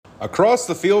Across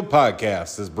the Field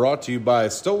podcast is brought to you by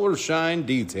Stoller Shine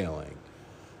Detailing,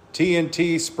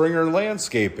 TNT Springer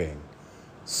Landscaping,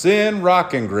 Sin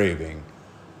Rock Engraving,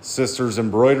 Sisters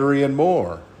Embroidery and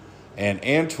more, and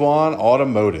Antoine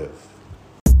Automotive.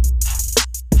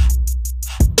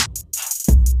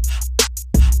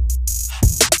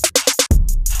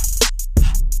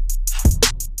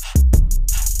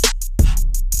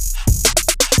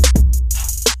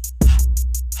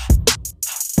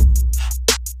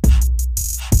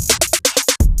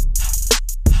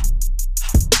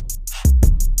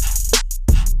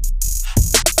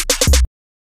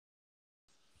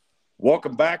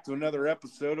 Welcome back to another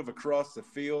episode of Across the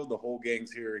Field. The whole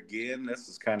gang's here again. This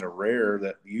is kind of rare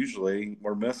that usually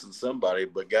we're missing somebody.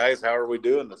 But, guys, how are we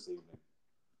doing this evening?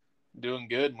 Doing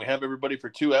good. And we have everybody for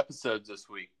 2 episodes this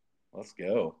week. Let's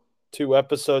go. 2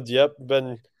 episodes, yep.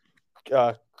 Been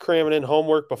cramming in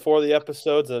homework before the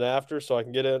episodes and after so I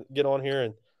can get on here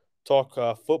and talk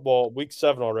football. Week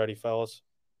 7 already, fellas.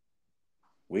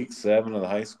 Week 7 of the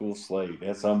high school slate.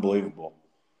 That's unbelievable.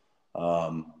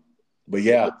 But,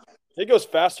 yeah. It goes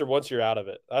faster once you're out of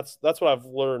it. That's what I've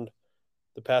learned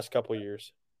the past couple of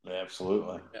years.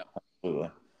 Absolutely. Yeah. Absolutely.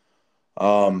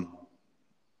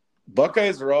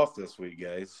 Buckeyes are off this week,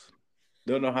 guys.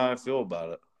 Don't know how I feel about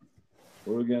it.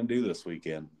 What are we going to do this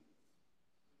weekend?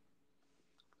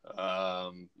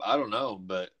 I don't know,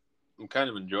 but I'm kind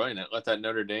of enjoying it. Let that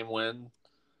Notre Dame win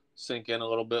sink in a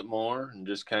little bit more and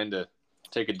just kind of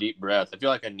take a deep breath. I feel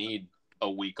like I need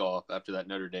a week off after that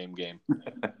Notre Dame game.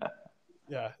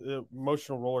 Yeah, the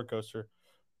emotional roller coaster.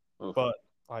 Oof. But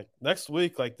like next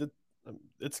week,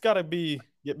 it's got to be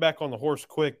get back on the horse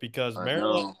quick because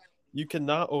Maryland, you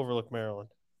cannot overlook Maryland.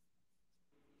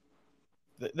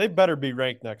 They better be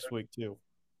ranked next week too.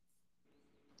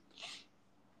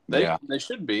 They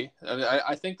should be. I mean,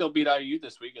 I think they'll beat IU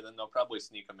this week, and then they'll probably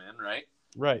sneak them in, right?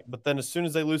 Right, but then as soon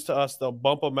as they lose to us, they'll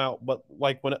bump them out. But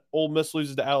like when Ole Miss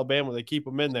loses to Alabama, they keep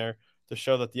them in there to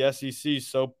show that the SEC is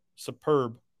so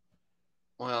superb.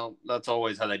 Well, that's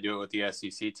always how they do it with the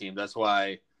SEC team. That's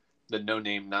why the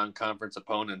no-name non-conference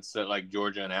opponents that like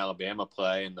Georgia and Alabama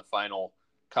play in the final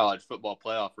college football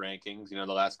playoff rankings, the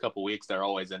last couple weeks, they're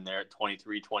always in there at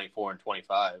 23, 24, and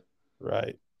 25.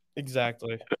 Right,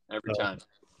 exactly. Every time.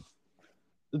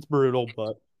 It's brutal,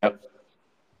 but. Yep.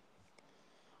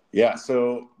 Yeah,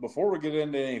 so before we get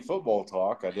into any football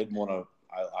talk, I did want to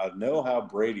 – I know how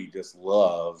Brady just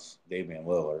loves Damian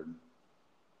Lillard.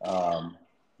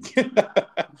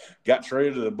 Got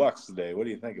traded to the Bucs today. What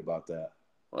do you think about that?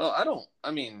 Well, I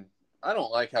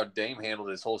don't like how Dame handled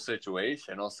this whole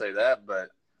situation. I'll say that, but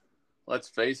let's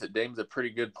face it, Dame's a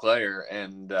pretty good player,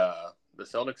 and the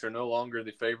Celtics are no longer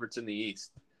the favorites in the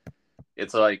East.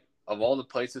 It's like, of all the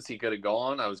places he could have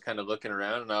gone, I was kind of looking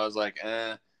around, and I was like,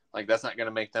 that's not going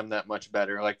to make them that much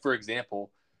better. Like, for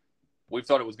example, we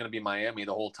thought it was going to be Miami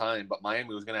the whole time, but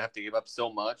Miami was going to have to give up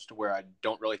so much to where I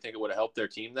don't really think it would have helped their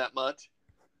team that much.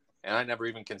 And I never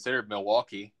even considered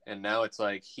Milwaukee. And now it's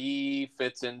like he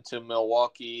fits into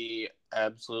Milwaukee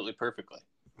absolutely perfectly.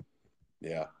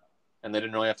 Yeah. And they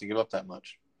didn't really have to give up that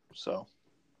much. So.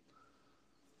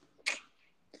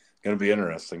 Going to be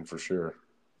interesting for sure.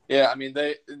 Yeah, I mean,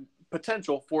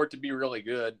 potential for it to be really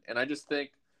good. And I just think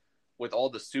with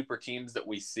all the super teams that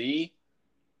we see,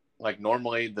 like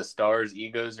normally the stars'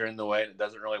 egos are in the way and it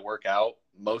doesn't really work out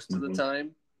most of the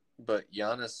time. But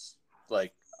Giannis,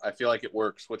 I feel like it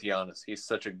works with Giannis. He's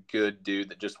such a good dude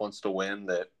that just wants to win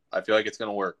that I feel like it's going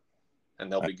to work,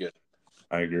 and they'll be good.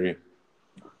 I agree.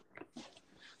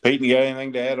 Peyton, you got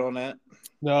anything to add on that?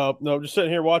 No, just sitting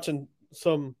here watching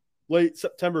some late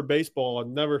September baseball. I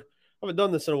haven't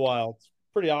done this in a while. It's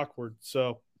pretty awkward.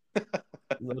 So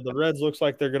the Reds looks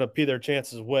like they're going to pee their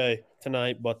chances away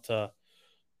tonight, but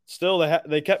still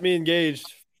they kept me engaged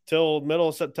till middle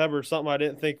of September, something I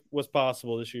didn't think was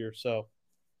possible this year. So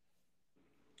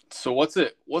what's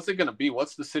it going to be?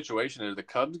 What's the situation? Are the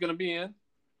Cubs going to be in?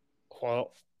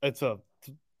 Well,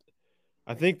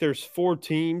 I think there's 4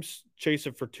 teams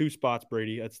chasing for 2 spots,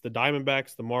 Brady. It's the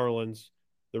Diamondbacks, the Marlins,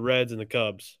 the Reds, and the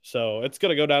Cubs. So it's going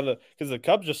to go down to – because the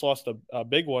Cubs just lost a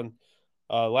big one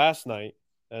last night,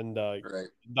 and right.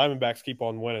 Diamondbacks keep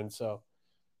on winning. So,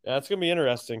 yeah, it's going to be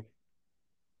interesting.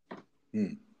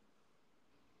 And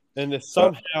if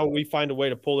somehow we find a way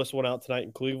to pull this one out tonight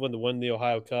in Cleveland to win the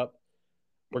Ohio Cup,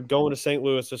 we're going to St.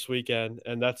 Louis this weekend,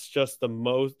 and that's just the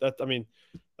most –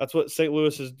 that's what St.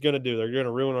 Louis is going to do. They're going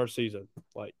to ruin our season.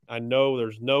 I know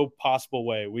there's no possible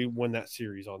way we win that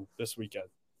series on this weekend.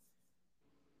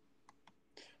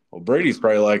 Well, Brady's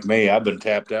probably like me. I've been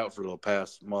tapped out for the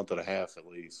past month and a half at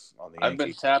least on the Yankees. I've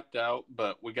been tapped out,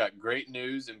 but we got great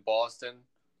news in Boston.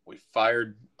 We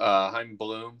fired Chaim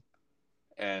Bloom.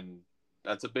 and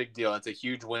that's a big deal. That's a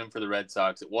huge win for the Red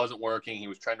Sox. It wasn't working. He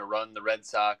was trying to run the Red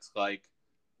Sox like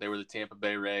they were the Tampa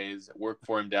Bay Rays. It worked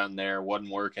for him down there. Wasn't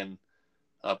working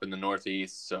up in the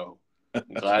Northeast. So I'm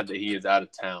glad that he is out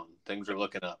of town. Things are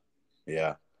looking up.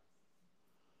 Yeah.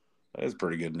 That is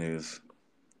pretty good news.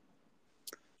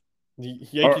 The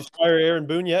Yankees fire Aaron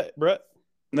Boone yet, Brett?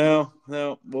 No,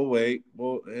 we'll wait.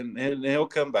 And he'll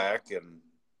come back, and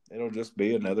it'll just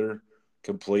be another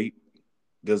complete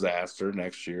disaster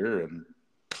next year. And,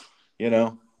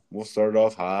 we'll start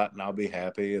off hot, and I'll be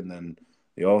happy, and then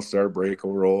the All-Star break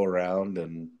will roll around,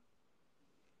 and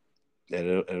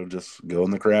it'll just go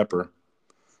in the crapper.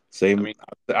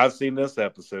 I've seen this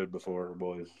episode before,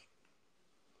 boys.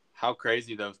 How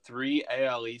crazy, though. 3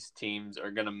 AL East teams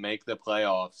are going to make the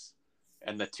playoffs,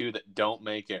 and the 2 that don't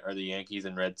make it are the Yankees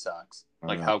and Red Sox.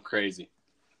 How crazy.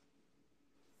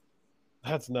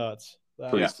 That's nuts.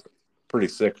 Pretty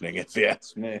sickening, if you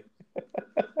ask me.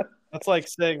 That's like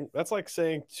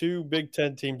saying 2 Big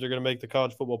Ten teams are going to make the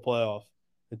college football playoff,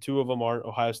 and 2 of them aren't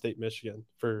Ohio State, Michigan,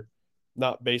 for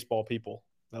not baseball people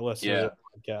that listen to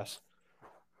the podcast.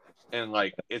 And,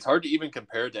 it's hard to even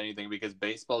compare it to anything because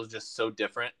baseball is just so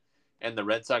different, and the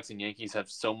Red Sox and Yankees have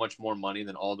so much more money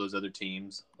than all those other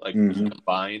teams,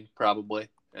 combined, probably.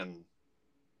 And,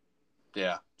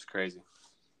 yeah, it's crazy.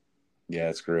 Yeah,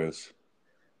 it's gross.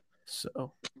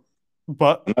 So,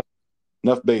 but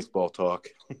enough baseball talk.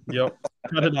 Yep,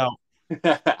 cut it out.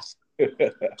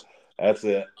 That's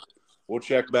it. We'll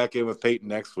check back in with Peyton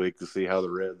next week to see how the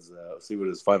Reds, see what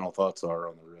his final thoughts are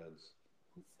on the Reds.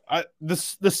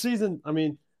 This season,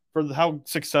 for how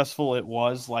successful it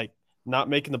was, not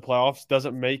making the playoffs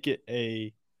doesn't make it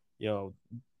a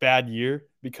bad year,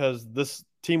 because this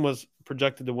team was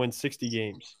projected to win 60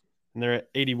 games and they're at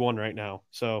 81 right now.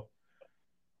 So,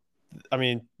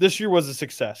 this year was a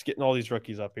success getting all these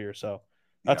rookies up here. So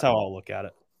that's how I'll look at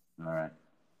it. All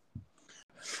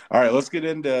right. Let's get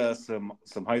into some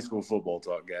high school football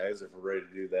talk, guys, if we're ready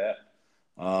to do that.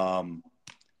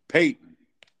 Peyton.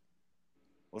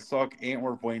 Let's talk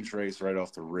Antwerp Wayne Trace right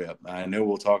off the rip. I know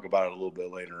we'll talk about it a little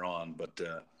bit later on, but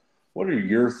what are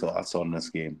your thoughts on this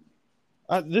game?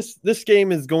 This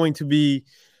game is going to be,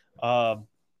 a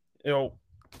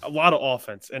lot of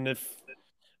offense, and if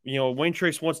Wayne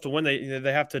Trace wants to win,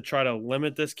 they have to try to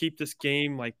limit this, keep this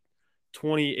game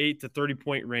 28 to 30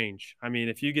 point range.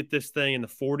 If you get this thing in the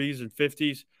 40s and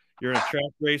 50s, you're in a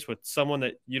track race with someone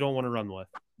that you don't want to run with.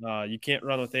 You can't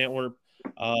run with Antwerp.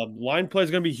 Line play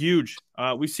is going to be huge.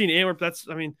 We've seen Antwerp.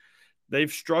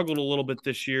 They've struggled a little bit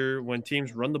this year when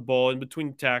teams run the ball in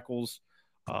between tackles.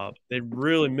 They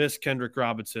really missed Kendrick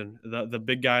Robinson, the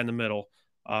big guy in the middle,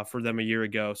 for them a year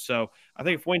ago. So I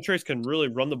think if Wayne Trace can really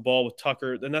run the ball with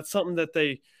Tucker, then that's something that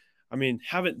they,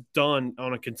 haven't done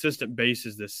on a consistent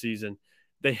basis this season.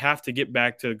 They have to get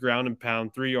back to ground and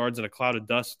pound, 3 yards in a cloud of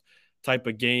dust type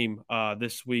of game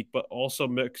this week, but also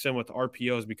mix in with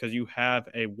RPOs, because you have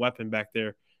a weapon back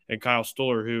there, and Kyle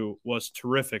Stoller, who was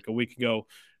terrific a week ago,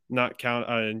 not count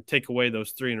and take away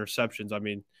those 3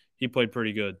 interceptions. He played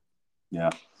pretty good. Yeah.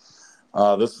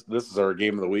 This is our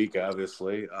game of the week,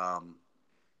 obviously.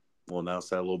 We'll announce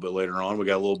that a little bit later on. We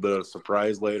got a little bit of a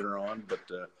surprise later on, but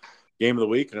game of the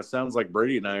week, and it sounds like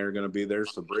Brady and I are going to be there.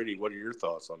 So, Brady, what are your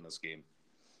thoughts on this game?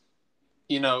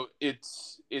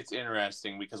 It's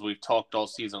interesting because we've talked all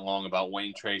season long about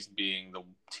Wayne Trace being the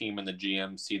team in the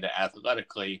GMC that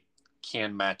athletically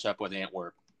can match up with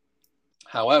Antwerp.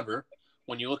 However,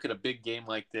 when you look at a big game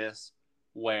like this,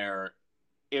 where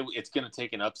it's going to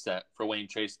take an upset for Wayne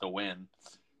Trace to win,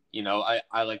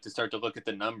 I like to start to look at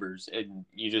the numbers, and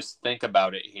you just think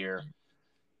about it here.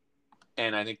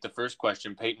 And I think the first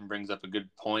question, Peyton brings up a good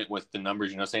point with the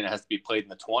numbers, saying it has to be played in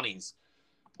the 20s.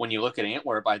 When you look at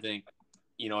Antwerp, I think,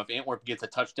 if Antwerp gets a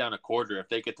touchdown a quarter, if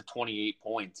they get to 28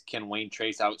 points, can Wayne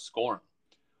Trace outscore them?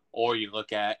 Or you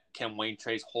look at, can Wayne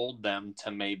Trace hold them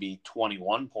to maybe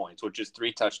 21 points, which is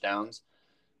 3 touchdowns?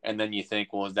 And then you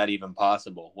think, well, is that even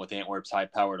possible with Antwerp's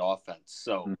high-powered offense?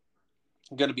 So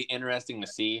it's going to be interesting to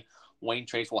see. Wayne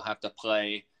Trace will have to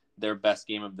play their best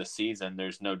game of the season,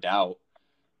 there's no doubt.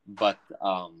 But,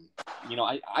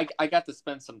 I got to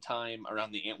spend some time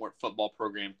around the Antwerp football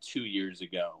program 2 years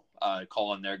ago,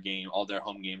 calling their game, all their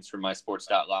home games for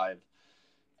MySports.live.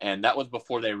 And that was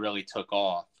before they really took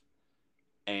off.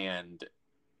 And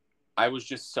I was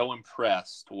just so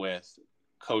impressed with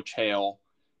Coach Hale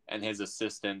and his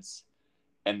assistants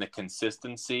and the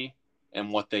consistency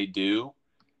and what they do.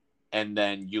 And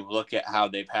then you look at how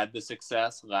they've had the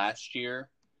success last year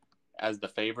as the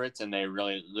favorites, and they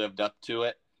really lived up to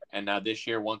it. And now this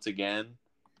year, once again,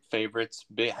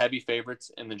 heavy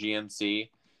favorites in the GMC.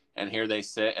 and here they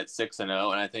sit at 6-0,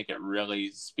 and I think it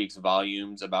really speaks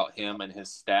volumes about him and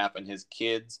his staff and his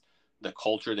kids, the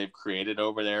culture they've created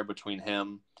over there between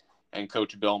him and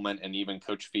Coach Billman and even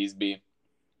Coach Feasby.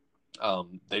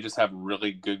 They just have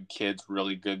really good kids,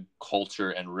 really good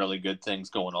culture, and really good things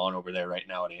going on over there right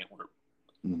now at Antwerp.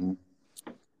 Mm-hmm.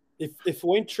 If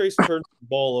Wayne Trace turns the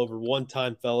ball over one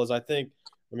time, fellas,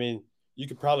 you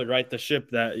could probably right the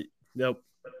ship that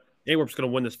Antwerp's going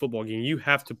to win this football game. You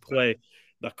have to play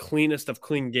the cleanest of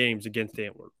clean games against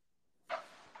Antwerp.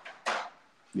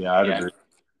 Yeah, I'd agree.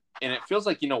 And it feels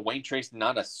like, Wayne Trace,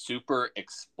 not a super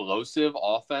explosive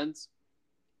offense.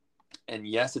 And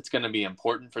yes, it's going to be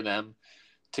important for them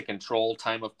to control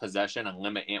time of possession and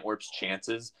limit Antwerp's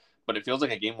chances. But it feels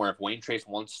like a game where if Wayne Trace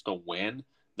wants to win,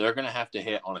 they're going to have to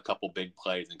hit on a couple big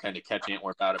plays and kind of catch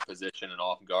Antwerp out of position and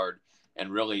off guard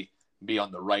and really be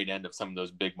on the right end of some of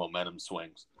those big momentum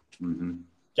swings. Mm-hmm.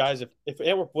 Guys, if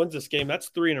Antwerp wins this game, that's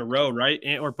 3 in a row, right?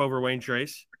 Antwerp over Wayne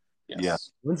Trace? Yes. Yeah.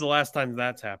 When's the last time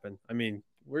that's happened?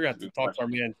 We're going to have to talk to our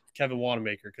man, Kevin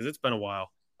Wanamaker, because it's been a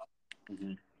while.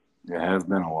 Mm-hmm. Yeah, it has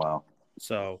been a while.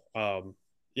 So,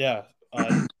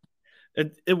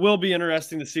 it will be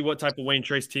interesting to see what type of Wayne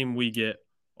Trace team we get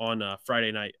on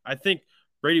Friday night. I think,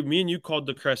 Brady, me and you called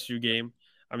the Crestview game.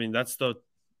 That's the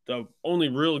only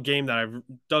real game that I've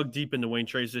dug deep into Wayne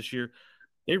Trace this year.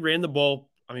 They ran the ball,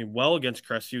 well against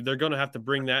Crestview. They're going to have to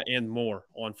bring that and more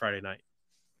on Friday night.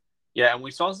 Yeah, and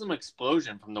we saw some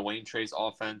explosion from the Wayne Trace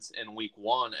offense in week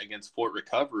 1 against Fort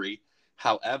Recovery.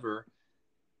 However,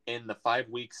 in the 5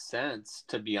 weeks since,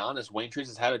 to be honest, Wayne Trace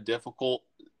has had a difficult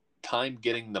time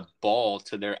getting the ball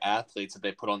to their athletes that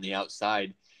they put on the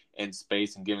outside in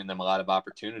space and giving them a lot of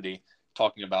opportunity.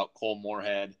 Talking about Cole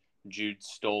Moorhead, Jude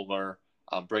Stoller,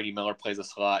 Brady Miller plays a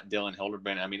slot, Dylan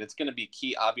Hildebrand. it's going to be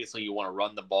key. Obviously, you want to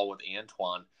run the ball with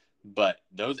Antoine, but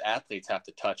those athletes have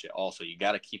to touch it also. You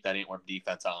got to keep that Antwerp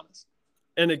defense honest.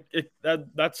 And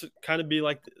that's kind of be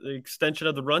like the extension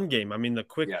of the run game. The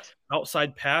quick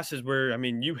outside passes where,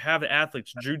 you have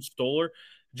athletes. Jude Stoller,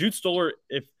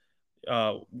 if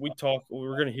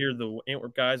we're going to hear the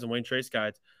Antwerp guys and Wayne Trace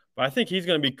guys, but I think he's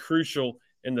going to be crucial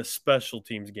in the special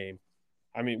teams game.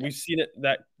 We've seen it,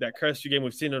 that Crestview game,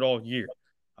 we've seen it all year.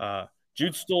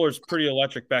 Jude Stoller's pretty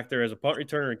electric back there as a punt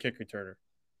returner and kick returner.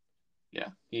 Yeah,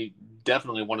 he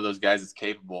definitely one of those guys that's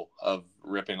capable of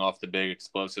ripping off the big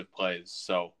explosive plays.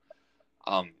 So,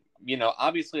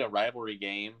 obviously a rivalry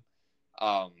game.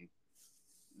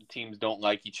 Teams don't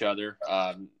like each other,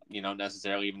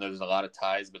 necessarily, even though there's a lot of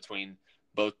ties between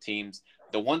both teams.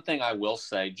 The one thing I will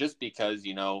say, just because,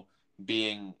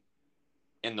 being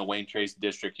in the Wayne Trace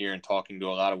district here and talking to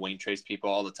a lot of Wayne Trace people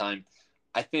all the time,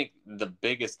 I think the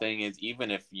biggest thing is,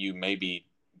 even if you maybe,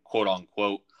 quote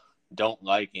unquote, don't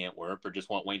like Antwerp or just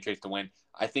want Wayne Trace to win,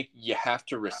 I think you have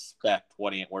to respect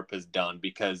what Antwerp has done,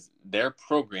 because their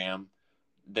program,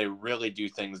 they really do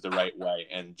things the right way.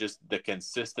 And just the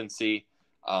consistency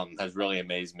has really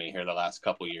amazed me here the last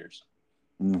couple of years.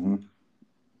 Mm-hmm.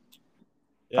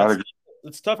 Yeah,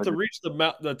 it's tough to reach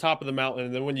the top of the mountain,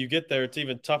 and then when you get there, it's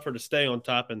even tougher to stay on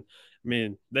top. And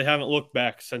they haven't looked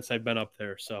back since they've been up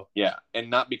there. So yeah, and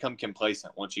not become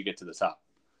complacent once you get to the top.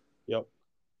 Yep.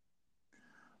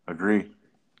 Agree.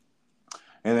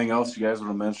 Anything else you guys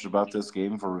want to mention about this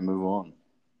game before we move on?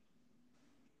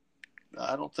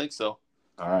 I don't think so.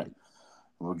 All right.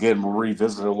 Well, again, we'll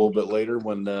revisit it a little bit later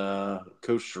when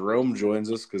Coach Jerome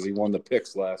joins us, because he won the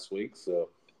picks last week. So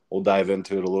we'll dive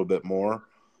into it a little bit more.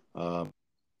 Got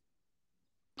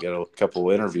a couple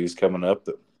of interviews coming up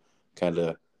that kind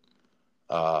of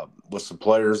with some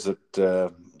players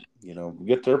that,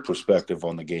 get their perspective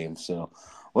on the game. So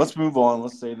let's move on.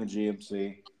 Let's stay in the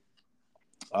GMC.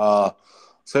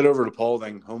 Let's head over to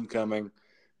Paulding, homecoming.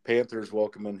 Panthers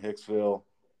welcoming Hicksville.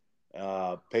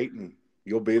 Peyton,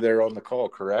 you'll be there on the call,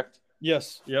 correct?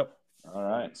 Yes. Yep. All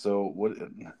right. So,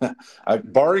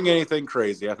 barring anything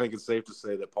crazy, I think it's safe to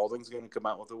say that Paulding's going to come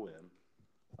out with a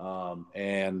win.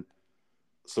 And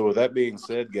so, with that being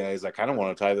said, guys, I kind of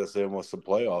want to tie this in with some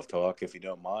playoff talk, if you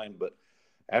don't mind. But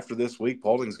after this week,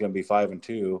 Paulding's going to be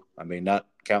 5-2. Not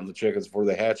counting the chickens before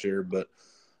they hatch here, but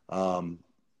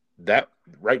that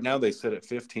right now they sit at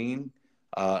 15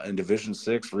 in Division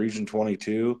 6, Region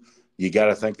 22. You got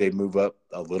to think they move up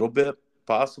a little bit,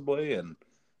 possibly, and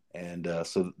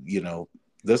so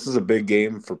this is a big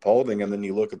game for Paulding. And then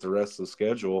you look at the rest of the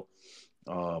schedule.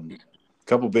 A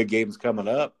couple big games coming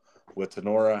up with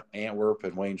Tenora, Antwerp,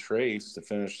 and Wayne Trace to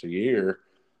finish the year.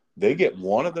 They get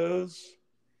one of those.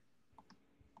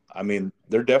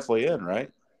 They're definitely in,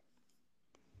 right?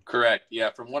 Correct.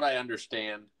 Yeah, from what I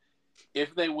understand,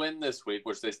 if they win this week,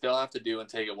 which they still have to do and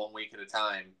take it 1 week at a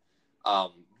time,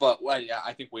 Yeah,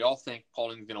 I think we all think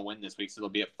Paulding's going to win this week, so they'll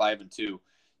be at 5-2.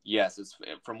 Yes, it's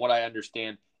from what I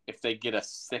understand. If they get a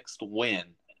sixth win,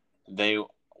 they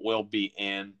will be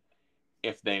in.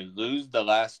 If they lose the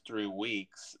last 3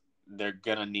 weeks, they're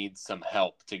going to need some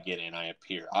help to get in, I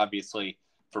appear. Obviously,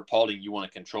 for Paulding, you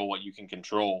want to control what you can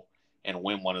control and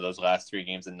win one of those last 3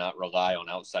 games and not rely on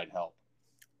outside help.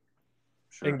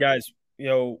 Sure. And guys,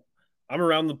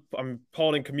 I'm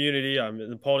Paulding community. I'm in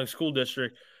the Paulding school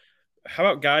district. How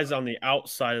about guys on the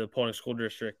outside of the Paulding school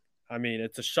district? I mean,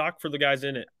 it's a shock for the guys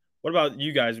in it. What about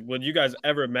you guys? Would you guys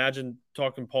ever imagine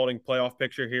talking Paulding playoff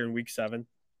picture here in week 7?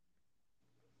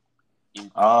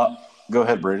 Go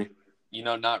ahead, Brady.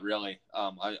 Not really.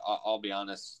 I'll be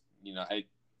honest.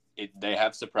 They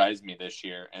have surprised me this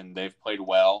year, and they've played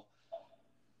well.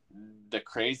 The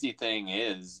crazy thing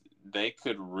is, they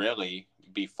could really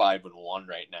be 5-1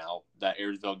 right now. That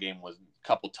Ayersville game was a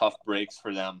couple tough breaks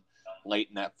for them late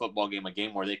in that football game, a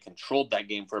game where they controlled that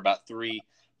game for about three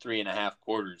and a half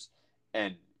quarters.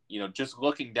 And, just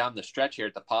looking down the stretch here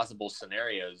at the possible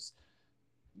scenarios,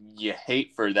 you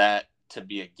hate for that to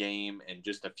be a game in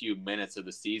just a few minutes of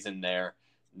the season there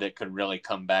that could really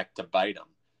come back to bite them.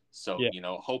 So,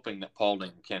 hoping that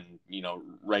Paulding can,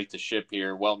 right the ship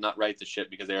here. Well, not right the ship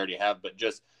because they already have, but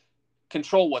just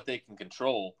control what they can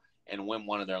control and win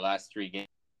one of their last 3 games.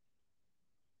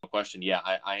 No question. Yeah,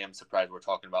 I am surprised we're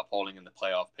talking about Paulding in the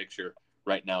playoff picture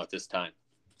right now at this time.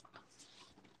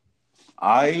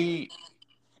 I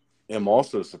am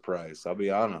also surprised. I'll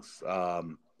be honest.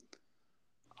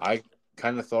 I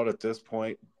kind of thought at this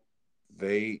point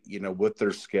they, with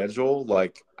their schedule,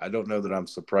 I don't know that I'm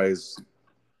surprised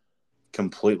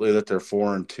completely that they're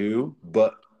 4-2,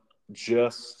 but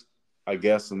just, I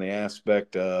guess, in the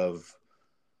aspect of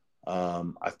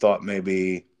I thought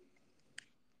maybe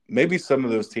some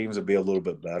of those teams would be a little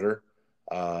bit better,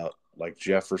 like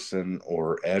Jefferson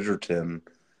or Edgerton.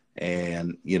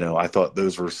 And, I thought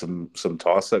those were some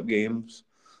toss-up games.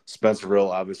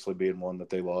 Spencerville obviously being one that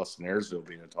they lost, and Ayersville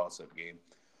being a toss-up game.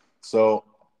 So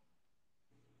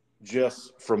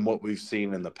just from what we've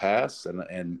seen in the past,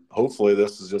 and hopefully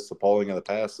this is just the Paulding of the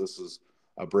past. This is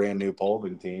a brand new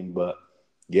Paulding team. But,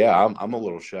 yeah, I'm a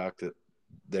little shocked that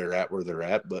they're at where they're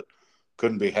at, but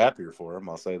couldn't be happier for them.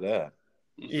 I'll say that.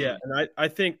 Yeah, and I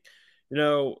think,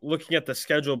 looking at the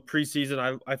schedule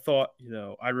preseason, I thought,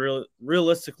 I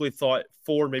realistically thought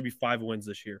 4, maybe 5 wins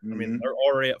this year. Mm-hmm. I mean, they're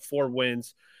already at 4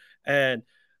 wins. And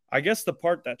I guess the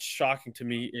part that's shocking to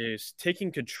me is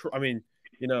taking control. I mean,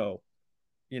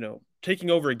 taking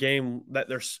over a game that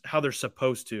how they're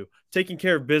supposed to, taking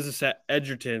care of business at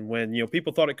Edgerton when,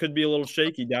 people thought it could be a little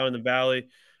shaky down in the valley.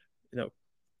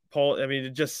 Paul, I mean,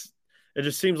 it just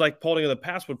seems like Paulding in the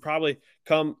past would probably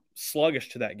come sluggish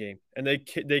to that game. And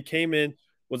they came in,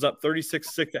 was up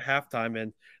 36-6 at halftime,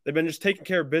 and they've been just taking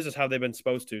care of business how they've been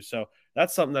supposed to. So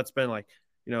that's something that's been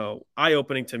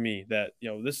eye-opening to me that,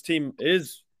 this team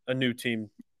is a new team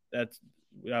that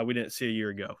we didn't see a year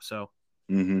ago. So,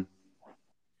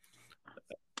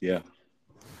 yeah.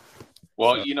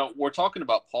 Well, we're talking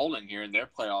about Paulding here in their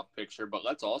playoff picture, but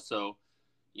let's also,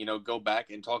 go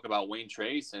back and talk about Wayne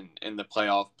Trace and in the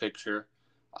playoff picture,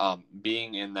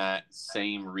 being in that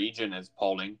same region as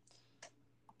Paulding.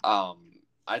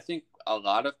 I think a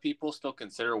lot of people still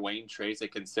consider Wayne Trace a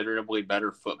considerably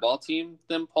better football team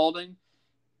than Paulding.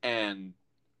 And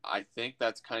I think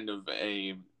that's kind of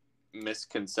a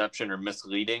misconception or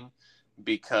misleading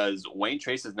because Wayne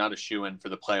Trace is not a shoo-in for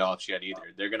the playoffs yet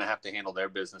either. They're going to have to handle their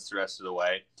business the rest of the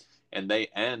way. And they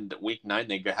end week 9,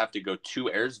 they have to go to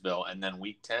Ayersville. And then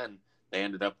week 10, they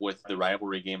ended up with the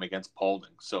rivalry game against Paulding.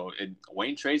 So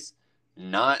Wayne Trace,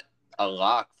 not a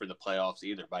lock for the playoffs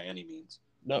either by any means.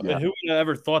 No, yeah. And who would have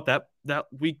ever thought that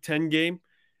week 10 game,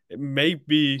 it may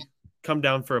be come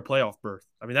down for a playoff berth?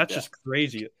 I mean, that's just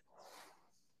crazy.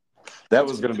 That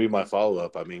was going to be my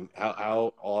follow-up. I mean,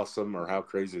 how awesome or how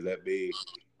crazy would that be?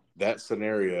 That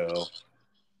scenario,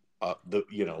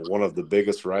 one of the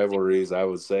biggest rivalries, I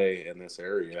would say, in this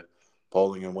area,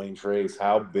 Paulding and Wayne Trace,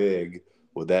 how big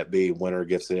would that be? Winner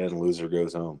gets in, loser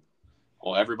goes home.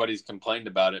 Well, everybody's complained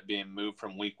about it being moved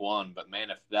from week 1, but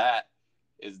man, if that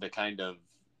is the kind of,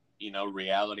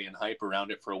 reality and hype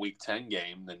around it for a week 10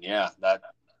 game, then yeah,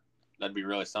 that'd be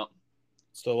really something.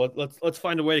 So let's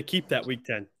find a way to keep that week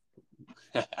 10.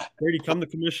 Brady, become the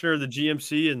commissioner of the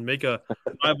GMC and make a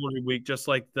rivalry week just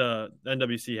like the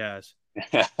NWC has.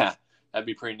 That'd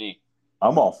be pretty neat.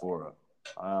 I'm all for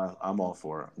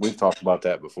it. We've talked about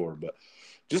that before, but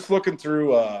just looking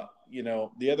through,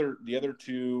 the other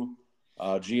 2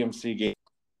 GMC games.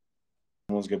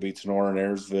 One's going to be Tenor and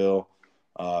Ayersville.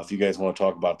 If you guys want to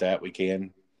talk about that, we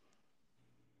can.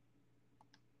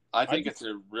 I think it's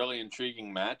a really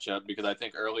intriguing matchup because I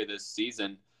think early this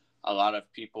season, a lot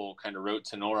of people kind of wrote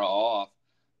Tenora off,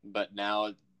 but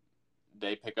now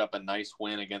they pick up a nice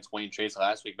win against Wayne Trace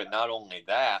last week. But not only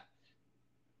that,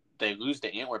 they lose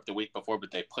to Antwerp the week before, but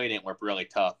they played Antwerp really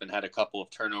tough and had a couple of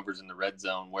turnovers in the red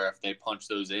zone where if they punch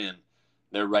those in,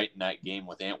 they're right in that game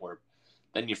with Antwerp.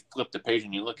 Then you flip the page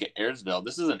and you look at Ayersville.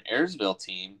 This is an Ayersville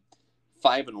team,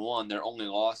 5-1. They're only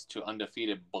lost to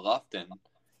undefeated Bluffton.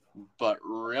 But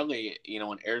really,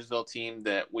 an Ayersville team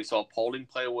that we saw Paulding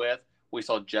play with, we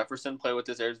saw Jefferson play with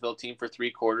this Ayersville team for 3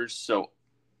 quarters. So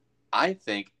I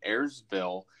think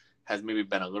Ayersville has maybe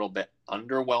been a little bit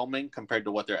underwhelming compared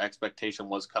to what their expectation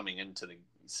was coming into the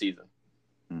season.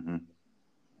 Mm-hmm.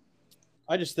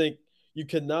 I just think you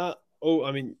cannot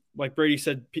like Brady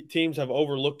said, teams have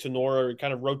overlooked Tenora or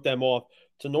kind of wrote them off.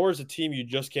 Tenora is a team you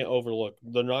just can't overlook.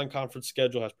 The non-conference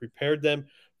schedule has prepared them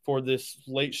for this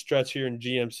late stretch here in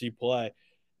GMC play.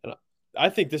 And I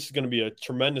think this is going to be a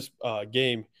tremendous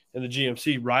game in the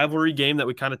GMC rivalry game that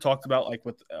we kind of talked about, like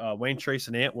with Wayne Trace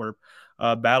and Antwerp,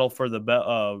 battle for the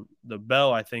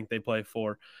bell, I think they play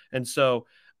for. And so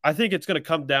I think it's going to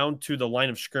come down to the line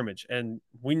of scrimmage. And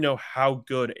we know how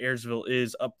good Ayersville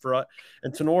is up front.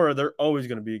 And Tenora, they're always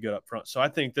going to be good up front. So I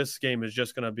think this game is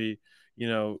just going to be, in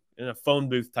a phone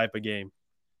booth type of game.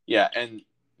 Yeah, and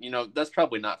that's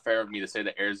probably not fair of me to say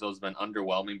that Ayersville's been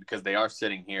underwhelming because they are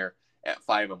sitting here at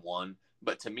 5-1.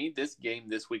 But to me, this game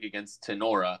this week against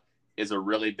Tenora is a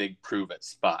really big prove-it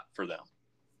spot for them.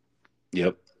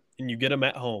 Yep. And you get them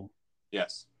at home.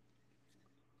 Yes.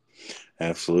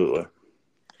 Absolutely.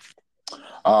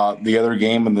 The other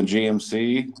game in the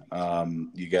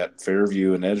GMC, you got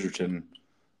Fairview and Edgerton.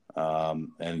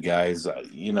 And guys,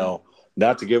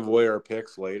 not to give away our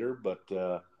picks later, but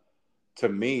to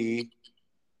me,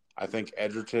 I think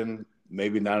Edgerton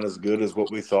maybe not as good as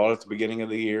what we thought at the beginning of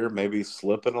the year, maybe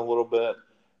slipping a little bit.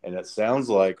 And it sounds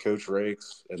like Coach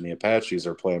Rakes and the Apaches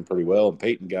are playing pretty well, and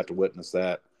Peyton got to witness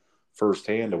that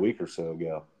firsthand a week or so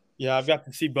ago. Yeah, I've got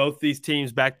to see both these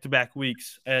teams back-to-back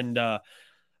weeks, and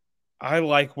I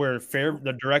like where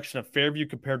the direction of Fairview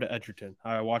compared to Edgerton.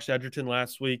 I watched Edgerton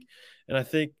last week, and I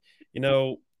think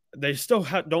they still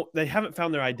haven't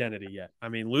found their identity yet. I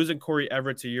mean, losing Corey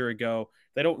Everett a year ago,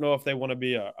 they don't know if they want to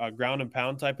be a ground and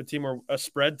pound type of team or a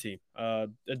spread team. A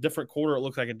different quarter, it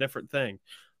looks like a different thing.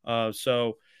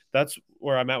 So that's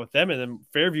where I'm at with them. And then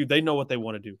Fairview, they know what they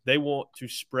want to do. They want to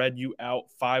spread you out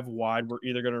 5 wide. We're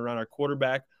either going to run our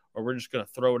quarterback or we're just going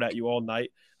to throw it at you all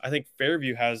night. I think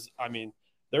Fairview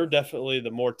they're definitely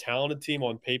the more talented team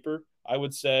on paper, I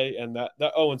would say. And that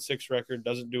 0-6 record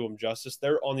doesn't do them justice.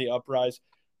 They're on the uprise.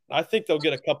 I think they'll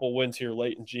get a couple wins here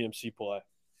late in GMC play.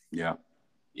 Yeah.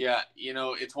 Yeah,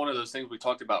 it's one of those things we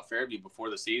talked about Fairview before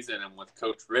the season, and with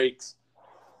Coach Rakes,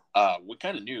 we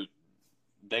kind of knew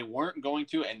they weren't going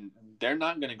to, and they're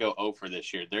not going to go 0 for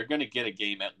this year. They're going to get a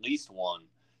game, at least one,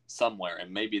 somewhere,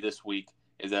 and maybe this week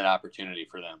is that opportunity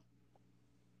for them.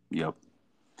 Yep.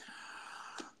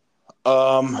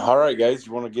 All right, guys,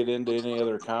 you want to get into any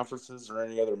other conferences or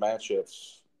any other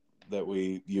matchups that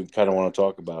you kind of want to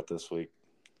talk about this week?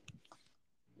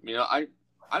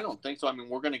 I don't think so. I mean,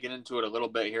 we're going to get into it a little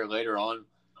bit here later on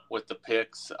with the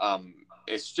picks.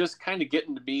 It's just kind of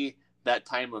getting to be that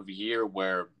time of year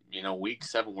where, week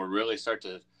 7, we really start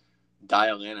to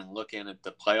dial in and look in at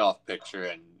the playoff picture,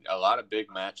 and a lot of big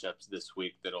matchups this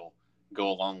week that'll go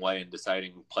a long way in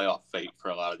deciding playoff fate for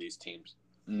a lot of these teams.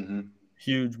 Mm-hmm.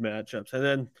 Huge matchups. And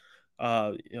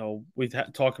then, we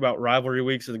talk about rivalry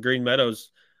weeks of the Green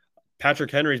Meadows.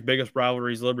 Patrick Henry's biggest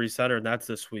rivalry is Liberty Center, and that's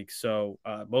this week. So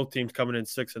both teams coming in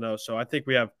 6-0. So I think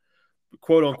we have,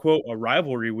 quote unquote, a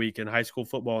rivalry week in high school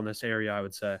football in this area, I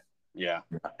would say. Yeah.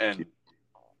 And,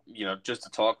 just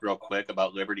to talk real quick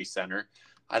about Liberty Center,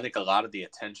 I think a lot of the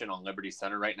attention on Liberty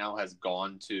Center right now has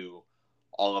gone to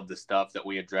all of the stuff that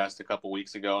we addressed a couple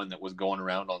weeks ago and that was going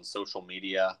around on social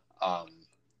media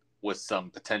with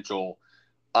some potential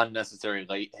unnecessary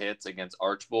late hits against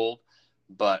Archbold.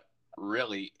 But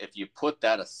really, if you put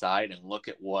that aside and look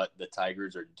at what the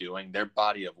Tigers are doing, their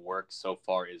body of work so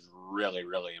far is really,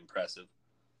 really impressive.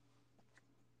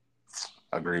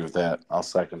 I agree with that. I'll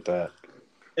second that.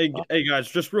 Hey guys,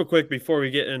 just real quick before we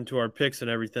get into our picks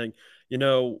and everything,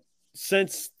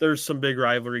 since there's some big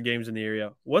rivalry games in the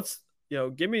area,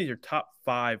 give me your top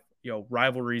 5,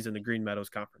 rivalries in the Green Meadows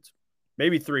Conference.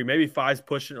 Maybe 3, maybe 5's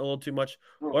pushing it a little too much.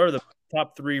 What are the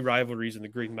top 3 rivalries in the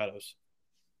Green Meadows?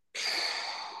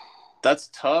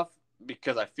 That's tough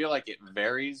because I feel like it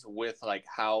varies with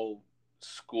how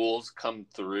schools come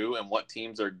through and what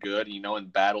teams are good, in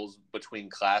battles between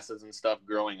classes and stuff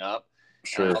growing up.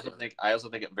 Sure. I also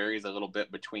think it varies a little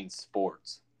bit between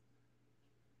sports.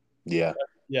 Yeah.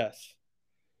 Yes.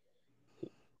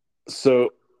 So,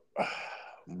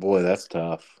 boy, that's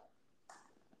tough.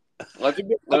 Let's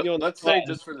say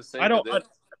just for the sake of this.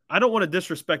 I don't want to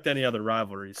disrespect any other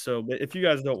rivalries. So if you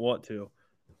guys don't want to,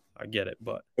 I get it.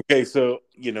 But okay, so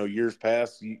years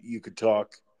past, you could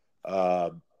talk.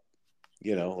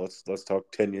 Let's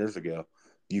talk 10 years ago.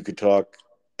 You could talk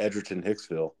Edgerton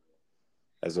Hicksville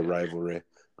as a rivalry.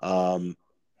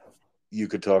 You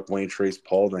could talk Wayne Trace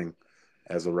Paulding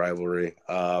as a rivalry.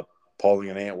 Paulding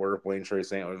and Antwerp, Wayne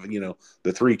Trace Antwerp.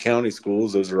 The three county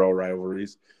schools; those are all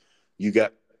rivalries. You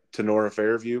got Tenora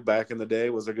Fairview back in the day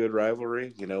was a good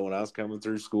rivalry. When I was coming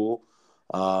through school,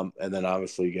 and then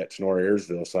obviously you got Tenora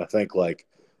Ayersville. So I think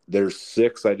there's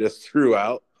 6 I just threw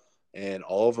out, and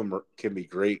all of them can be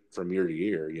great from year to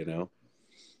year.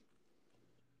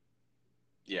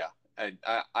 Yeah,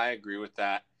 I agree with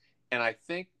that, and I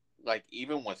think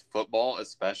even with football,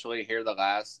 especially here the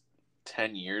last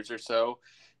 10 years or so,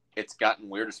 it's gotten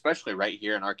weird, especially right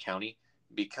here in our county,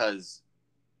 because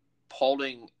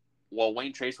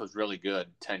Wayne Trace was really good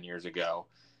 10 years ago,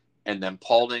 and then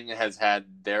Paulding has had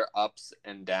their ups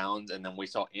and downs, and then we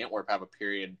saw Antwerp have a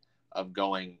period of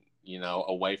going,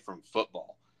 away from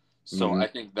football. So I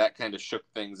think that kind of shook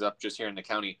things up just here in the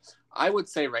county. I would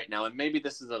say right now, and maybe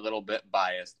this is a little bit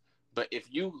biased, but if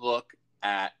you look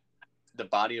at the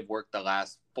body of work the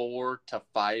last 4 to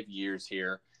 5 years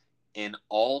here in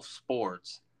all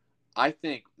sports, I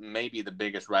think maybe the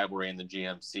biggest rivalry in the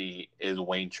GMC is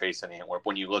Wayne Trace and Antwerp.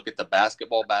 When you look at the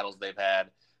basketball battles they've had,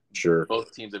 sure,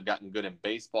 both teams have gotten good in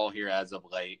baseball here as of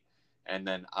late, and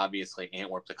then obviously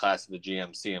Antwerp, the class of the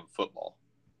GMC in football.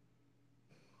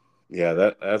 Yeah,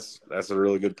 that's a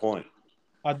really good point.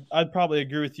 I'd probably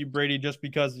agree with you, Brady, just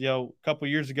because a couple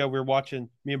of years ago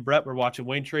me and Brett were watching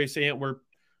Wayne Trace Antwerp.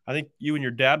 I think you and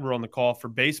your dad were on the call for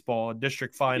baseball, a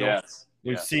district final. Yes.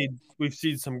 We've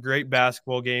seen some great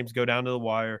basketball games go down to the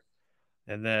wire,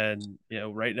 and then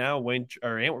right now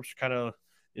Antwerp's kind of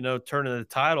turning the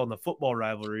tide on the football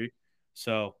rivalry.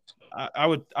 So I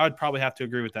would probably have to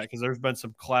agree with that because there's been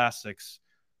some classics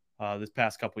this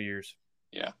past couple of years.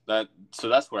 Yeah,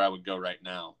 that's where I would go right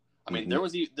now. I mean, there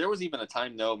was even a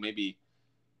time though, maybe,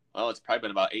 it's probably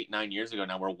been about 8-9 years ago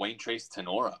now, where Wayne Trace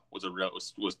Tenora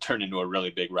was turned into a really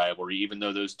big rivalry, even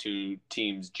though those two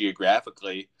teams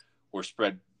geographically were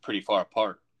spread pretty far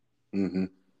apart. Mm-hmm.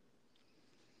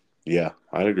 Yeah,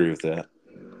 I'd agree with that.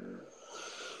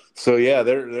 So yeah,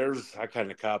 there's I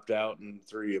kind of copped out and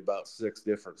threw you about 6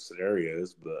 different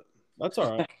scenarios, but that's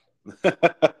all right.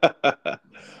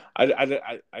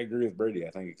 I agree with Brady. I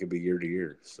think it could be year to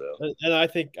year. So, and I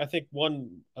think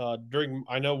one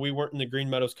I know we weren't in the Green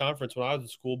Meadows Conference when I was in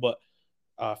school, but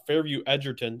Fairview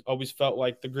Edgerton always felt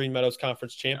like the Green Meadows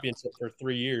Conference championship for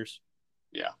 3 years.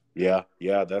 Yeah,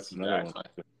 that's another one.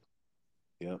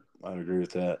 Yeah, I agree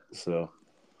with that. So,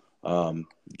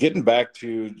 getting back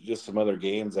to just some other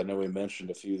games, I know we mentioned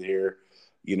a few here.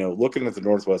 Looking at the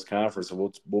Northwest Conference, and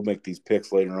we'll make these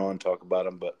picks later on, talk about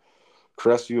them, but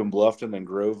Crestview and Bluffton and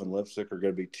Grove and Lipstick are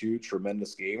going to be 2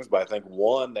 tremendous games, but I think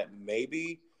one that may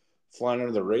be flying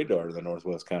under the radar of the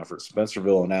Northwest Conference,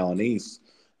 Spencerville and Allen East.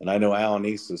 And I know Allen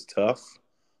East is tough,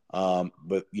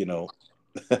 but,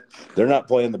 they're not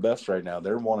playing the best right now.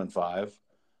 They're 1-5.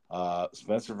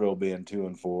 Spencerville being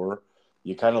 2-4.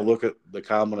 You kind of look at the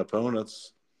common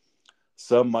opponents.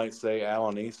 Some might say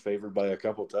Allen East favored by a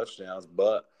couple touchdowns,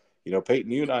 but,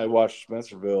 Peyton, you and I watched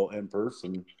Spencerville in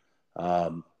person.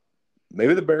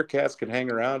 Maybe the Bearcats can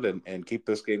hang around and keep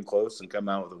this game close and come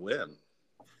out with a win.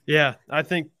 Yeah, I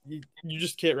think you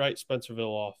just can't write Spencerville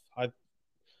off.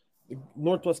 The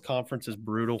Northwest Conference is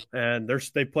brutal, and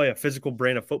they play a physical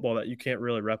brand of football that you can't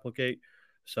really replicate.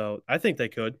 So I think they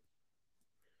could.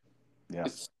 Yeah,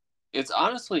 it's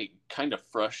honestly kind of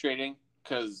frustrating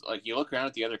because you look around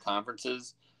at the other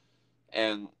conferences,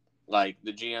 and the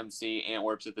GMC,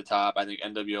 Antwerp's at the top. I think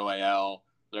NWAL,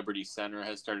 Liberty Center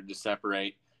has started to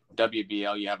separate.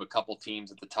 WBL, you have a couple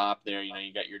teams at the top there.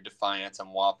 You got your Defiance and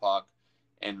Wapak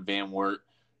and Van Wert.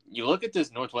 You look at this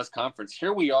Northwest Conference.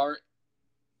 Here we are,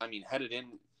 headed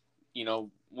in,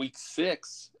 week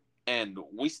 6, and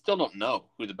we still don't know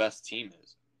who the best team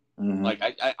is. Mm-hmm.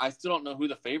 I still don't know who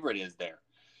the favorite is there.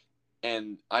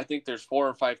 And I think there's 4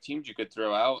 or 5 teams you could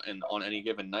throw out and on any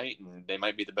given night, and they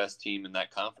might be the best team in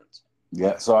that conference.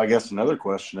 Yeah, so I guess another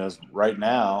question is, right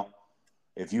now,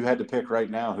 if you had to pick right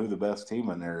now who the best team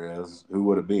in there is, who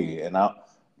would it be? And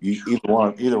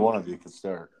either one of you could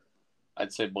start.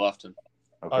 I'd say Bluffton.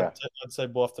 Okay. I'd say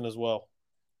Bluffton as well.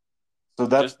 So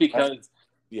just because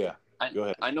go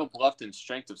ahead. I know Bluffton's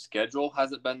strength of schedule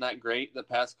hasn't been that great the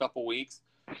past couple weeks,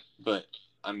 but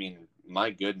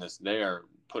my goodness, they are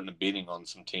putting a beating on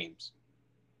some teams.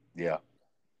 Yeah.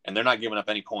 And they're not giving up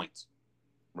any points.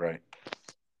 Right.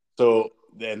 So,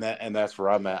 and that's where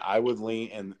I'm at. I would lean,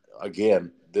 and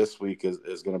again, this week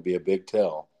is going to be a big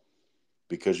tell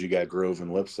because you got Grove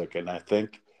and Lipstick, and I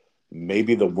think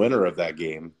maybe the winner of that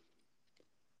game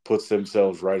puts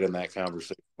themselves right in that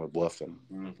conversation with Bluffton.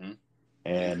 Mm-hmm.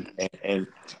 And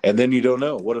then you don't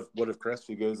know. What if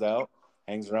Crestview goes out,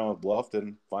 hangs around with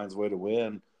Bluffton, finds a way to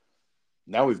win?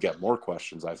 Now we've got more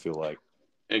questions, I feel like.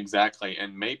 Exactly.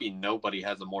 And maybe nobody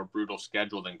has a more brutal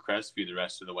schedule than Crestview the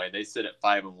rest of the way. They sit at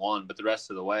 5-1, but the rest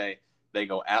of the way they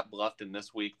go at Bluffton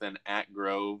this week, then at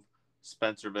Grove,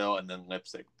 Spencerville, and then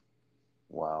Lipstick.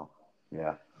 Wow.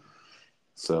 Yeah.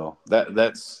 So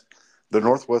that's the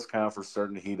Northwest Conference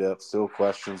starting to heat up. Still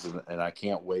questions, and I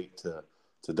can't wait to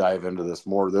dive into this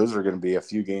more. Those are going to be a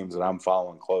few games that I'm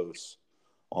following close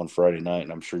on Friday night,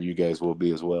 and I'm sure you guys will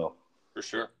be as well. For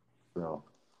sure. So,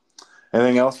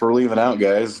 anything else we're leaving out,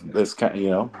 guys? That's kind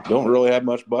of, don't really have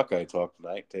much Buckeye talk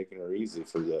tonight. Taking her easy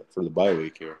for the bye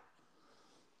week here.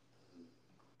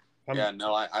 Yeah,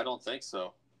 no, I don't think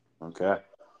so. Okay.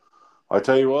 I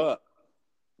tell you what.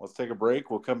 Let's take a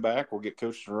break. We'll come back. We'll get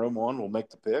Coach Jerome on. We'll make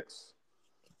the picks,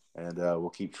 and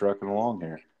we'll keep trucking along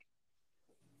here.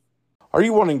 Are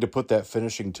you wanting to put that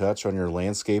finishing touch on your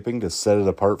landscaping to set it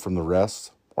apart from the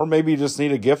rest? Or maybe you just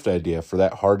need a gift idea for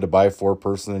that hard-to-buy-for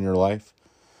person in your life?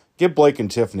 Give Blake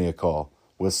and Tiffany a call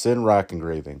with Sin Rock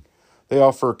Engraving. They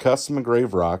offer custom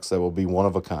engraved rocks that will be one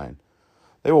of a kind.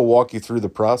 They will walk you through the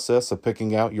process of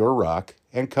picking out your rock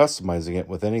and customizing it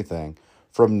with anything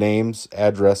from names,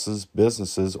 addresses,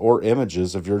 businesses, or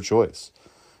images of your choice.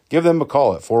 Give them a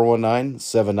call at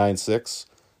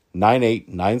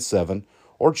 419-796-9897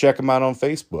 or check them out on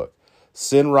Facebook.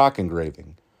 Sin Rock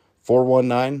Engraving,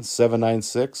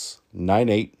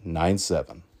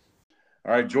 419-796-9897.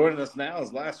 All right, joining us now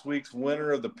is last week's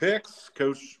winner of the picks,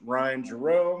 Coach Ryan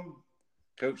Jerome.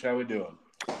 Coach, how we doing?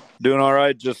 Doing all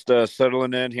right. Just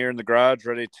settling in here in the garage,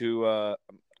 ready to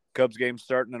Cubs game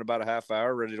starting in about a half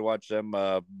hour, ready to watch them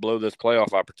blow this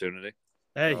playoff opportunity.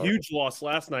 Hey, huge loss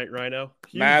last night, Rhino.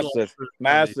 Massive.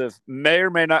 May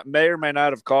or may not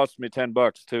have cost me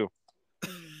 $10 too.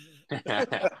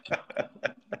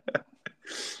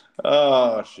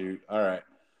 Oh, shoot. All right.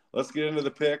 Let's get into the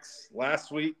picks.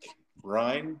 Last week,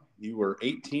 Ryan, you were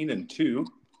 18-2.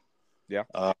 Yeah.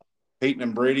 Peyton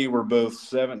and Brady were both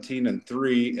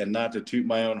 17-3, and not to toot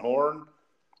my own horn,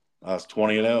 I was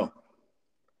 20-0.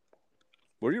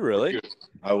 Were you really?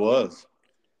 I was.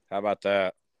 How about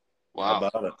that? Wow. How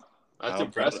about it? That's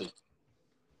impressive.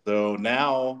 So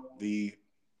now the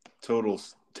total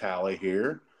tally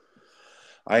here.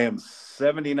 I am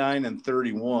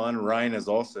 79-31. Ryan is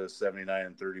also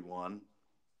 79-31.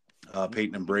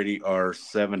 Peyton and Brady are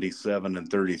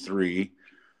 77-33.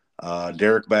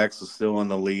 Derek Bax is still in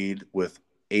the lead with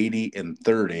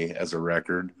 80-30 as a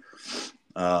record.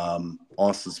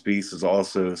 Austin Spieth is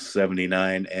also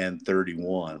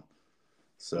 79-31.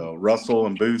 So Russell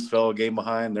and Booth fell a game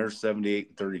behind. They're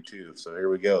 78-32. So here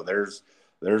we go. There's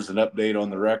an update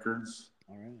on the records.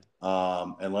 All right.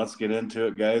 And let's get into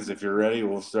it, guys. If you're ready,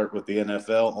 we'll start with the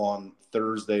NFL on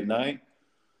Thursday night.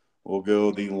 We'll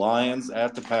go the Lions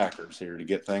at the Packers here to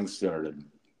get things started.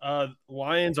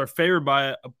 Lions are favored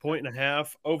by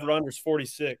 1.5. Over-under is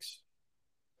 46.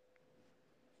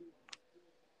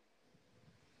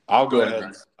 I'll go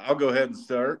ahead and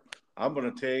start. I'm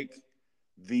going to take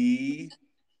the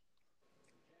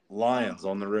Lions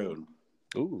on the road.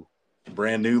 Ooh.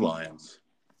 Brand new Lions.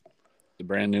 The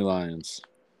brand new Lions.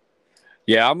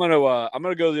 Yeah, I'm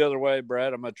gonna go the other way,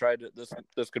 Brad. I'm gonna try to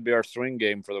this could be our swing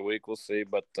game for the week. We'll see,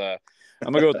 but I'm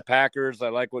gonna go with the Packers. I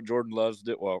like what Jordan Love's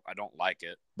did. Well, I don't like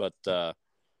it, but I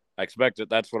expect it.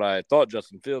 That's what I thought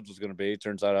Justin Fields was going to be.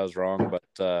 Turns out I was wrong,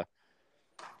 but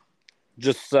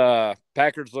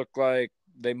Packers look like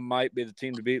they might be the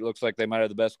team to beat. Looks like they might have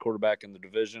the best quarterback in the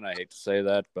division. I hate to say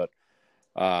that, but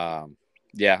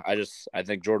yeah, I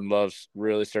think Jordan Love's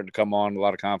really starting to come on. A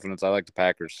lot of confidence. I like the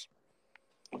Packers.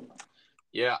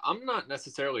 Yeah, I'm not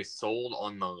necessarily sold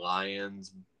on the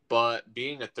Lions, but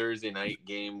being a Thursday night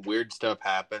game, weird stuff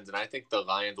happens, and I think the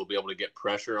Lions will be able to get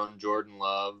pressure on Jordan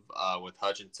Love with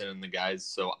Hutchinson and the guys.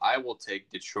 So I will take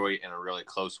Detroit in a really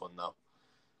close one, though.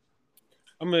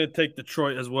 I'm going to take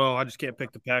Detroit as well. I just can't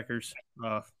pick the Packers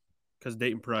because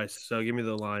Dayton Price. So give me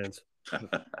the Lions.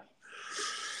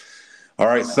 All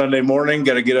right, Sunday morning,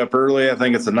 got to get up early. I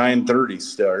think it's a 9:30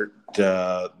 start.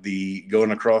 The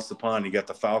going across the pond, you got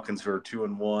the Falcons who are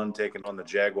 2-1 taking on the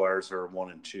Jaguars who are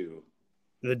 1-2.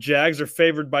 The Jags are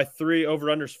favored by 3.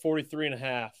 Over-under is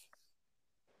 43.5.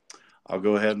 I'll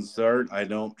go ahead and start. I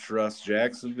don't trust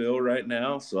Jacksonville right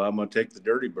now, so I'm going to take the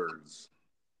Dirty Birds.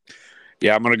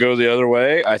 Yeah, I'm going to go the other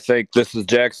way. I think this is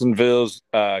Jacksonville's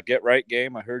get-right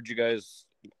game. I heard you guys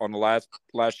on the last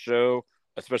show,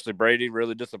 especially Brady,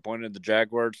 really disappointed in the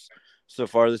Jaguars so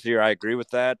far this year. I agree with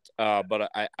that, but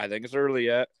I think it's early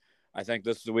yet. I think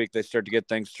this is the week they start to get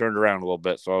things turned around a little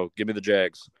bit, so give me the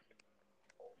Jags.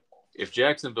 If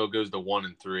Jacksonville goes to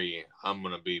 1-3, I'm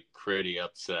going to be pretty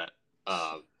upset.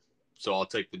 So I'll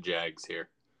take the Jags here.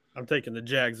 I'm taking the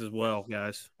Jags as well,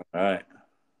 guys. All right.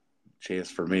 Chance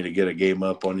for me to get a game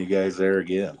up on you guys there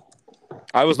again.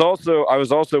 I was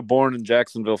also born in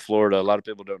Jacksonville, Florida. A lot of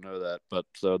people don't know that, but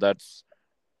so that's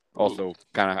also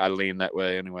kind of I lean that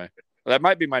way anyway. That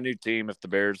might be my new team if the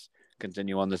Bears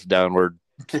continue on this downward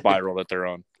spiral that they're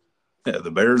on. Yeah, the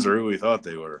Bears are who we thought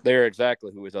they were. They're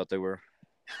exactly who we thought they were.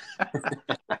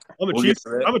 I'm a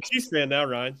Chiefs fan now,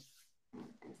 Ryan.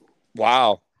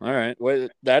 Wow. All right.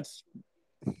 Wait, that's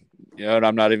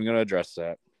I'm not even going to address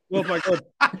that. Well, if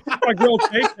my girl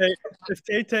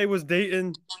Tay was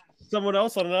dating someone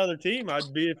else on another team,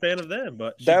 I'd be a fan of them.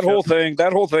 But that whole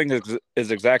thing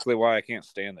is exactly why I can't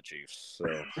stand the Chiefs.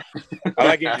 So I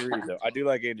like Andy Reid though. I do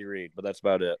like Andy Reid, but that's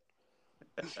about it.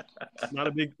 Not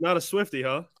a Swiftie,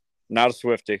 huh? Not a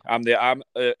Swiftie.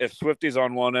 If Swiftie's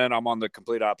on one end, I'm on the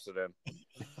complete opposite end.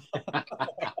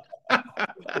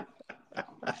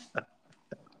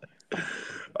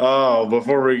 Oh,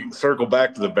 before we circle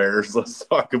back to the Bears, let's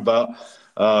talk about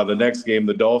the next game.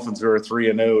 The Dolphins, who are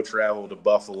 3-0, travel to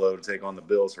Buffalo to take on the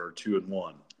Bills, who are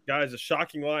 2-1. Guys, a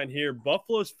shocking line here.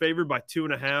 Buffalo's favored by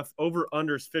 2.5.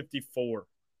 Over/unders 54.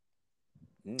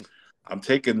 I'm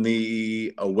taking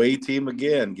the away team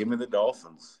again. Give me the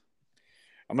Dolphins.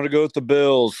 I'm going to go with the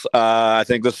Bills. I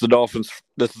think this is the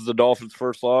Dolphins'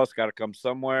 first loss. Got to come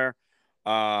somewhere.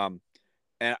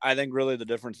 And I think really the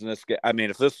difference in this game, I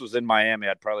mean, if this was in Miami,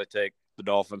 I'd probably take the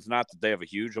Dolphins. Not that they have a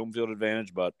huge home field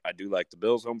advantage, but I do like the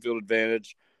Bills' home field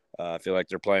advantage. I feel like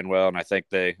they're playing well, and I think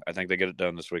they get it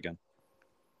done this weekend.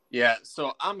 Yeah,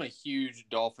 so I'm a huge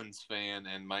Dolphins fan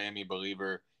and Miami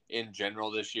believer in general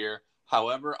this year.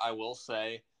 However, I will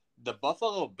say the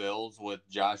Buffalo Bills with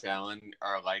Josh Allen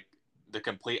are like the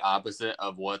complete opposite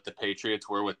of what the Patriots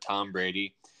were with Tom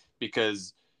Brady,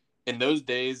 because in those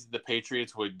days, the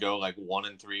Patriots would go like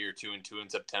 1-3 or 2-2 in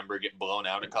September, get blown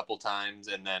out a couple times,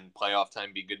 and then playoff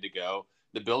time be good to go.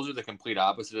 The Bills are the complete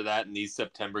opposite of that, and these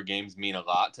September games mean a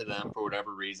lot to them for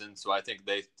whatever reason. So I think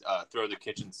they throw the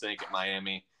kitchen sink at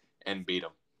Miami and beat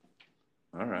them.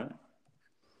 All right.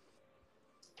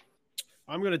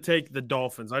 I'm going to take the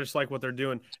Dolphins. I just like what they're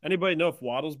doing. Anybody know if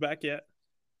Waddle's back yet?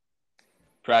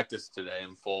 Practice today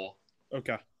in full.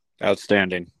 Okay.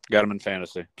 Outstanding. Got him in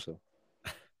fantasy. So.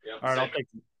 Yep, all right,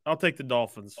 I'll take the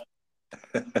Dolphins.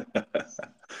 All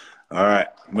right,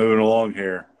 moving along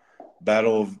here.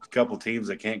 Battle of a couple teams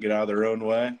that can't get out of their own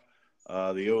way. The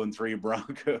 0-3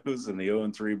 Broncos and the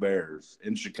 0-3 Bears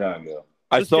in Chicago.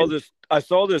 I saw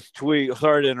this tweet.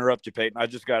 Sorry to interrupt you, Peyton. I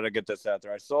just got to get this out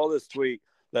there. I saw this tweet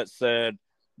that said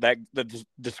that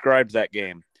described that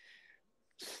game.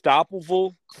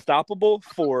 Stoppable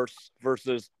force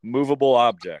versus movable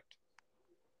object.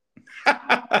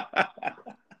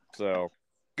 So,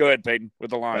 go ahead, Peyton,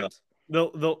 with the lines.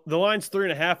 The line's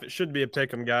 3.5. It should be a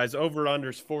pick 'em, guys.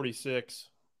 Over/under's 46.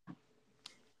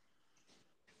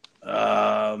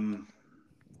 Gosh,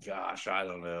 I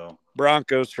don't know.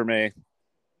 Broncos for me.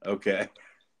 Okay.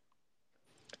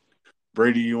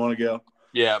 Brady, you want to go?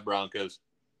 Yeah, Broncos.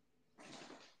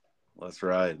 Let's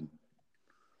ride.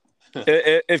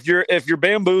 If you're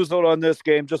bamboozled on this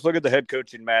game, just look at the head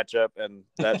coaching matchup, and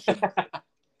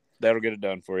that'll get it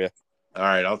done for you. All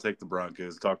right, I'll take the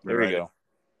Broncos. Talk to me. There you go.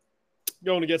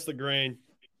 Going against the grain.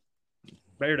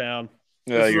 Bear down.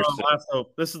 This is our last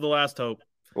hope. This is the last hope.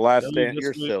 Last stand.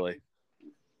 You're silly.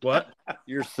 What?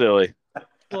 You're silly.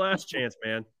 The last chance,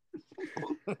 man.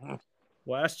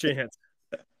 Last chance.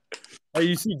 Hey,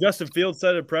 you see Justin Fields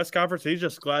said at a press conference, he's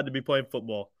just glad to be playing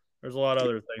football. There's a lot of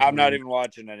other things. I'm not even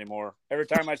watching anymore. Every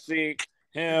time I see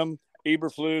him,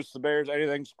 Eberflus, the Bears,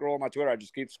 anything scroll on my Twitter, I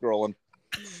just keep scrolling.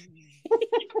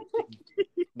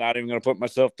 Not even going to put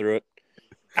myself through it.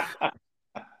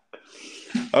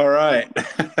 All right.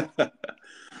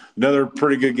 Another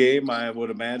pretty good game, I would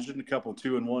imagine. A couple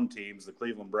 2-1 teams. The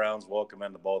Cleveland Browns welcome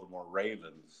in the Baltimore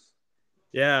Ravens.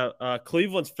 Yeah,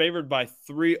 Cleveland's favored by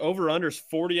 3. Over/under's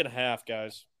 40.5,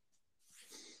 guys.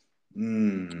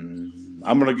 I'm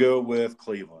going to go with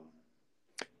Cleveland.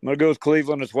 I'm going to go with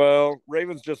Cleveland as well.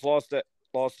 Ravens just lost to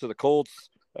the Colts.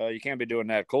 You can't be doing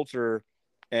that. Colts are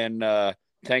in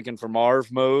tanking for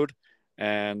Marv mode,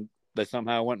 and they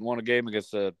somehow went and won a game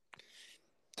against a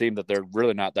team that they're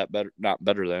really not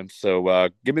better than. So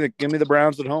give me the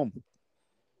Browns at home.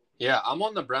 Yeah, I'm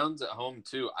on the Browns at home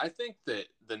too. I think that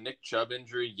the Nick Chubb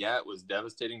injury, it was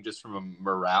devastating just from a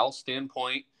morale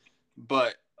standpoint,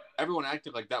 but everyone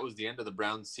acted like that was the end of the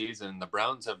Browns season. The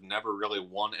Browns have never really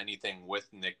won anything with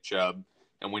Nick Chubb,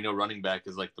 and we know running back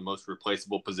is like the most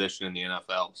replaceable position in the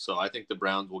NFL. So I think the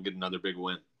Browns will get another big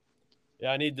win.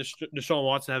 Yeah, I need Deshaun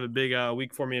Watson to have a big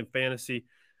week for me in fantasy.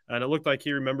 And it looked like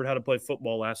he remembered how to play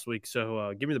football last week.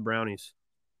 So give me the Brownies.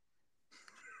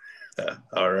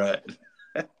 All right.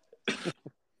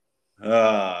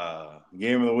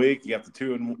 Game of the week. You got the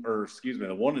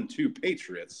 1-2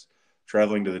 Patriots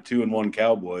traveling to the 2-1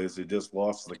 Cowboys who just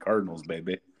lost to the Cardinals,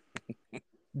 baby.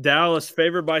 Dallas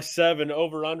favored by 7.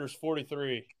 Over/unders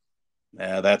 43.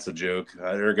 Yeah, that's a joke.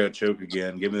 They're gonna choke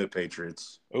again. Give me the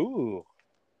Patriots. Ooh.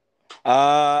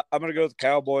 I'm gonna go with the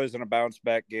Cowboys in a bounce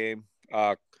back game.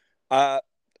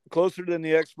 Closer than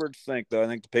the experts think, though. I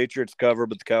think the Patriots cover,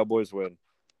 but the Cowboys win.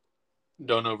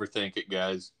 Don't overthink it,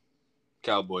 guys.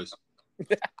 Cowboys.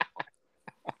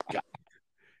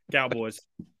 Cowboys.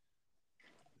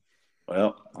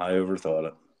 Well, I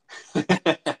overthought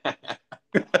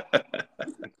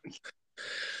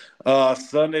it.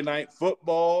 Sunday night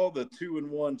football, the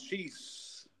 2-1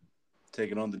 Chiefs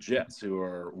taking on the Jets, who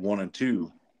are 1-2.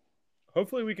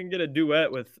 Hopefully we can get a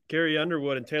duet with Carrie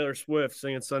Underwood and Taylor Swift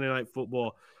singing Sunday Night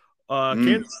Football.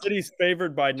 Kansas City's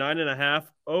favored by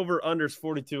 9.5. Over/unders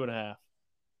 42.5.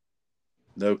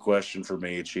 No question for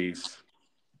me, Chiefs.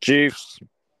 Chiefs.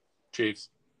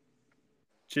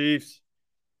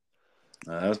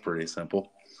 That was pretty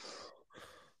simple.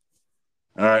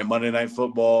 All right, Monday Night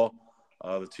Football.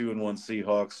 The 2-1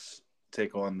 Seahawks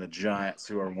take on the Giants,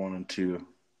 who are 1-2.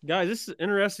 Guys, this is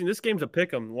interesting. This game's a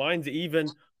pick 'em. Line's even.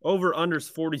 Over/unders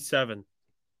 47.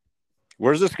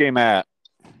 Where's this game at?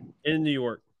 In New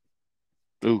York.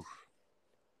 Ooh.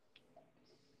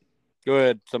 Go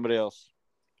ahead. Somebody else.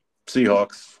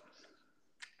 Seahawks.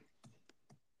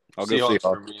 I'll go Seahawks.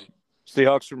 For me.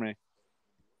 Seahawks for me.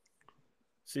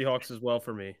 Seahawks as well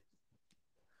for me.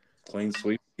 Clean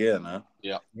sweep again, huh?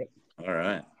 Yeah. Yep. All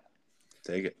right.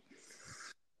 Take it.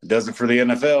 It does it for the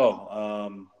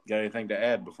NFL. Got anything to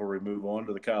add before we move on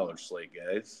to the college slate,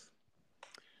 guys?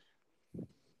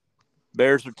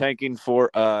 Bears are tanking for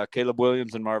Caleb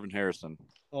Williams and Marvin Harrison.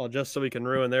 Oh, just so we can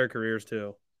ruin their careers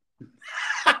too.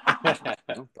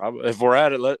 Probably. If we're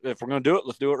at it, if we're going to do it,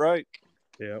 let's do it right.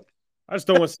 Yeah. I just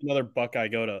don't want to see another Buckeye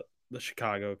go to the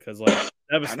Chicago because, like,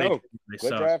 I know.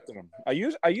 Quit drafting them. I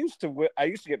used to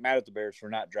get mad at the Bears for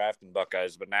not drafting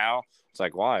Buckeyes, but now it's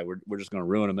like, why? We're just going to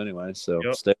ruin them anyway. So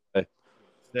stay away.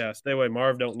 Yeah, stay away.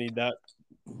 Marv don't need that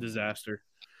disaster.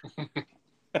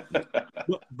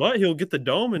 But he'll get the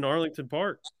dome in Arlington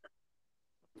Park.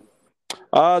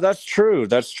 That's true.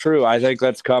 I think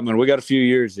that's coming. We got a few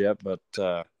years yet, but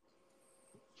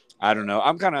I don't know.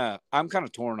 I'm kind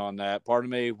of torn on that. Part of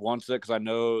me wants it because I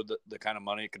know the kind of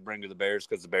money it could bring to the Bears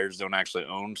because the Bears don't actually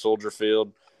own Soldier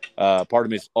Field. Part of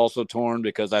me is also torn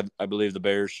because I believe the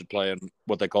Bears should play in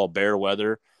what they call bear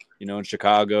weather. In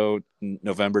Chicago,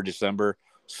 November, December,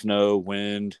 snow,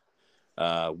 wind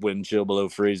chill below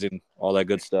freezing, all that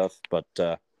good stuff. But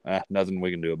nothing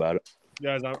we can do about it.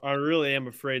 Guys, I really am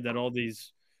afraid that all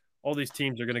these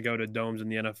teams are going to go to domes in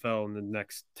the NFL in the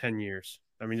next 10 years.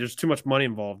 I mean, there's too much money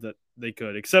involved that they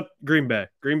could, except Green Bay.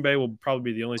 Green Bay will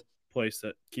probably be the only place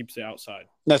that keeps it outside.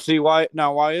 Now, see why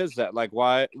is that? Like,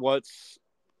 I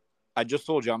just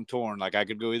told you I'm torn. Like, I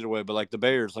could go either way, but like the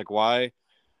Bears, like why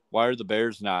are the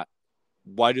Bears not?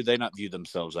 Why do they not view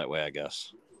themselves that way? I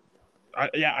guess.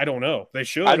 I don't know. They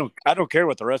should. I don't care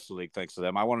what the rest of the league thinks of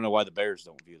them. I want to know why the Bears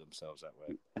don't view themselves that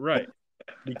way. Right,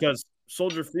 because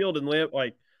Soldier Field and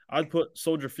I'd put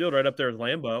Soldier Field right up there with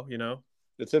Lambeau.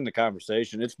 It's in the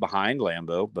conversation. It's behind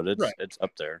Lambeau, but it's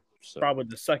up there. So. Probably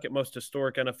the second most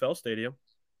historic NFL stadium.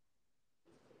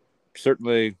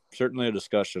 Certainly a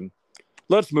discussion.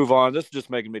 Let's move on. This is just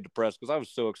making me depressed because I was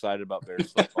so excited about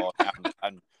Bears football.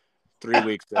 I'm 3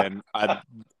 weeks in.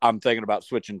 I'm thinking about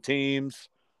switching teams.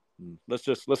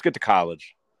 Let's get to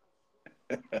college.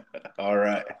 All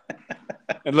right.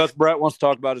 Unless Brett wants to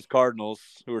talk about his Cardinals,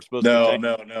 who are supposed to.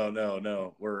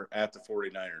 No. We're at the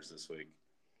 49ers this week.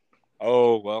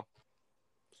 Oh, well.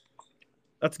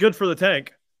 That's good for the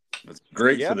tank. That's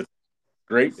great for the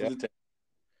tank.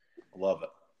 Love it.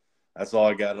 That's all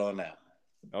I got on that.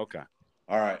 Okay.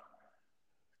 All right.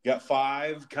 Got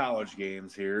 5 college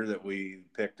games here that we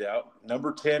picked out.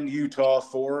 Number 10, Utah,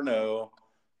 4-0,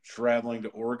 traveling to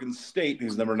Oregon State,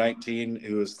 who's number 19,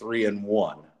 who is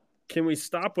 3-1. Can we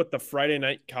stop with the Friday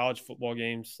night college football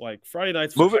games? Like Friday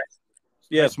nights. Move it.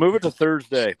 Yes, move it to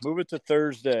Thursday.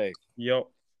 Yep.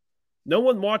 No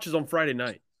one watches on Friday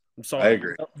night. I'm sorry. I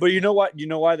agree. But you know what? You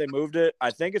know why they moved it?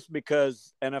 I think it's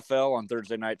because NFL on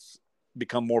Thursday nights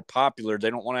become more popular. They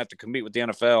don't want to have to compete with the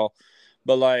NFL.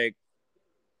 But, like,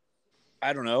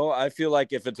 I don't know. I feel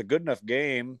like if it's a good enough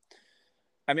game,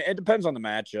 I mean, it depends on the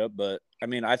matchup. But, I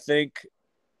mean, I think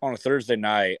on a Thursday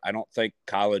night, I don't think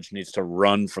college needs to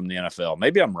run from the NFL.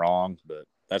 Maybe I'm wrong, but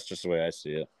that's just the way I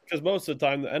see it. Because most of the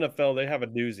time, the NFL, they have a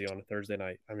doozy on a Thursday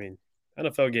night. I mean,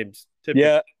 NFL games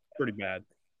typically pretty bad.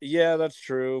 Yeah, that's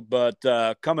true. But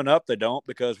coming up, they don't,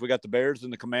 because we got the Bears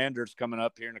and the Commanders coming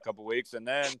up here in a couple weeks, and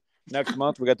then next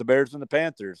month we got the Bears and the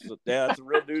Panthers. So, yeah, that's a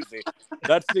real doozy.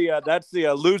 That's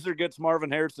the loser gets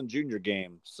Marvin Harrison Jr.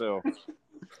 game. So,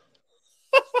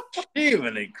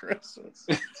 Evening Christmas.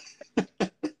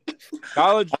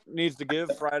 college needs to give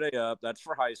Friday up. That's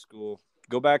for high school.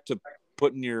 Go back to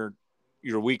putting your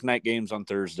weeknight games on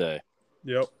Thursday.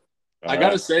 Yep. I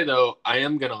gotta say though, I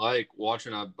am gonna like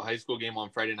watching a high school game on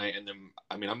Friday night, and then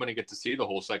I'm gonna get to see the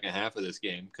whole second half of this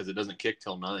game because it doesn't kick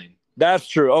till 9. That's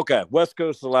true. Okay, West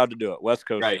Coast is allowed to do it. West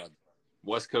Coast, right?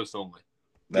 West Coast only.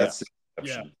 That's the Yeah.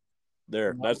 exception.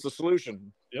 There. That's the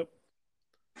solution. Yep.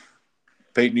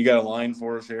 Peyton, you got a line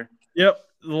for us here? Yep.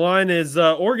 The line is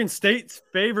Oregon State's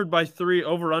favored by 3,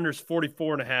 over-unders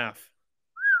 44.5.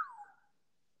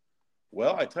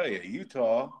 Well, I tell you,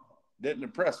 Utah didn't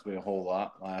impress me a whole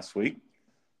lot last week,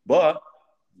 but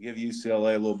give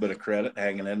UCLA a little bit of credit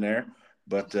hanging in there.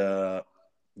 But go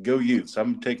Utes.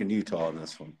 I'm taking Utah on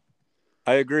this one.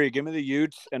 I agree. Give me the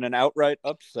Utes and an outright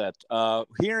upset.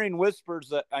 Hearing whispers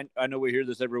that I know we hear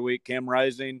this every week. Cam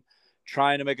Rising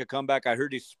trying to make a comeback. I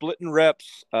heard he's splitting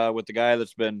reps with the guy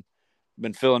that's been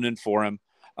filling in for him.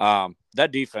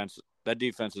 That defense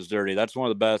is dirty. That's one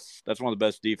of the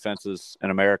best defenses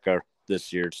in America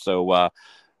this year. So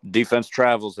defense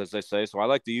travels, as they say. So I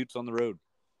like the Utes on the road.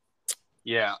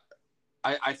 Yeah.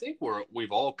 I think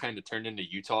we've all kind of turned into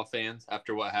Utah fans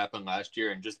after what happened last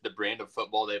year, and just the brand of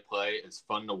football they play is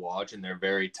fun to watch, and they're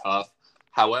very tough.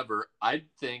 However, I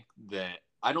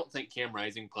don't think Cam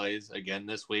Rising plays again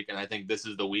this week, and I think this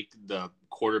is the week the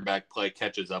quarterback play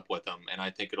catches up with them, and I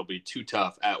think it'll be too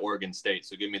tough at Oregon State.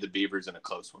 So give me the Beavers in a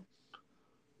close one.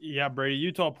 Yeah, Brady.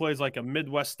 Utah plays like a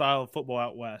Midwest style of football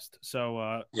out west. So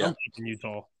I'm taking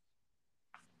Utah.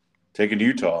 Taking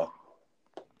Utah.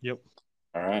 Yep.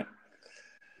 All right.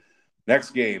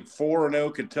 Next game,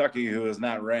 4-0 Kentucky, who is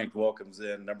not ranked, welcomes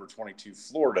in number 22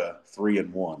 Florida,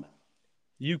 3-1.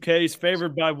 UK's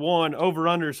favored by 1,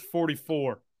 over-unders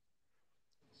 44.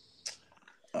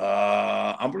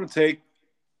 I'm going to take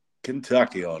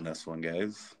Kentucky on this one,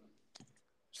 guys.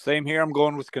 Same here. I'm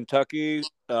going with Kentucky.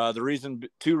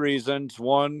 Two reasons.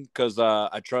 One, because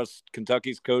I trust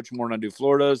Kentucky's coach more than I do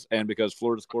Florida's, and because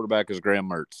Florida's quarterback is Graham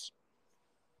Mertz.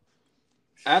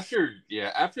 After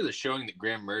the showing that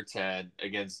Graham Mertz had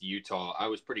against Utah, I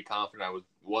was pretty confident I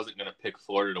wasn't going to pick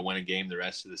Florida to win a game the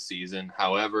rest of the season.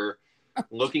 However,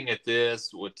 looking at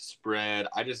this with the spread,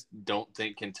 I just don't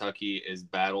think Kentucky is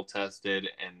battle tested,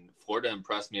 and Florida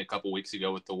impressed me a couple weeks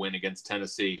ago with the win against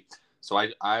Tennessee. So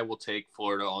I will take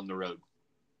Florida on the road.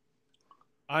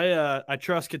 I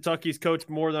trust Kentucky's coach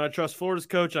more than I trust Florida's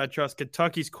coach. I trust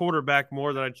Kentucky's quarterback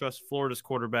more than I trust Florida's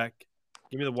quarterback.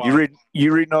 Give me the Wild.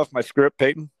 You reading off my script,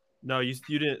 Peyton? No, you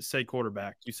didn't say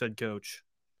quarterback. You said coach.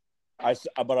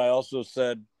 But I also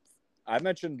said I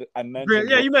mentioned.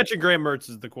 Yeah, you mentioned Graham Mertz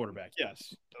is the quarterback.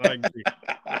 Yes, I agree.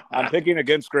 I'm picking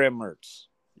against Graham Mertz.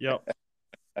 Yep.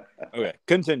 Okay,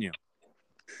 continue.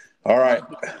 All right.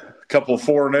 A couple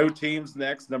 4-0 teams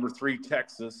next. Number 3,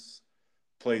 Texas,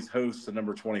 plays host to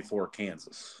number 24,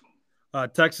 Kansas.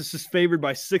 Texas is favored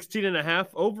by 16.5,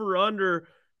 over under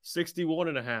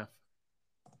 61.5.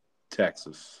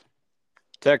 Texas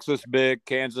big.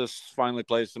 Kansas finally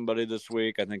plays somebody this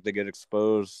week. I think they get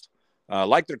exposed.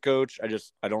 Like their coach,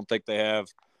 I don't think they have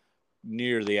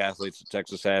near the athletes that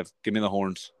Texas have. Give me the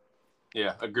Horns.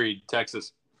 Yeah, agreed.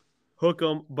 Texas. Hook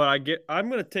them, but I'm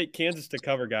going to take Kansas to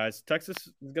cover, guys. Texas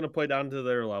is going to play down to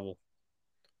their level.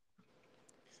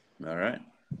 All right.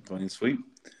 Clean sweep.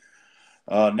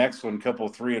 Next one, couple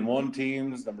 3-1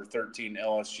 teams. Number 13,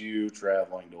 LSU,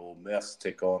 traveling to Ole Miss,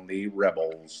 take on the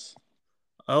Rebels.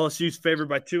 LSU's favored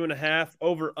by 2.5,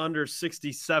 over under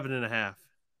 67.5.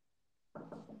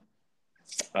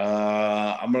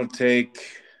 I'm going to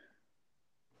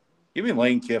give me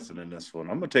Lane Kiffin in this one.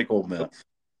 I'm going to take Ole Miss.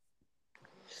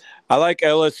 I like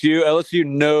LSU. LSU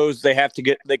knows they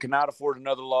cannot afford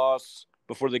another loss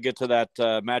before they get to that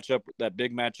that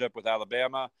big matchup with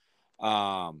Alabama.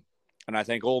 And I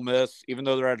think Ole Miss, even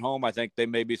though they're at home, I think they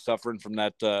may be suffering from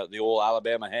that the old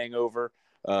Alabama hangover.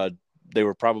 They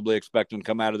were probably expecting to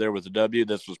come out of there with a W.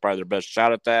 This was probably their best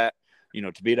shot at that.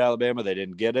 to beat Alabama. They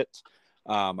didn't get it.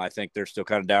 I think they're still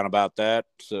kind of down about that.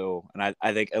 So, and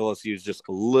I think LSU is just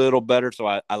a little better. So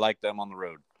I like them on the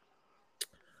road.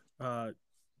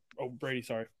 Brady,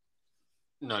 sorry.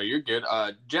 No, you're good.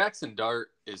 Jackson Dart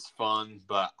is fun,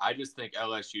 but I just think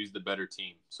LSU is the better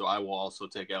team. So I will also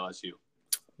take LSU.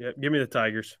 Yeah, give me the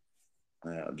Tigers.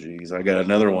 Oh, geez. I got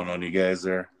another one on you guys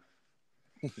there.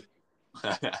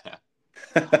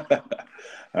 All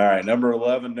right, number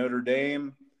 11, Notre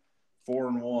Dame,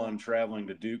 4-1, traveling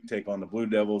to Duke, take on the Blue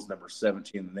Devils, number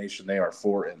 17 in the nation. They are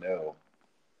 4-0.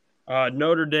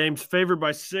 Notre Dame's favored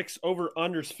by 6,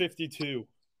 over-unders 52.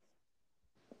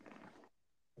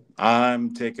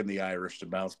 I'm taking the Irish to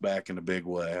bounce back in a big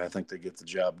way. I think they get the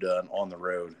job done on the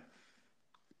road.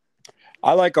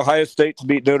 I like Ohio State to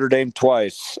beat Notre Dame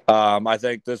twice. I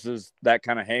think this is that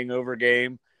kind of hangover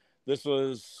game. This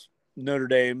was Notre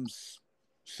Dame's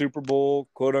Super Bowl,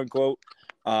 quote unquote.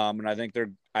 And I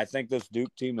think this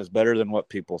Duke team is better than what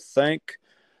people think.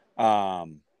 I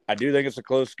do think it's a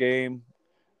close game.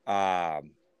 But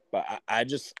I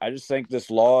just think this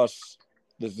loss,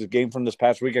 this game from this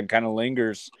past weekend kind of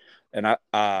lingers. And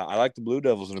I like the Blue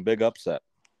Devils in a big upset.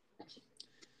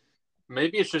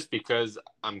 Maybe it's just because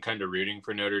I'm kind of rooting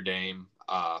for Notre Dame.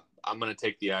 I'm going to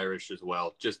take the Irish as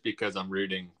well, just because I'm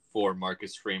rooting for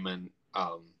Marcus Freeman.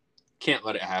 Can't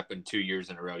let it happen 2 years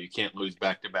in a row. You can't lose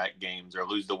back-to-back games or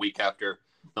lose the week after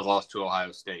the loss to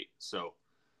Ohio State. So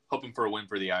hoping for a win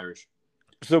for the Irish.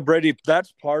 So, Brady,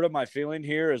 that's part of my feeling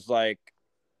here is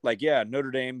yeah,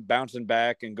 Notre Dame bouncing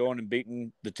back and going and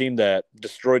beating the team that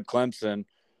destroyed Clemson.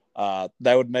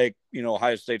 That would make,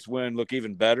 Ohio State's win look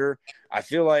even better. I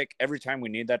feel like every time we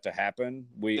need that to happen,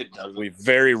 we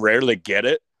very rarely get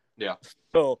it. Yeah.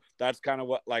 So that's kind of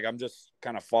what, I'm just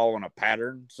kind of following a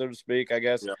pattern, so to speak, I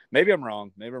guess. Yeah. Maybe I'm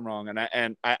wrong.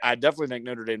 And I definitely think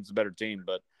Notre Dame's a better team,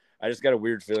 but I just got a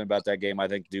weird feeling about that game. I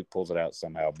think Duke pulls it out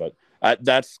somehow, but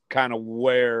that's kind of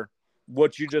where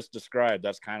what you just described,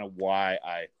 that's kind of why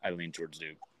I lean towards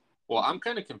Duke. Well, I'm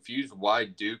kind of confused why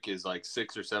Duke is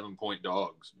 6 or 7 point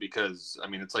dogs because,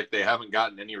 it's like they haven't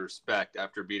gotten any respect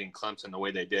after beating Clemson the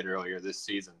way they did earlier this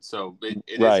season. So it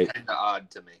is kind of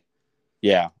odd to me.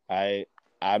 Yeah,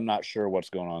 I'm not sure what's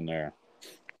going on there.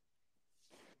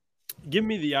 Give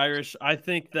me the Irish. I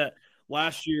think that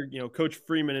last year, Coach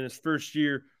Freeman in his first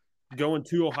year going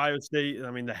to Ohio State,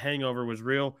 the hangover was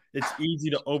real. It's easy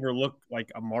to overlook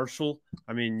a Marshall.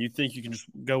 You think you can just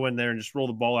go in there and just roll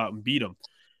the ball out and beat them.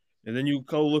 And then you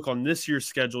go look on this year's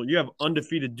schedule. You have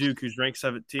undefeated Duke, who's ranked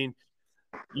 17.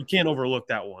 You can't overlook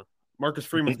that one. Marcus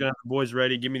Freeman's going to have the boys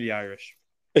ready. Give me the Irish.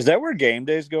 Is that where game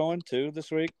day's going, too, this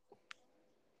week?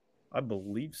 I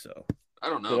believe so. I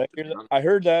don't know. I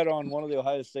heard that on one of the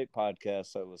Ohio State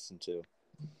podcasts I listened to.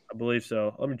 I believe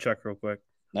so. Let me check real quick.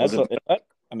 Nothing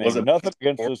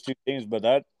against those two teams, but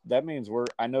that means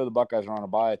I know the Buckeyes are on a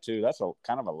bye, too. That's a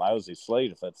kind of a lousy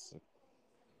slate if that's –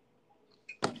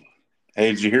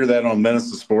 Hey, did you hear that on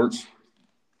Menace to Sports?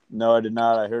 No, I did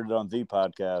not. I heard it on the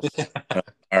podcast.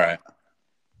 All right.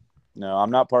 No,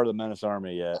 I'm not part of the Menace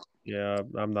Army yet. Yeah,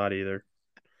 I'm not either.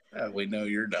 We know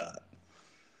you're not.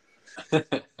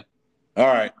 All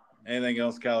right. Anything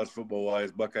else college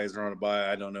football-wise? Buckeyes are on a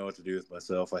bye. I don't know what to do with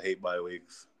myself. I hate bye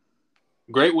weeks.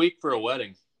 Great week for a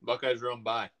wedding. Buckeyes are on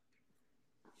bye.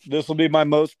 This will be my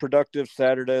most productive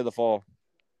Saturday of the fall.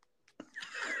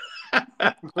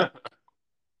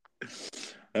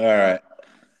 All right.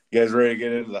 You guys ready to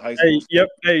get into the high school?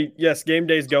 Hey, yes, game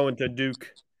day's going to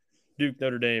Duke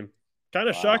Notre Dame. Kind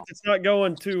of shocked it's not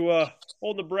going to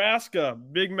old Nebraska.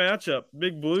 Big matchup.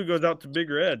 Big Blue goes out to Big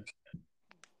Red.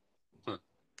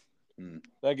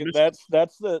 That's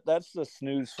the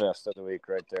snooze fest of the week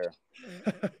right there.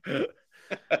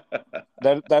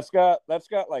 that's got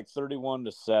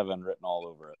 31-7 written all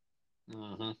over it.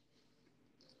 Mm-hmm.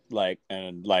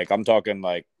 I'm talking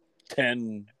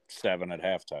 10-7 at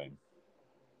halftime.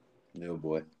 Oh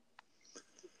boy.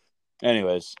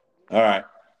 Anyways. All right.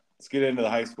 Let's get into the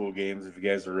high school games if you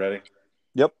guys are ready.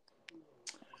 Yep.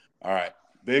 All right.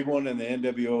 Big one in the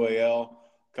NWOAL.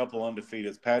 Couple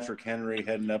undefeateds. Patrick Henry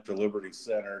heading up to Liberty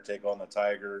Center, take on the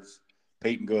Tigers.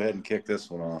 Peyton, go ahead and kick this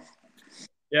one off.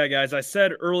 Yeah, guys, I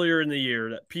said earlier in the year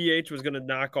that PH was going to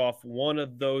knock off one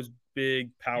of those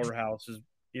big powerhouses,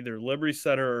 either Liberty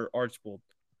Center or Archbold.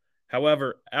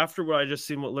 However, after what I just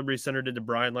seen what Liberty Center did to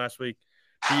Bryan last week,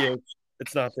 PH,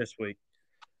 it's not this week.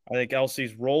 I think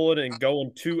LC's rolling, and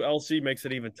going to LC makes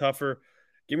it even tougher.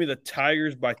 Give me the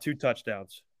Tigers by 2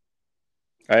 touchdowns.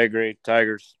 I agree.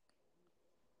 Tigers.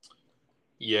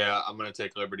 Yeah, I'm going to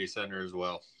take Liberty Center as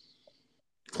well.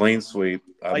 Clean sweep.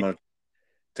 I'm going to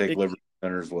take Liberty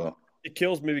Center as well. it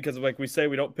kills me because, like we say,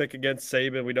 we don't pick against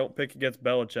Saban, we don't pick against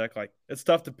Belichick. Like, it's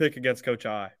tough to pick against Coach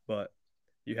I, but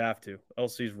you have to.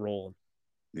 LC's rolling.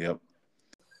 Yep.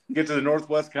 Get to the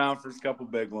Northwest Conference, couple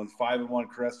big ones. 5-1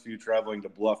 Crestview traveling to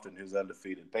Bluffton, who's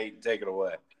undefeated. Peyton, take it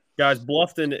away. Guys,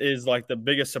 Bluffton is like the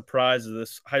biggest surprise of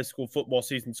this high school football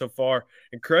season so far.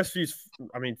 And Crestview's,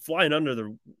 flying under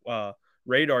the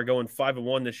radar, going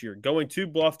 5-1 this year. Going to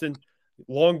Bluffton,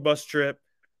 long bus trip.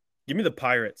 Give me the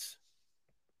Pirates.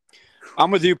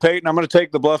 I'm with you, Peyton. I'm going to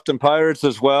take the Bluffton Pirates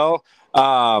as well.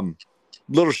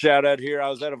 Little shout out here. I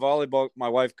was at a volleyball. My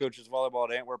wife coaches volleyball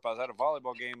at Antwerp. I was at a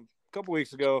volleyball game a couple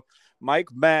weeks ago. Mike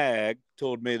Mag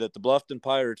told me that the Bluffton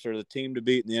Pirates are the team to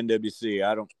beat in the NWC.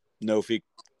 I don't know if he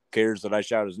cares that I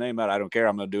shout his name out. I don't care.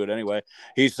 I'm going to do it anyway.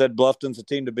 He said Bluffton's a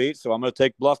team to beat, so I'm going to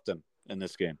take Bluffton in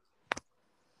this game.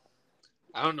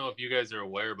 I don't know if you guys are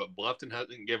aware, but Bluffton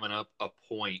hasn't given up a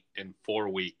point in 4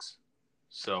 weeks.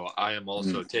 So I am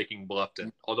also taking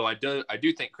Bluffton. Although I do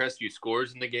think Crestview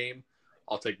scores in the game.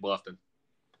 I'll take Bluffton.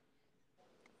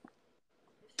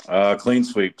 Clean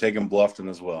sweep, taking Bluffton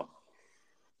as well.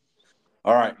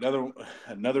 All right,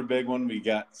 another big one. We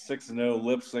got 6-0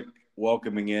 Lipsick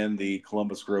welcoming in the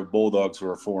Columbus Grove Bulldogs, who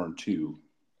are 4-2.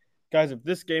 Guys, if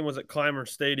this game was at Clymer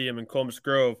Stadium in Columbus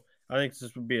Grove, I think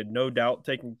this would be a no doubt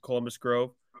taking Columbus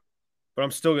Grove. But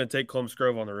I'm still going to take Columbus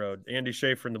Grove on the road. Andy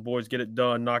Schaefer and the boys get it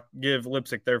done, not give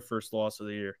Lipsick their first loss of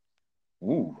the year.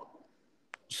 Ooh.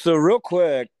 So real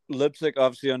quick, Lipsick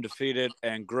obviously undefeated,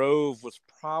 and Grove was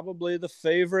probably the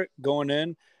favorite going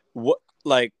in.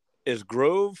 Is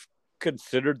Grove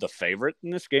considered the favorite in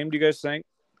this game, do you guys think?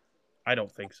 I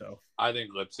don't think so. I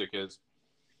think Lipsick is.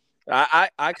 I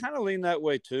kind of lean that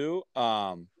way too.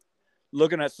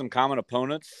 Looking at some common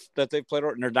opponents that they've played,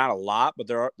 and there's not a lot, but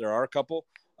there are a couple.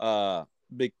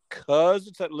 Because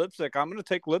it's at Lipsick, I'm going to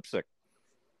take Lipsick.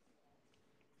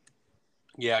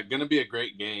 Yeah, going to be a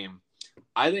great game.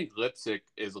 I think Lipsick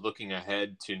is looking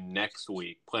ahead to next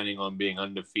week, planning on being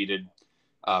undefeated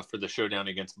for the showdown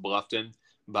against Bluffton.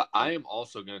 But I am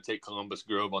also going to take Columbus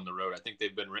Grove on the road. I think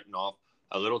they've been written off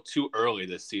a little too early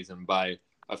this season by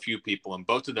a few people, and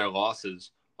both of their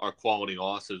losses are quality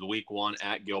losses. Week 1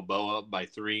 at Gilboa by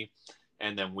 3,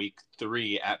 and then week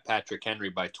 3 at Patrick Henry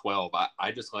by 12.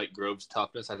 I just like Grove's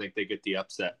toughness. I think they get the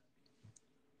upset.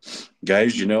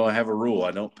 Guys, I have a rule.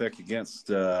 I don't pick against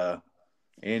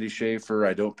Andy Schaefer.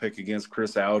 I don't pick against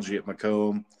Chris Algie at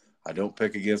Macomb. I don't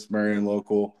pick against Marion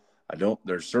Local.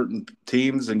 There's certain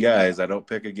teams and guys I don't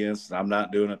pick against. I'm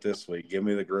not doing it this week. Give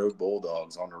me the Grove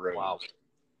Bulldogs on the road. Wow.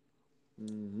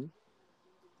 Mm-hmm.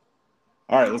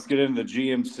 All right, let's get into the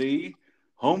GMC.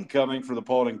 Homecoming for the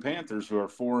Paulding Panthers, who are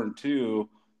 4-2.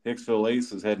 Hicksville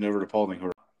Aces heading over to Paulding, who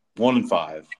are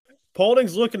 1-5.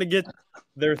 Paulding's looking to get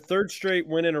their third straight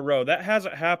win in a row. That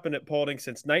hasn't happened at Paulding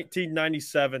since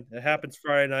 1997. It happens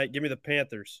Friday night. Give me the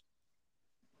Panthers.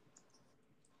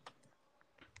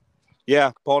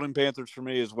 Yeah, Paulding Panthers for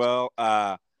me as well.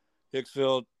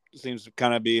 Hicksville seems to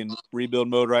kind of be in rebuild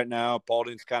mode right now.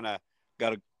 Paulding's kind of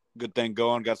got a good thing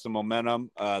going, got some momentum.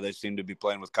 They seem to be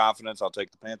playing with confidence. I'll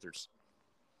take the Panthers.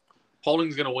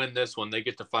 Paulding's going to win this one. They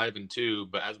get to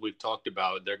 5-2, but as we've talked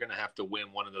about, they're going to have to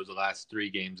win one of those last 3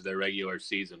 games of their regular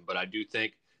season. But I do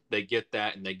think they get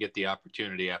that, and they get the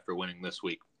opportunity after winning this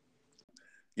week.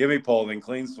 Give me Paulding.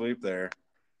 Clean sweep there.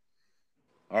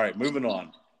 All right, moving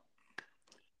on.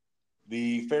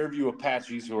 The Fairview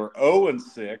Apaches, who are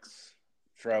 0-6,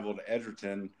 travel to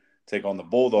Edgerton, take on the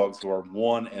Bulldogs, who are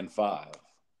 1-5.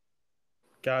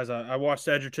 Guys, I watched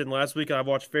Edgerton last week, and I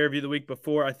watched Fairview the week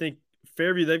before. I think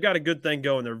Fairview, they've got a good thing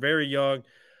going. They're very young.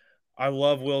 I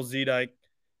love Will Zedike,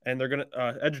 and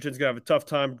Edgerton's gonna have a tough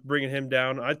time bringing him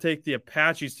down. I take the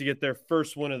Apaches to get their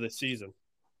first win of the season.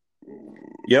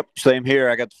 Yep, same here.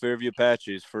 I got the Fairview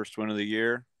Apaches first win of the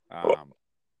year.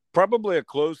 Probably a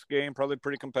close game, probably a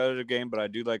pretty competitive game, but I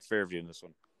do like Fairview in this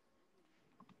one.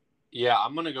 Yeah,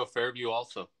 I'm going to go Fairview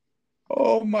also.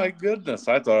 Oh, my goodness.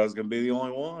 I thought I was going to be the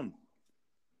only one.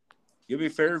 Give me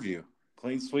Fairview.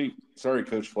 Clean sweep. Sorry,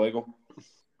 Coach Flagel.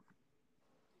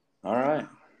 All right.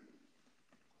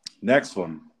 Next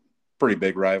one. Pretty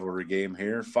big rivalry game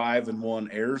here.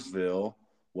 5-1 Ayersville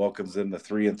welcomes in the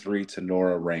 3-3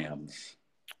 Tenora Rams.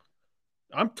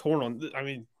 I'm torn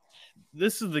on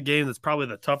this is the game that's probably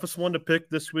the toughest one to pick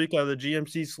this week out of the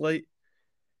GMC slate.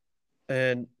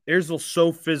 And Ayersville's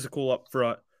so physical up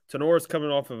front. Tenora's coming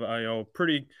off of a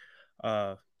pretty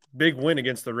big win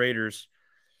against the Raiders.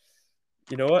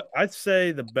 You know what? I'd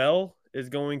say the bell is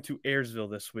going to Ayersville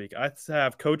this week. I'd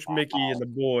have Coach Mickey and the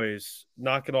boys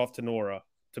knock it off Tenora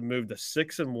to move to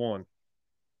 6-1.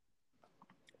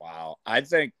 Wow. I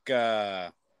think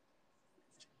Tenora's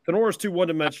too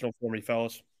one-dimensional for me,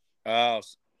 fellas. I'm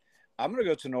going to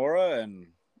go Tenora, and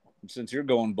since you're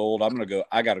going bold, I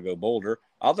got to go bolder.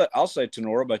 I'll say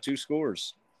Tenora by 2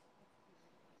 scores.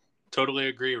 Totally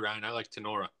agree, Ryan. I like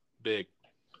Tenora. Big.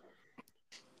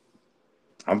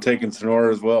 I'm taking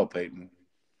Tenora as well, Peyton.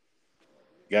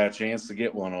 Got a chance to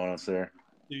get one on us there.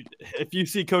 Dude, if you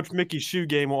see Coach Mickey's shoe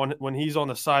game on when he's on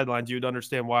the sidelines, you'd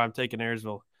understand why I'm taking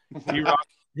Ayersville.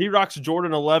 He rocks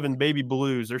Jordan 11 baby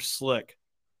blues. They're slick.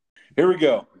 Here we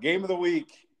go. Game of the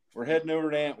week. We're heading over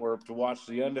to Antwerp to watch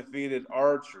the undefeated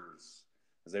Archers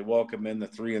as they welcome in the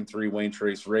 3-3 Wayne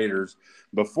Trace Raiders.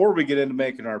 Before we get into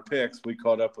making our picks, we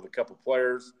caught up with a couple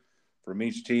players from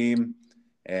each team,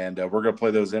 and we're going to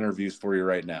play those interviews for you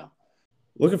right now.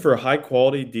 Looking for a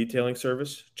high-quality detailing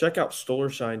service? Check out Stoller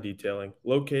Shine Detailing,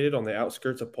 located on the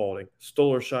outskirts of Paulding.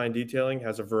 Stoller Shine Detailing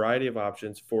has a variety of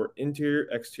options for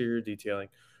interior-exterior detailing,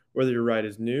 whether your ride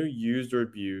is new, used, or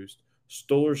abused.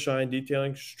 Stoller Shine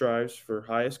Detailing strives for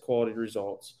highest quality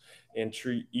results and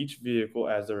treat each vehicle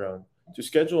as their own. To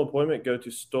schedule an appointment, go to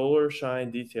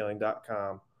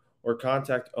StollerShineDetailing.com or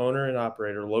contact owner and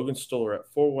operator Logan Stoller at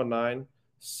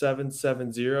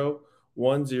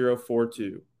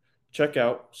 419-770-1042. Check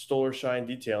out Stoller Shine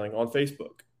Detailing on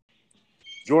Facebook.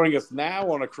 Joining us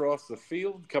now on Across the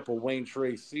Field, a couple Wayne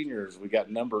Trace seniors. We got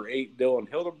number 8, Dylan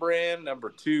Hildebrand,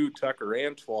 number 2, Tucker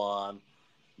Antoine.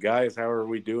 Guys, how are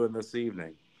we doing this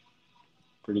evening?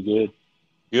 Pretty good.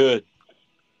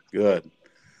 Good.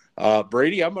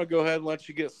 Brady, I'm going to go ahead and let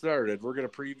you get started. We're going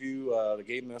to preview the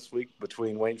game this week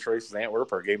between Wayne Trace and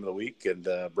Antwerp, our game of the week, and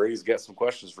Brady's got some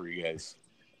questions for you guys.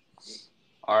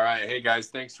 All right. Hey, guys,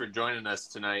 thanks for joining us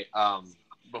tonight.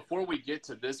 Before we get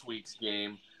to this week's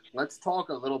game, let's talk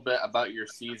a little bit about your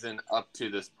season up to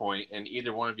this point, and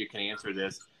either one of you can answer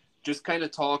this. Just kind of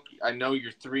talk, I know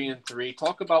you're 3-3.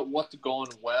 Talk about what's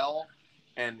going well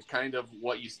and kind of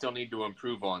what you still need to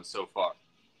improve on so far.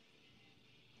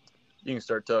 You can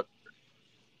start, Tuck.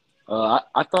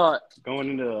 I thought going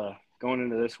into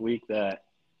this week that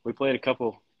we played a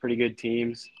couple pretty good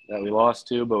teams that we lost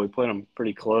to, but we played them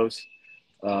pretty close.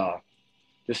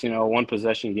 Just, one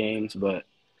possession games, but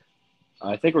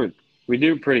I think we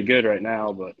do pretty good right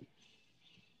now, but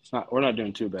we're not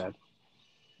doing too bad.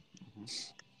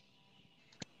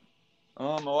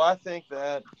 Well, I think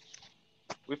that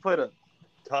we played a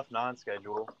tough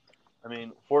non-schedule. I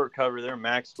mean, Fort Cover, they're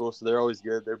MAC school, so they're always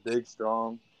good. They're big,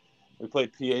 strong. We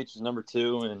played PH as number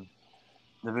 2 in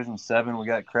Division 7. We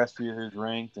got Crestview, who's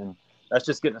ranked, and that's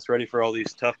just getting us ready for all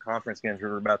these tough conference games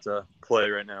we're about to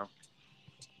play right now.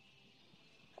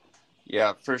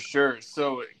 Yeah, for sure.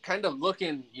 So kind of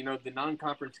looking, the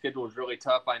non-conference schedule is really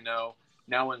tough, I know.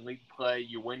 Now in league play,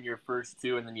 you win your first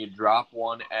 2, and then you drop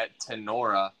one at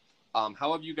Tenora.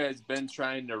 How have you guys been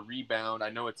trying to rebound? I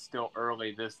know it's still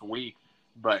early this week,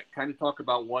 but kind of talk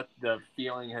about what the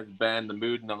feeling has been, the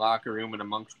mood in the locker room and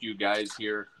amongst you guys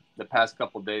here the past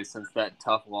couple of days since that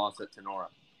tough loss at Tenora.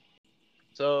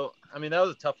 So, I mean, that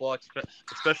was a tough loss,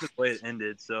 especially the way it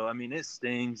ended. So, I mean, it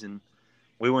stings, and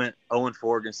we went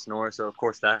 0-4 against Sonora, so of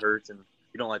course that hurts, and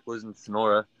you don't like losing to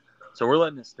Sonora. So we're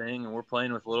letting it sting, and we're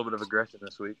playing with a little bit of aggression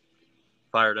this week.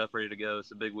 Fired up, ready to go.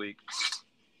 It's a big week.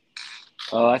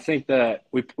 I think that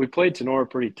we played Tenora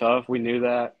pretty tough. We knew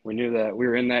that. We knew that we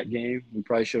were in that game. We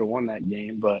probably should have won that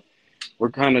game, but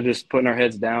we're kind of just putting our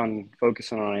heads down and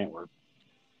focusing on Antwerp.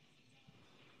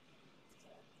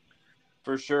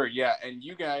 For sure, yeah. And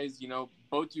you guys,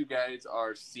 both you guys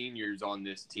are seniors on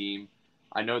this team.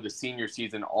 I know the senior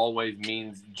season always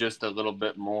means just a little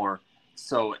bit more.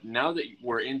 So now that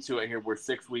we're into it here, we're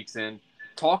 6 weeks in,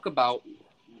 talk about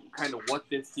kind of what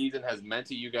this season has meant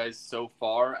to you guys so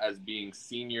far as being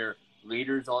senior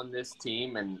leaders on this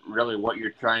team and really what you're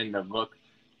trying to look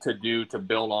to do to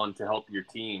build on to help your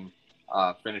team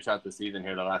finish out the season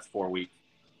here the last 4 weeks.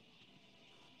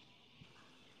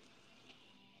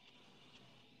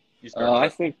 I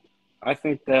think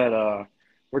that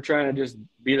we're trying to just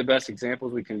be the best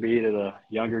examples we can be to the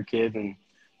younger kids and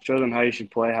show them how you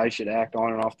should play, how you should act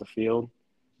on and off the field.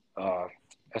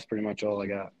 That's pretty much all I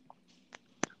got.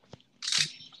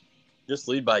 Just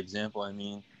lead by example. I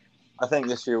mean, I think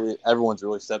this year everyone's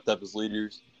really stepped up as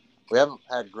leaders. We haven't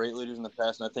had great leaders in the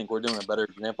past, and I think we're doing a better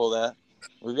example of that.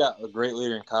 We've got a great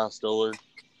leader in Kyle Stoller.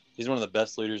 He's one of the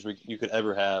best leaders you could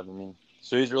ever have. I mean,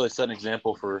 so he's really set an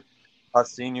example for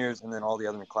us seniors and then all the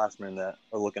other classmen that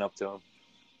are looking up to him.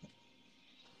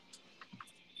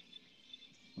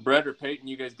 Brett or Peyton,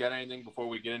 you guys got anything before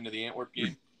we get into the Antwerp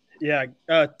game? Yeah,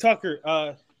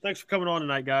 Tucker, thanks for coming on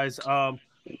tonight, guys.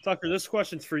 Tucker, this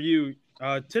question's for you.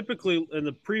 Typically, in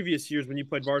the previous years when you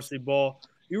played varsity ball,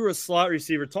 you were a slot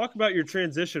receiver. Talk about your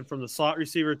transition from the slot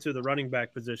receiver to the running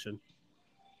back position.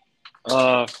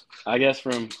 I guess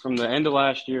from the end of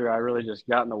last year, I really just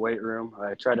got in the weight room.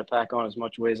 I tried to pack on as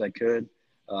much weight as I could.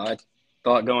 I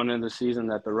thought going into the season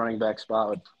that the running back spot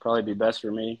would probably be best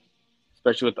for me,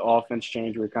 especially with the offense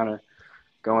change we're kind of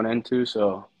going into.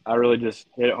 So I really just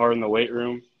hit it hard in the weight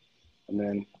room, and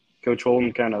then Coach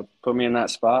Holden kind of put me in that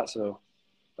spot. So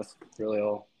that's really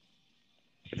all.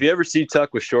 If you ever see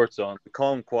Tuck with shorts on,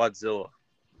 call him Quadzilla.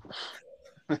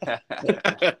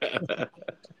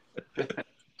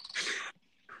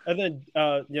 And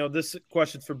then, this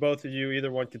question's for both of you.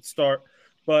 Either one could start.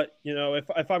 But,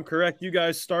 if I'm correct, you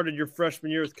guys started your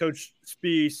freshman year with Coach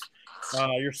Spies.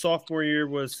 Your sophomore year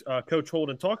was Coach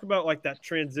Holden. Talk about, like, that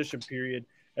transition period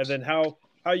and then how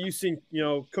you seen,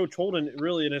 Coach Holden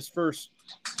really in his first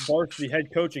varsity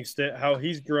head coaching stint, how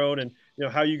he's grown and,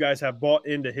 how you guys have bought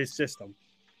into his system.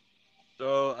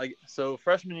 So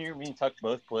freshman year, me and Tuck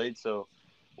both played, so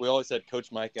we always had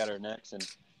Coach Mike at our necks, and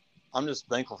I'm just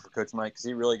thankful for Coach Mike because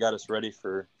he really got us ready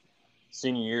for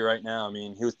senior year right now. I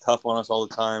mean, he was tough on us all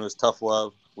the time. It was tough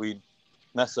love. We'd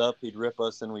mess up, he'd rip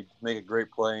us, and we'd make a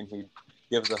great play, and he'd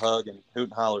give us a hug and hoot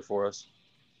and holler for us.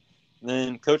 And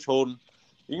then Coach Holden,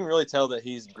 you can really tell that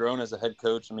he's grown as a head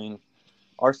coach. I mean,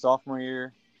 our sophomore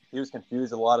year, he was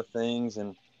confused with a lot of things,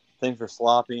 and things were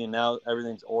sloppy, and now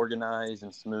everything's organized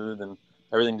and smooth, and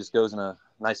everything just goes in a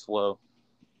nice flow.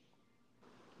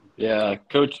 Yeah,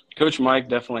 Coach Mike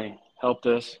definitely helped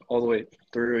us all the way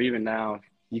through. Even now,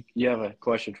 you have a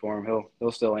question for him,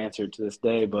 he'll still answer it to this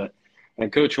day.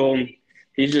 And Coach Holden,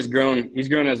 he's just grown. He's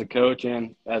grown as a coach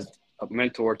and as a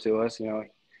mentor to us.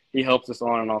 He helps us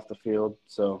on and off the field.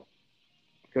 So,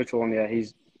 Coach Holden, yeah,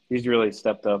 he's really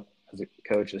stepped up as a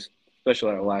coach,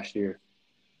 especially our last year.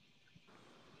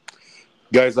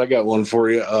 Guys, I got one for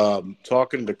you.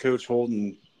 Talking to Coach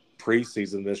Holden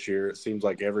preseason this year, it seems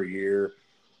like every year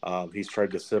he's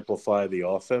tried to simplify the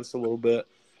offense a little bit.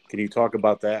 Can you talk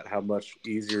about that, how much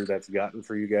easier that's gotten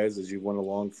for you guys as you went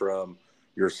along from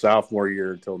your sophomore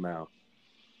year until now?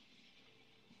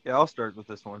 Yeah, I'll start with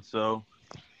this one. So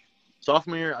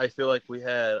sophomore year, I feel like we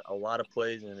had a lot of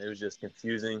plays, and it was just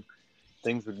confusing.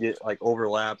 Things would get, like,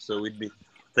 overlap, so we'd be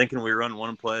thinking we were running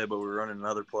one play, but we were running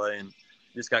another play, and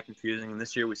it just got confusing. And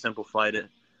this year we simplified it.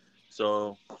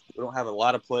 So we don't have a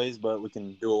lot of plays, but we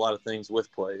can do a lot of things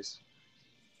with plays.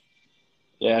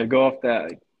 Yeah, I'd go off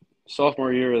that.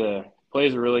 Sophomore year, the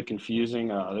plays are really confusing.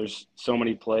 There's so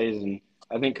many plays, and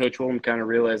I think Coach Holden kind of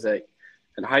realized that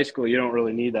in high school you don't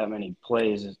really need that many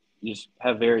plays. You just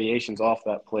have variations off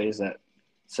that plays that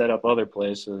set up other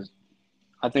plays. So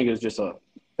I think it was just a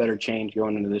better change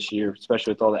going into this year,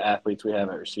 especially with all the athletes we have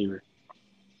at receiver.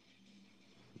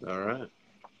 All right.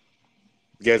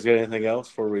 You guys got anything else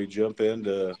before we jump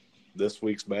into this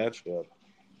week's matchup?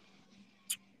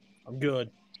 I'm good.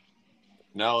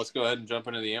 No, let's go ahead and jump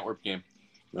into the Antwerp game.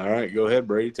 All right, go ahead,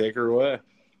 Brady. Take her away.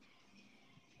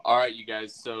 All right, you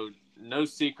guys. So no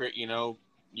secret, you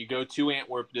go to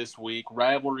Antwerp this week.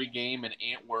 Rivalry game in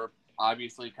Antwerp,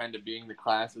 obviously kind of being the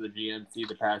class of the GMC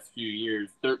the past few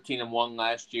years. 13-1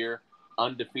 last year,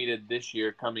 undefeated this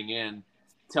year coming in.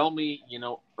 Tell me,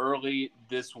 early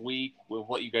this week with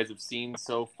what you guys have seen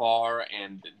so far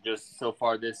and just so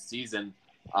far this season,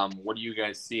 what do you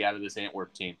guys see out of this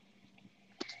Antwerp team?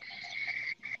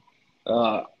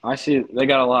 I see they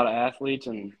got a lot of athletes,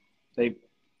 and they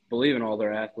believe in all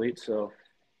their athletes. So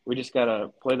we just got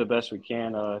to play the best we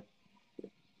can.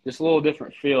 Just a little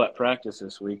different feel at practice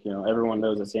this week. Everyone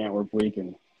knows it's Antwerp week,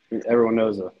 and everyone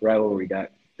knows the rivalry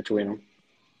got between them.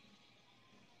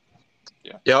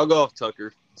 Yeah, I'll go off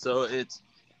Tucker. So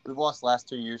we've lost the last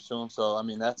 2 years to them. So, I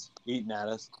mean, that's eating at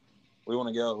us. We want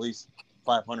to go at least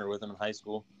 500 with them in high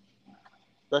school,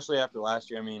 especially after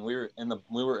last year. I mean, we were in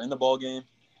the ball game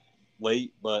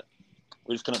late, but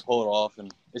we just couldn't pull it off,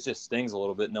 and it just stings a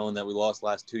little bit knowing that we lost the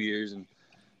last 2 years and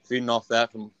feeding off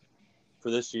that for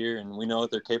this year. And we know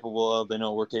what they're capable of. They know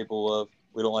what we're capable of.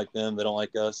 We don't like them. They don't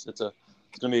like us. It's going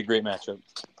to be a great matchup.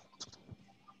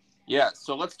 Yeah,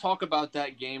 so let's talk about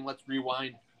that game. Let's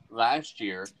rewind last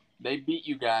year. They beat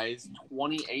you guys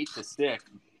 28-6,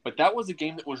 but that was a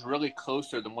game that was really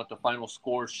closer than what the final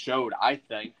score showed, I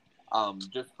think,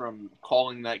 just from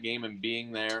calling that game and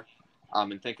being there.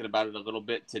 And thinking about it a little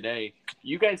bit today,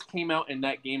 you guys came out in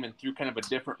that game and threw kind of a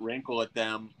different wrinkle at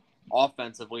them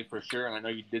offensively for sure. And I know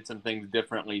you did some things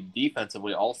differently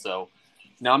defensively also.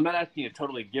 Now, I'm not asking you to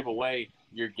totally give away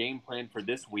your game plan for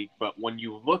this week, but when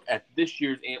you look at this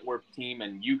year's Antwerp team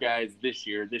and you guys this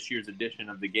year's edition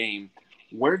of the game,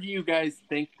 where do you guys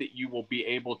think that you will be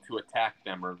able to attack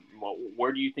them, or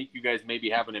where do you think you guys maybe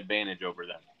have an advantage over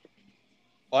them?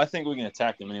 Well, I think we can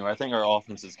attack them anyway. I think our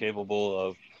offense is capable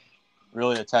of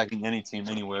really attacking any team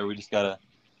anywhere. We just got to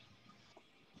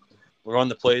run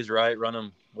the plays right, run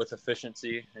them with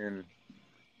efficiency, and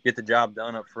get the job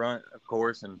done up front, of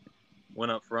course. And win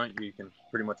up front, you can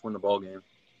pretty much win the ball game.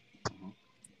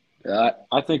 Yeah,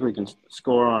 I think we can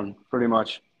score on pretty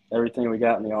much everything we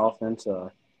got in the offense.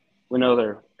 We know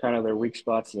they're kind of their weak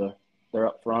spots. They're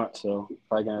up front, so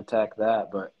probably going to attack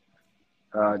that. But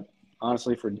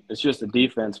honestly, it's just the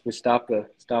defense. We stop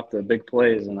the big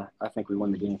plays, and I think we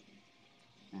win the game.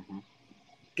 Mm-hmm.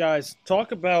 Guys,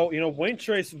 talk about, Wayne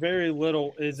Trace very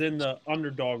little is in the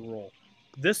underdog role.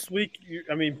 This week,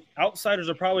 outsiders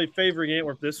are probably favoring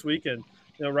Antwerp this week, and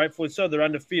rightfully so. They're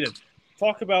undefeated.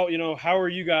 Talk about, how are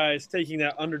you guys taking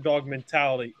that underdog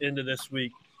mentality into this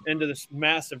week, into this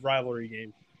massive rivalry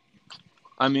game?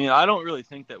 I don't really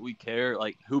think that we care,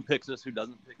 like, who picks us, who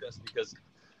doesn't pick us, because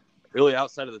really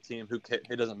outside of the team,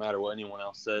 it doesn't matter what anyone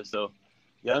else says. So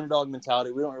the underdog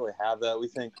mentality, we don't really have that. We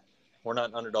think we're not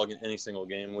an underdog in any single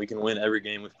game. We can win every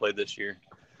game we've played this year.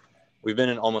 We've been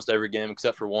in almost every game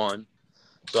except for one.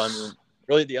 So,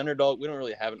 really the underdog, we don't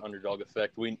really have an underdog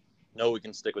effect. We know we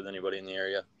can stick with anybody in the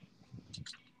area.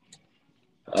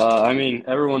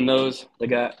 Everyone knows they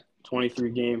got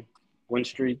 23-game win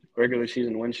streak, regular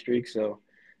season win streak. So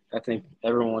I think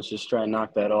everyone wants to just try and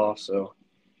knock that off. So,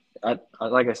 I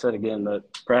like I said again, the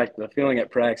feeling at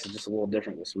practice is just a little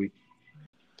different this week.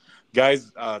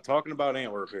 Guys, talking about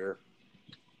Antwerp here,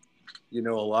 a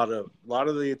lot of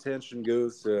the attention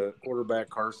goes to quarterback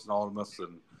Carson Aldemus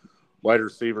and wide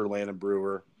receiver Landon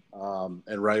Brewer,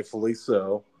 and rightfully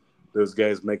so. Those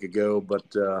guys make a go, but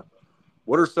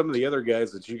what are some of the other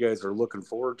guys that you guys are looking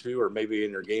forward to, or maybe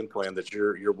in your game plan that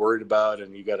you're worried about,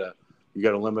 and you gotta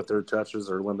limit their touches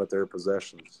or limit their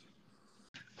possessions?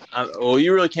 Well,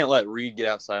 you really can't let Reed get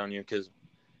outside on you, because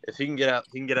if he can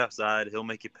get outside, he'll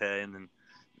make you pay. And then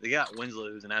they got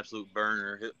Winslow, who's an absolute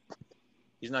burner.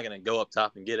 He's not going to go up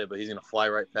top and get it, but he's going to fly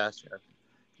right past you,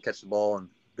 catch the ball, and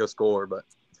go score. But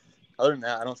other than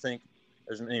that, I don't think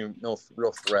there's no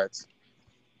real threats.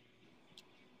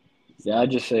 Yeah, I'd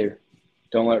just say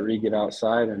don't let Reed get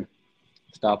outside and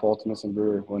stop Ultimus and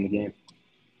Brewer win the game.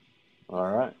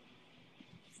 All right.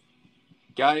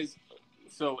 Guys,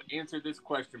 so answer this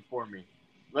question for me.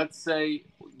 Let's say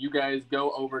you guys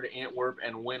go over to Antwerp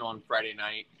and win on Friday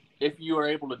night. If you are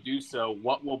able to do so,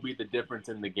 what will be the difference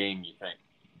in the game, you think?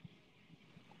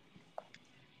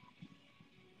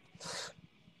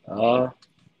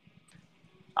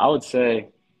 I would say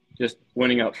just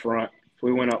winning up front. If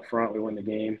we win up front, we win the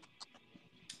game.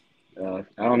 I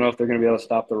don't know if they're going to be able to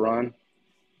stop the run.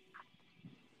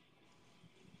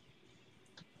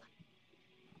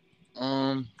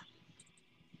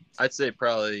 I'd say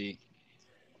probably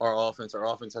our offense. Our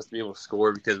offense has to be able to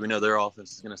score, because we know their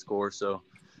offense is going to score. So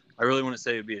I really wouldn't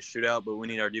say it would be a shootout, but we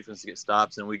need our defense to get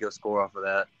stops, and we go score off of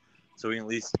that, so we can at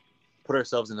least put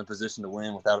ourselves in a position to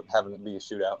win without having it be a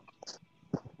shootout.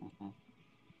 Mm-hmm.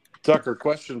 Tucker,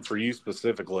 question for you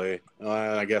specifically.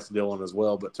 I guess Dylan as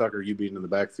well, but Tucker, you being in the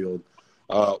backfield,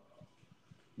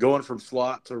 going from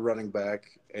slot to running back,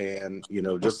 and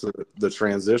just the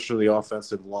transition of the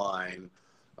offensive line.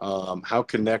 How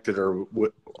connected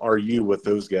are you with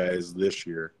those guys this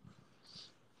year?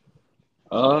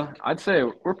 I'd say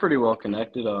we're pretty well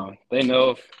connected. They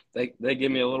know if they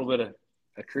give me a little bit of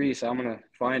a crease, I'm gonna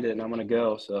find it and I'm gonna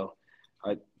go. So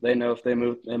they know if they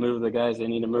move the guys they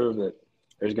need to move, that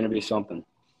there's gonna be something.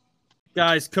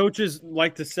 Guys, coaches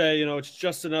like to say, it's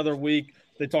just another week.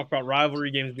 They talk about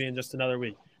rivalry games being just another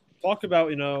week. Talk about,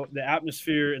 the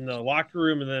atmosphere in the locker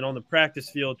room and then on the practice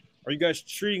field. Are you guys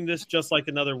treating this just like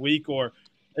another week, or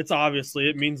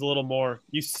it means a little more?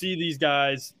 You see these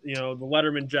guys, the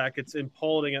Letterman jackets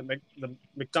imploding at the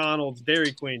McDonald's,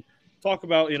 Dairy Queen. Talk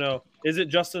about, is it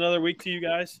just another week to you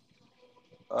guys?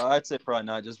 I'd say probably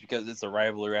not, just because it's a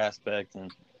rivalry aspect.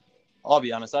 And I'll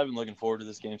be honest, I've been looking forward to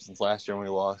this game since last year when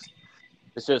we lost.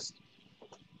 It's just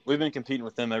we've been competing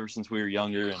with them ever since we were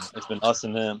younger, and it's been us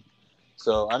and them.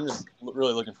 So I'm just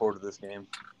really looking forward to this game.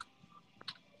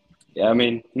 Yeah,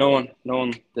 no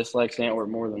one dislikes Antwerp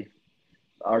more than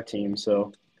our team.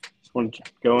 So just want to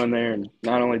go in there and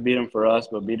not only beat them for us,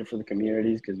 but beat it for the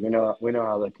communities, because we know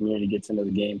how the community gets into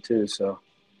the game too. So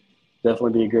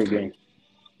definitely be a great game.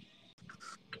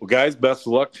 Well, guys, best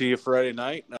of luck to you Friday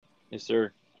night. Yes,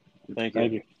 sir. Thank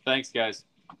you. Thanks, guys.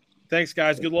 Thanks,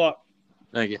 guys. Good luck.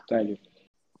 Thank you.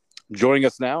 Joining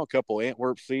us now, a couple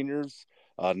Antwerp seniors,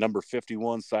 number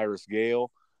 51, Cyrus Gale,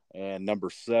 and number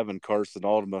 7, Carson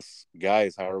Aldemus.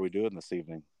 Guys, how are we doing this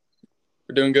evening?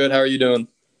 We're doing good. How are you doing?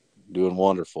 Doing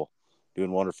wonderful.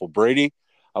 Brady,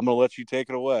 I'm going to let you take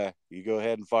it away. You go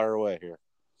ahead and fire away here.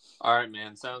 All right,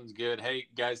 man. Sounds good. Hey,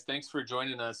 guys, thanks for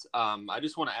joining us. I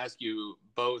just want to ask you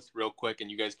both real quick,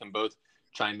 and you guys can both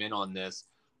chime in on this.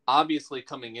 Obviously,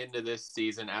 coming into this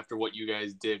season, after what you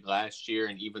guys did last year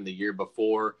and even the year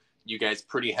before, you guys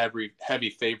pretty heavy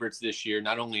favorites this year,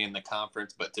 not only in the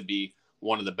conference, but to be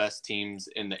one of the best teams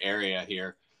in the area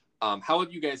here. How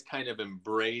have you guys kind of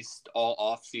embraced all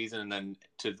off season and then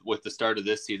with the start of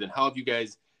this season? How have you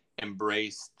guys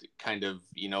embraced kind of,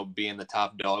 being the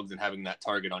top dogs and having that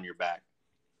target on your back?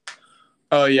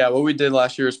 Oh, yeah. What we did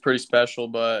last year was pretty special,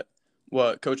 but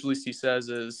what Coach Lisi says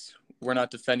is we're not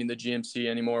defending the GMC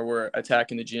anymore. We're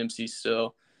attacking the GMC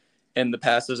still, and the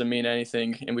past doesn't mean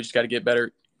anything, and we just got to get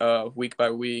better week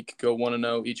by week, go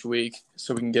 1-0 each week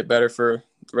so we can get better for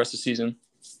the rest of the season.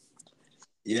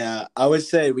 Yeah, I would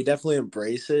say we definitely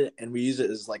embrace it, and we use it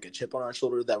as like a chip on our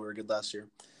shoulder that we were good last year.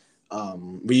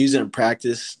 We use it in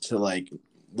practice to like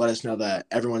let us know that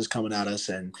everyone's coming at us,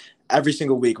 and every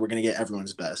single week we're going to get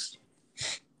everyone's best.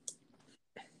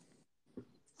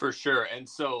 For sure. And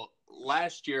so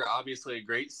last year, obviously a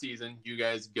great season. You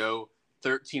guys go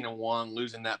 13-1,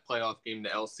 losing that playoff game to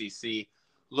LCC.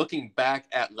 Looking back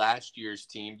at last year's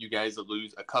team, you guys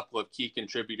lose a couple of key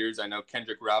contributors. I know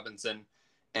Kendrick Robinson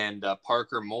and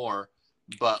Parker Moore.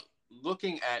 But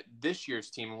looking at this year's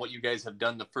team and what you guys have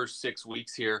done the first 6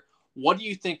 weeks here, what do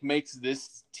you think makes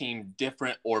this team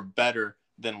different or better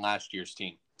than last year's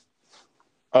team?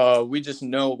 We just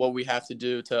know what we have to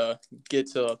do to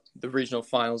get to the regional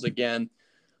finals again.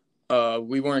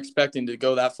 We weren't expecting to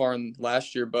go that far in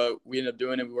last year, but we ended up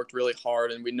doing it. We worked really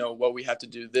hard, and we know what we have to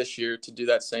do this year to do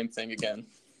that same thing again.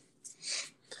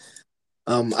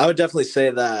 I would definitely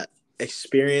say that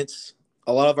experience.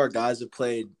 A lot of our guys have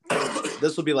played.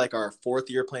 This will be like our 4th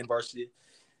year playing varsity,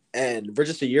 and we're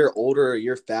just a year older, a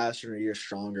year faster, and a year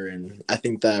stronger. And I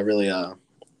think that really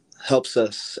helps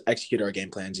us execute our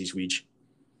game plans each week.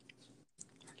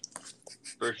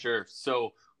 For sure.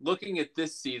 So looking at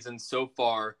this season so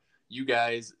far, you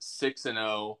guys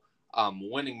 6-0,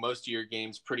 winning most of your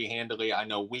games pretty handily. I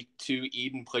know week 2,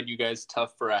 Eden played you guys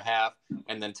tough for a half,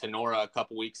 and then Tenora a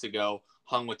couple weeks ago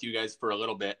hung with you guys for a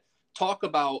little bit. Talk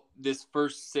about this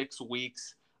first 6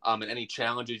 weeks and any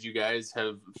challenges you guys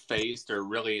have faced, or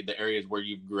really the areas where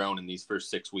you've grown in these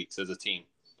first 6 weeks as a team.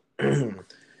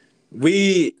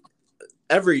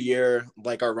 Every year,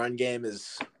 like our run game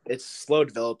it's slow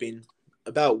developing.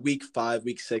 About week 5,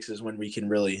 week 6 is when we can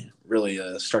really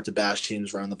start to bash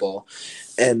teams around the ball.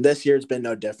 And this year it's been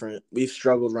no different. We've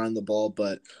struggled around the ball,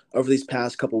 but over these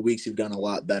past couple of weeks, we've done a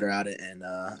lot better at it. And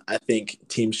I think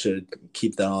teams should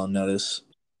keep that on notice.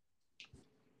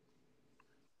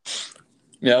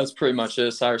 Yeah, that's pretty much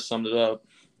it. Cyrus summed it up.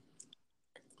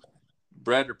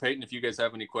 Brad or Peyton, if you guys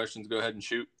have any questions, go ahead and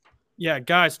shoot. Yeah,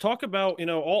 guys, talk about,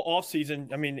 all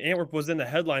offseason. I mean, Antwerp was in the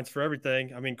headlines for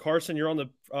everything. I mean, Carson, you're on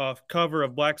the cover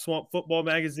of Black Swamp Football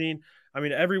Magazine. I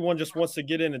mean, everyone just wants to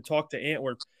get in and talk to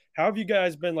Antwerp. How have you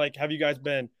guys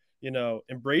been,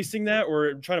 embracing that,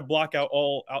 or trying to block out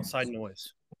all outside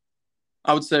noise?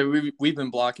 I would say we've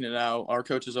been blocking it out. Our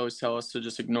coaches always tell us to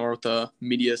just ignore what the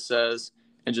media says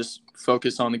and just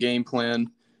focus on the game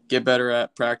plan, get better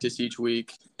at practice each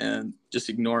week, and just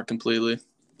ignore it completely.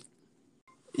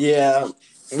 Yeah,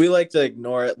 we like to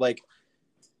ignore it. Like,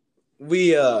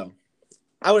 I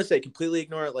wouldn't say completely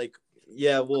ignore it. Like,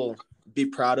 yeah, we'll be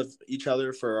proud of each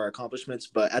other for our accomplishments,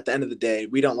 but at the end of the day,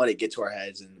 we don't let it get to our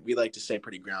heads, and we like to stay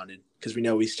pretty grounded because we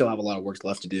know we still have a lot of work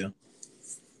left to do.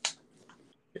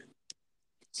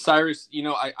 Cyrus,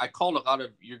 I called a lot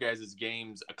of your guys'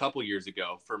 games a couple years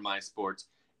ago for My Sports,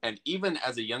 and even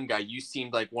as a young guy, you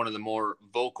seemed like one of the more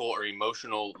vocal or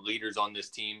emotional leaders on this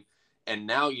team. And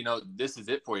now, this is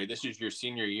it for you. This is your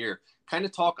senior year. Kind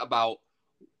of talk about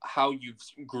how you've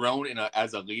grown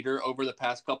as a leader over the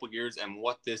past couple of years and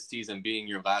what this season being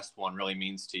your last one really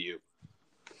means to you.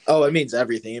 Oh, it means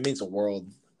everything. It means the world.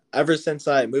 Ever since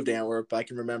I moved to Antwerp, I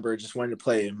can remember just wanting to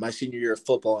play my senior year of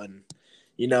football. And,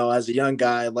 as a young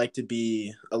guy, I like to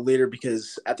be a leader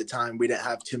because at the time we didn't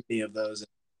have too many of those.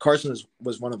 Carson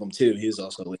was one of them too. He was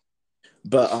also a leader.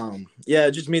 But,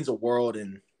 it just means the world,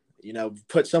 and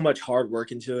put so much hard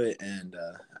work into it, and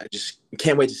I just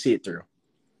can't wait to see it through.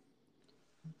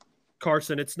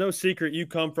 Carson, it's no secret you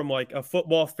come from like a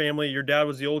football family. Your dad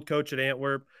was the old coach at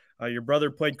Antwerp. Your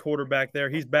brother played quarterback there.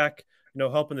 He's back,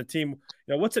 helping the team.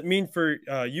 What's it mean for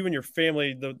you and your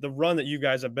family, the run that you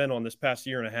guys have been on this past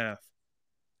year and a half?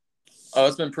 Oh,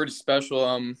 it's been pretty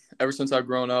special. Ever since I've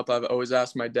grown up, I've always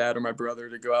asked my dad or my brother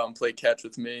to go out and play catch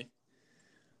with me.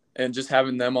 And just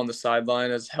having them on the sideline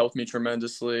has helped me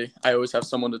tremendously. I always have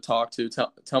someone to talk to,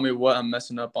 tell me what I'm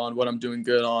messing up on, what I'm doing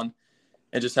good on,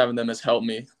 and just having them has helped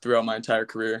me throughout my entire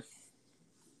career.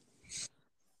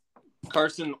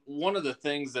 Carson, one of the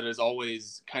things that has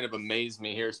always kind of amazed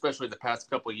me here, especially the past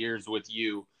couple of years with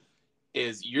you,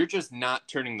 is you're just not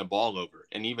turning the ball over.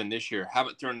 And even this year,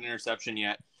 haven't thrown an interception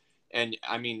yet. And,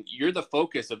 I mean, you're the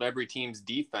focus of every team's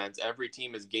defense. Every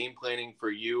team is game planning for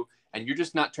you, and you're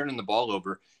just not turning the ball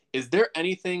over. Is there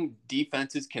anything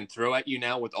defenses can throw at you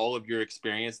now with all of your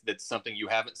experience that's something you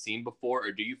haven't seen before,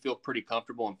 or do you feel pretty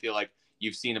comfortable and feel like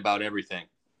you've seen about everything?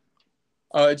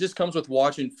 It just comes with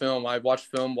watching film. I watch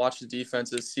film, watch the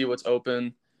defenses, see what's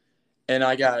open. And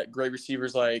I got great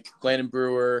receivers like Landon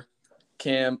Brewer,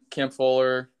 Cam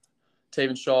Fuller,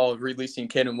 Taven Shaw, Reed Leasing,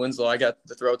 Caden Winslow. I got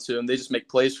the throw to, and they just make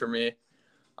plays for me.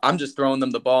 I'm just throwing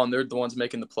them the ball, and they're the ones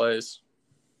making the plays.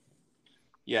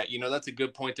 Yeah, that's a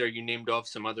good point there. You named off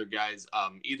some other guys.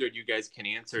 Either of you guys can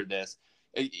answer this.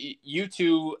 You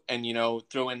two, and,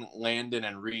 throw in Landon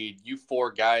and Reed, you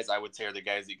four guys, I would say, are the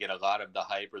guys that get a lot of the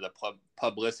hype or the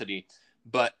publicity.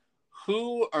 But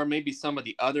who are maybe some of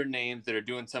the other names that are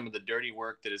doing some of the dirty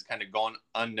work that has kind of gone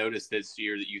unnoticed this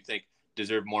year that you think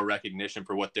deserve more recognition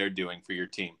for what they're doing for your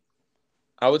team?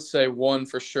 I would say one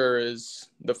for sure is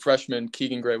the freshman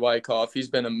Keegan Gray-Wyckoff. He's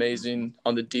been amazing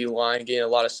on the D-line, getting a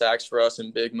lot of sacks for us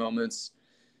in big moments.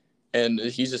 And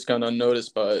he's just gone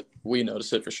unnoticed, but we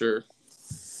notice it for sure.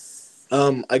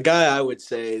 A guy I would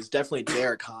say is definitely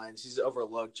Derek Hines. He's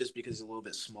overlooked just because he's a little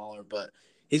bit smaller, but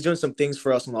he's doing some things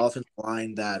for us on the offensive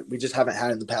line that we just haven't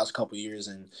had in the past couple of years.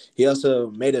 And he also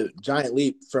made a giant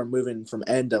leap from moving from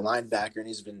end to linebacker, and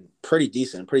he's been pretty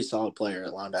decent, pretty solid player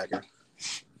at linebacker.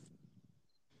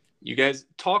 You guys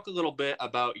talk a little bit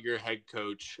about your head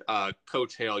coach,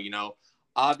 Coach Hale.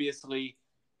 Obviously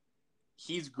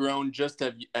he's grown just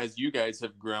as you guys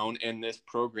have grown in this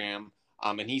program.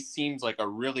 And he seems like a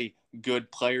really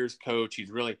good players coach.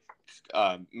 He's really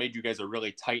made you guys a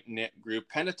really tight-knit group.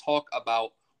 Kind of talk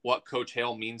about what Coach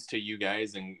Hale means to you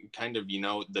guys and kind of,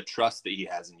 the trust that he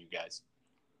has in you guys.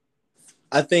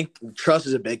 I think trust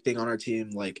is a big thing on our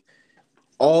team. Like,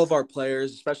 all of our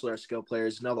players, especially our skill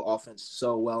players, know the offense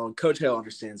so well. And Coach Hale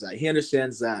understands that. He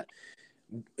understands that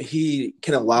he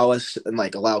can allow us and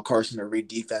allow Carson to read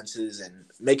defenses and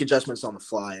make adjustments on the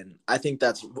fly. And I think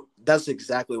that's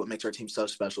exactly what makes our team so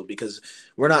special, because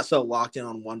we're not so locked in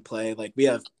on one play. Like, we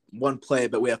have one play,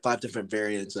 but we have 5 different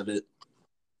variants of it.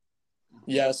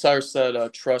 Yeah, Cyrus said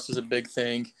trust is a big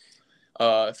thing.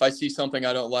 If I see something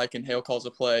I don't like and Hale calls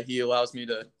a play, he allows me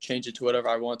to change it to whatever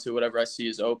I want to, whatever I see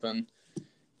is open.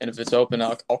 And if it's open,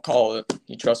 I'll call it.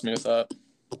 He trusts me with that.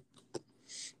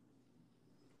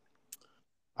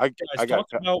 I got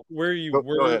about where you were.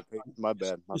 Go ahead. My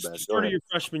bad. Start of your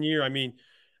freshman year. I mean,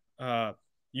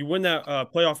 you win that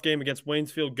playoff game against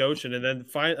Waynesfield Goshen, and then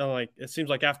it seems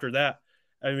like after that,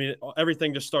 I mean,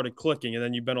 everything just started clicking, and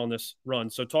then you've been on this run.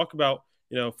 So talk about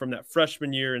from that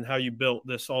freshman year and how you built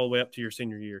this all the way up to your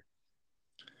senior year.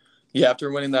 Yeah,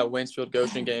 after winning that Waynesfield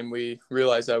Goshen game, we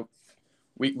realized that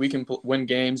we can win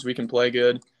games, we can play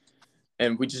good,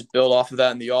 and we just built off of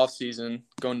that in the offseason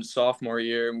going to sophomore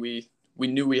year, and we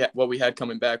knew what we had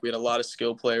coming back. We had a lot of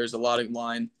skill players, a lot of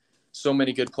line, so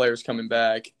many good players coming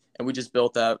back, and we just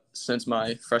built that since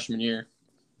my freshman year.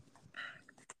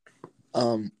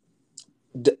 I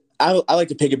like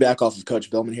to piggyback off of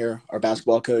Coach Billman here, our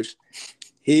basketball coach.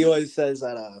 He always says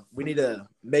that we need to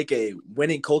make a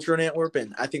winning culture in Antwerp,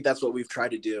 and I think that's what we've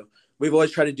tried to do. We've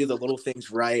always tried to do the little things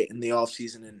right in the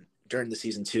offseason and during the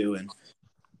season too, and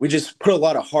we just put a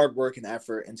lot of hard work and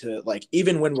effort into it.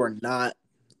 Even when we're not,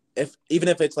 even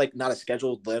if it's not a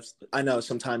scheduled lift, I know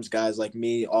sometimes guys like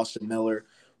me, Austin Miller,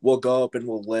 will go up and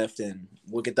we'll lift and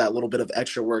we'll get that little bit of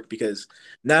extra work, because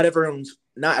not everyone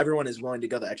is willing to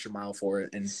go the extra mile for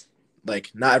it, and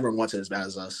not everyone wants it as bad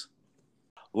as us.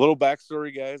 A little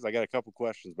backstory, guys. I got a couple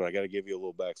questions, but I got to give you a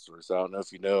little backstory. So I don't know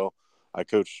if you know, I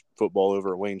coached football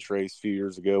over at Wayne Trace a few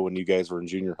years ago when you guys were in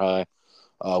junior high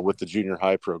with the junior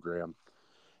high program.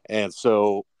 And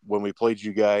so when we played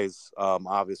you guys,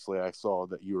 obviously I saw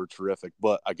that you were terrific.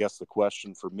 But I guess the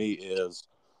question for me is,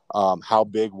 how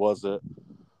big was it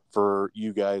for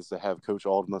you guys to have Coach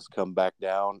Aldemus come back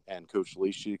down and Coach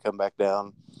Leashy come back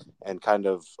down and kind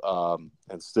of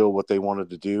instill what they wanted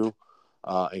to do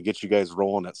and get you guys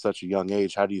rolling at such a young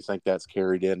age? How do you think that's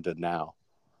carried into now?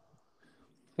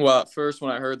 Well, at first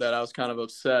when I heard that, I was kind of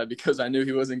upset because I knew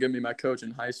he wasn't going to be my coach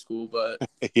in high school. But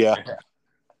yeah.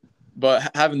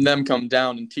 But having them come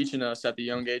down and teaching us at the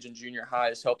young age in junior high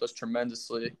has helped us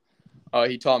tremendously.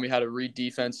 He taught me how to read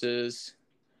defenses,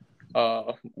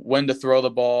 when to throw the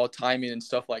ball, timing and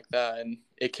stuff like that. And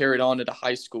it carried on into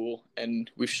high school, and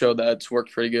we've showed that it's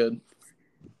worked pretty good.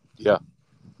 Yeah.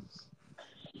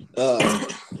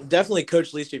 Definitely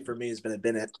Coach Leashy for me has been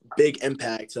a big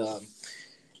impact.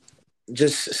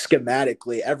 just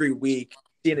schematically every week,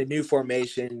 seeing a new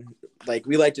formation. Like,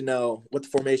 we like to know what the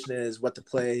formation is, what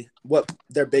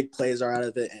their big plays are out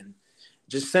of it. And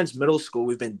just since middle school,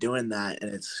 we've been doing that.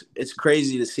 And it's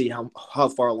crazy to see how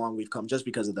far along we've come just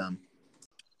because of them.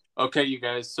 Okay, you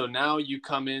guys. So now you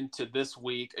come into this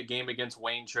week, a game against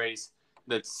Wayne Trace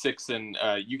that's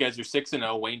you guys are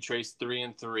 6-0, Wayne Trace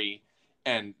 3-3.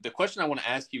 And the question I want to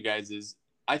ask you guys is,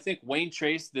 I think Wayne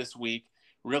Trace this week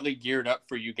really geared up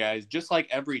for you guys, just like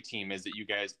every team is that you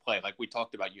guys play. Like we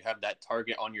talked about, you have that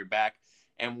target on your back.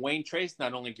 And Wayne Trace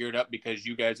not only geared up because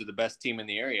you guys are the best team in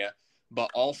the area, but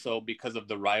also because of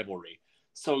the rivalry.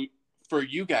 So for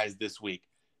you guys this week,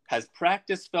 has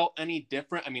practice felt any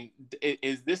different? I mean,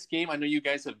 is this game, I know you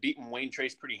guys have beaten Wayne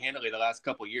Trace pretty handily the last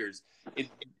couple of years.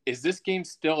 Is this game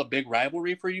still a big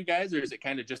rivalry for you guys, or is it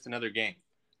kind of just another game?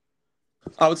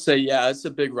 I would say, yeah, it's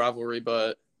a big rivalry,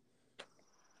 but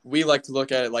we like to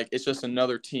look at it like it's just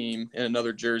another team in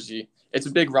another jersey. It's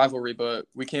a big rivalry, but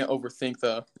we can't overthink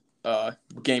the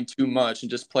game too much and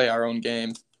just play our own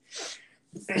game.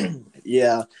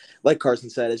 Yeah, like Carson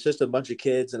said, it's just a bunch of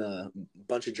kids and a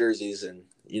bunch of jerseys, and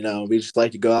we just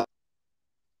like to go out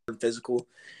and physical.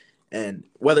 And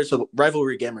whether it's a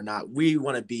rivalry game or not, we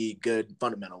want to be good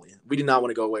fundamentally. We do not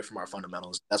want to go away from our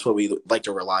fundamentals. That's what we like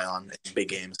to rely on in big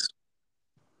games.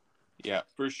 Yeah,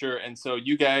 for sure. And so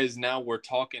you guys, now we're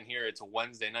talking here. It's a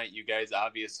Wednesday night. You guys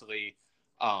obviously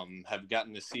have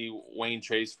gotten to see Wayne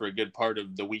Trace for a good part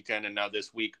of the weekend and now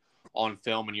this week on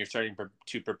film, and you're starting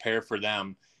to prepare for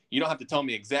them. You don't have to tell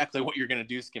me exactly what you're going to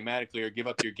do schematically or give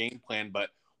up your game plan, but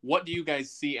what do you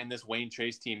guys see in this Wayne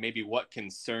Trace team? Maybe what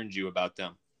concerns you about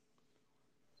them?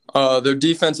 Their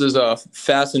defense is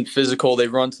fast and physical. They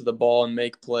run to the ball and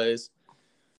make plays.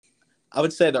 I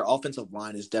would say their offensive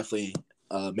line has definitely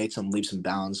made some leaps and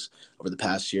bounds over the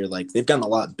past year. Like, they've gotten a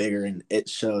lot bigger, and it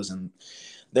shows, and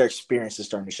their experience is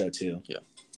starting to show too. Yeah.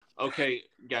 Okay,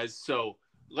 guys. So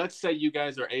let's say you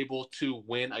guys are able to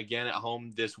win again at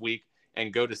home this week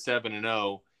and go to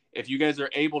 7-0. If you guys are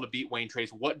able to beat Wayne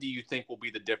Trace, what do you think will be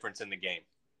the difference in the game?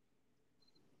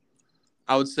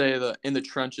 I would say in the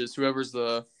trenches, whoever's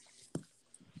the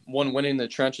one winning the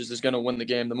trenches is going to win the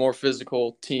game. The more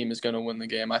physical team is going to win the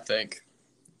game, I think.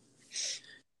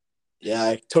 Yeah,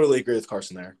 I totally agree with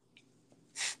Carson there.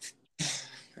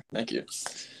 Thank you.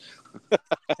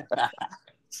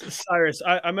 Cyrus,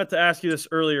 I meant to ask you this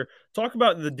earlier. Talk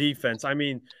about the defense. I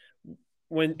mean,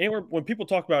 when people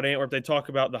talk about Antwerp, they talk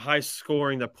about the high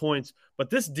scoring, the points, but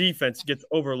this defense gets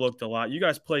overlooked a lot. You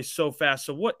guys play so fast.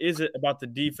 So what is it about the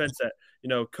defense that,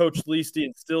 Coach Leasty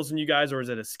instills in you guys, or is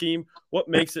it a scheme? What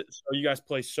makes it so you guys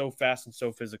play so fast and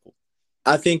so physical?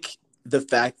 I think the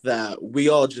fact that we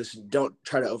all just don't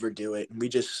try to overdo it. And we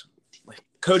just, like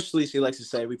Coach Leasty likes to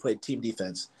say, we play team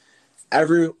defense.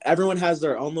 Everyone has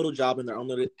their own little job in their own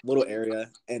little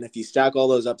area, and if you stack all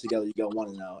those up together, you go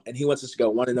 1-0. And he wants us to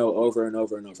go 1-0 over and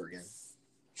over and over again.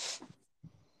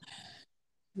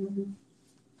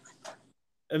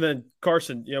 And then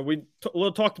Carson, we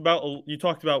talked about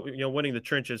winning the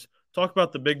trenches. Talk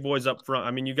about the big boys up front.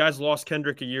 I mean, you guys lost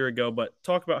Kendrick a year ago, but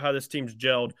talk about how this team's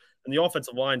gelled, and the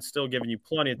offensive line's still giving you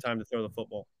plenty of time to throw the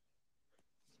football.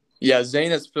 Yeah,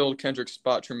 Zane has filled Kendrick's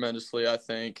spot tremendously, I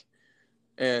think,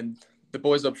 and the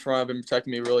boys up front have been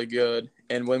protecting me really good.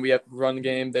 And when we have run the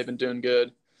game, they've been doing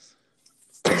good.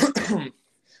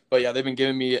 But, yeah, they've been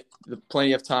giving me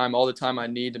plenty of time, all the time I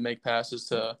need to make passes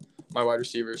to my wide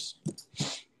receivers.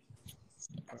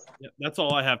 Yeah, that's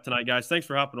all I have tonight, guys. Thanks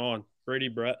for hopping on. Brady,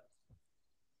 Brett.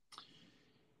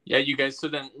 Yeah, you guys. So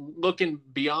then looking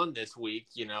beyond this week,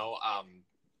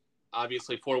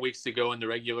 obviously 4 weeks to go in the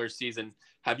regular season.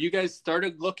 Have you guys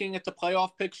started looking at the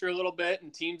playoff picture a little bit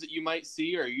and teams that you might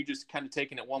see, or are you just kind of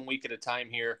taking it 1 week at a time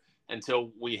here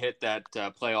until we hit that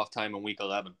playoff time in week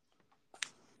 11?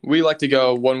 We like to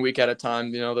go 1 week at a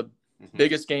time. The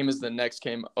biggest game is the next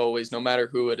game always, no matter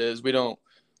who it is. We don't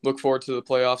look forward to the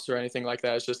playoffs or anything like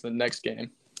that. It's just the next game.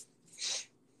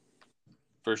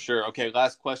 For sure. Okay,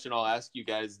 last question I'll ask you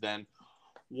guys then.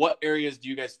 What areas do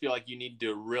you guys feel like you need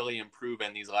to really improve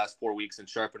in these last 4 weeks and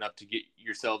sharpen up to get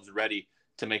yourselves ready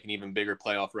to make an even bigger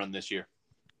playoff run this year?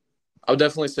 I would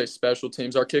definitely say special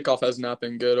teams. Our kickoff has not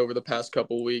been good over the past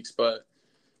couple of weeks, but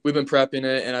we've been prepping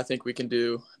it, and I think we can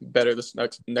do better this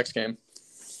next game.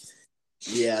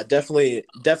 Yeah, definitely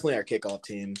our kickoff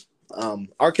team.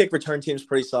 Our kick return team is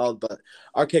pretty solid, but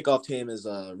our kickoff team is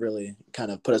really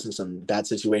kind of put us in some bad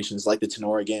situations like the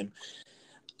Tenora game.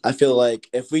 I feel like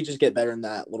if we just get better in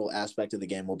that little aspect of the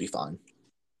game, we'll be fine.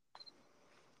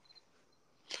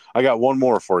 I got one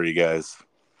more for you guys.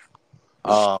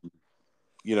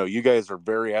 You guys are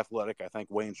very athletic. I think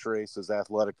Wayne Trace is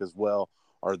athletic as well.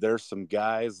 Are there some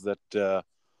guys that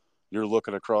you're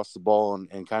looking across the ball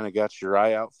and kind of got your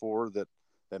eye out for that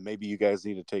maybe you guys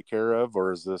need to take care of,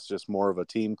 or is this just more of a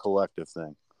team collective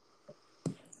thing?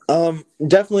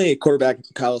 Definitely quarterback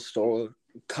Kyle Stoller.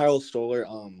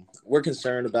 We're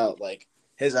concerned about like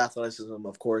his athleticism,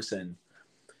 of course, and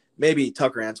maybe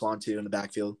Tucker Antoine too in the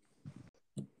backfield.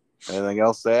 Anything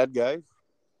else to add, guys?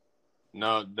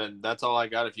 No, that's all I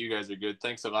got. If you guys are good,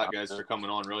 thanks a lot, guys, for coming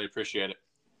on. Really appreciate it.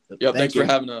 Yep, thanks for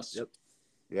having us. Yep.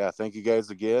 Yeah, thank you guys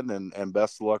again, and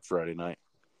best of luck Friday night.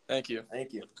 Thank you.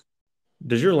 Thank you.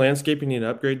 Does your landscaping need an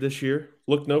upgrade this year?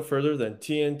 Look no further than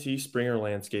TNT Springer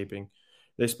Landscaping.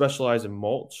 They specialize in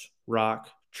mulch, rock,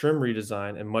 trim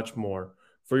redesign, and much more.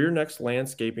 For your next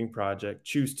landscaping project,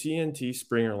 choose TNT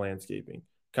Springer Landscaping.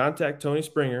 Contact Tony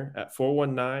Springer at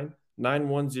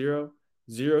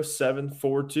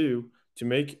 419-910-0742 to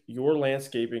make your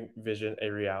landscaping vision a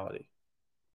reality.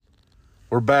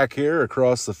 We're back here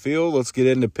across the field. Let's get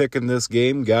into picking this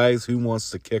game. Guys, who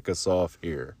wants to kick us off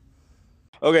here?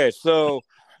 Okay, so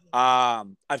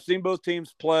I've seen both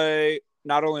teams play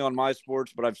not only on my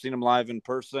sports, but I've seen them live in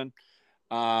person.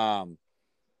 I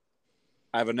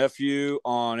have a nephew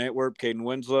on Antwerp, Caden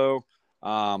Winslow,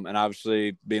 and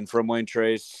obviously being from Wayne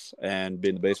Trace and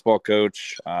being the baseball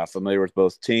coach, familiar with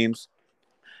both teams.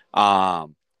 I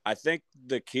think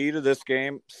the key to this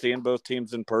game, seeing both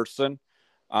teams in person,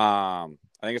 I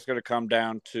think it's going to come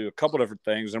down to a couple different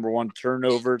things. Number one,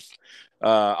 turnovers.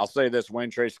 I'll say this, Wayne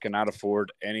Trace cannot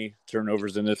afford any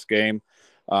turnovers in this game.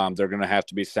 They're going to have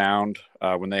to be sound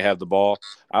when they have the ball.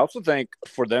 I also think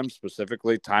for them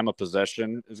specifically, time of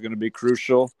possession is going to be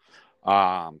crucial.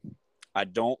 I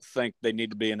don't think they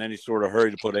need to be in any sort of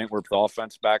hurry to put Antwerp's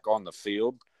offense back on the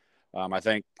field. I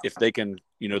think if they can,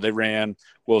 they ran,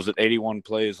 81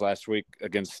 plays last week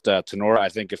against Tenora. I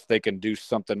think if they can do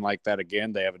something like that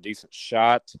again, they have a decent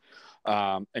shot.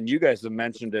 And you guys have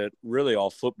mentioned it really all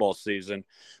football season.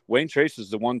 Wayne Trace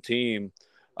is the one team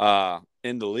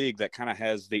in the league that kind of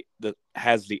has the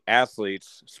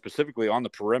athletes specifically on the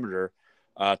perimeter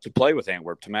to play with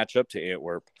Antwerp, to match up to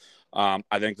Antwerp.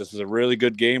 I think this is a really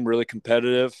good game, really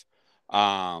competitive,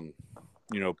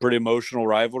 pretty emotional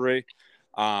rivalry.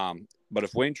 But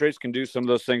if Wayne Trace can do some of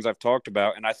those things I've talked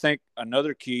about, and I think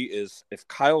another key is if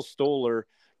Kyle Stoller,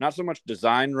 not so much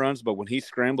design runs, but when he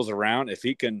scrambles around, if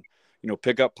he can,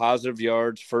 pick up positive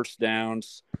yards, first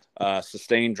downs,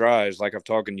 sustain drives, like I've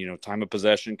talking, time of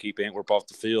possession, keep Antwerp off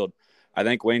the field. I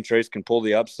think Wayne Trace can pull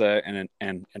the upset. And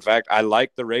in fact, I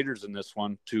like the Raiders in this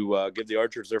one to give the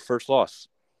Archers their first loss.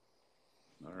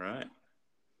 All right.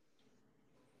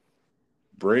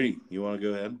 Brady, you want to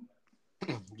go ahead?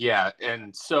 Yeah,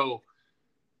 and so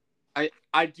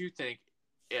I do think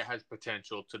it has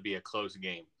potential to be a close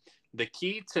game. The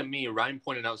key to me, Ryan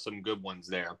pointed out some good ones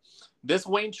there. This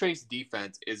Wayne Trace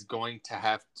defense is going to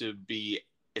have to be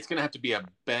a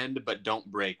bend but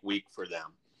don't break week for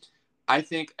them. I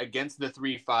think against the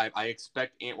 3-5, I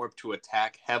expect Antwerp to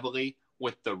attack heavily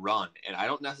with the run, and I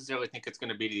don't necessarily think it's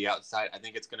going to be to the outside. I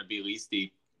think it's going to be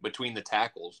Leasty between the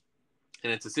tackles,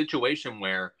 and it's a situation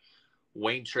where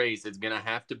Wayne Trace is going to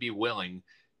have to be willing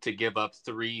to give up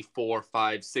 3, 4,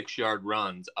 5, 6 yard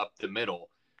runs up the middle.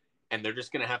 And they're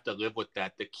just going to have to live with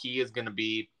that. The key is going to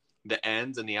be the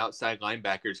ends and the outside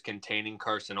linebackers containing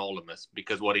Carson Ultimus,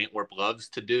 because what Antwerp loves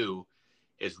to do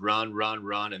is run,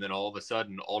 and then all of a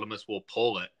sudden Ultimus will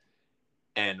pull it.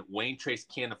 And Wayne Trace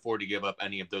can't afford to give up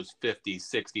any of those 50,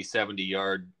 60,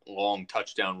 70-yard long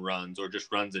touchdown runs or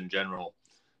just runs in general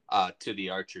to the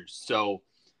Archers. So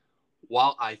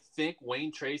while I think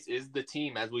Wayne Trace is the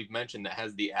team, as we've mentioned, that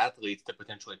has the athletes to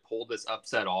potentially pull this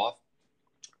upset off,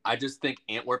 I just think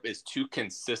Antwerp is too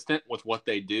consistent with what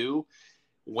they do.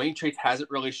 Wayne Trace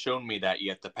hasn't really shown me that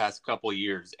yet the past couple of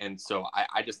years. And so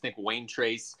I just think Wayne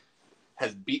Trace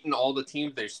has beaten all the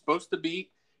teams they're supposed to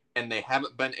beat, and they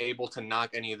haven't been able to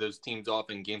knock any of those teams off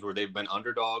in games where they've been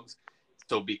underdogs.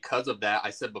 So because of that, I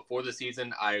said before the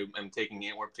season, I am taking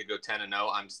Antwerp to go 10-0.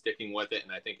 I'm sticking with it,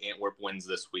 and I think Antwerp wins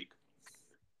this week.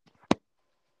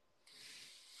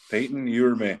 Peyton, you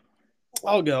or me?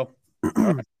 I'll go.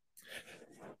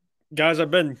 Guys,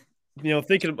 I've been,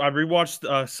 thinking. I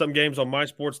rewatched some games on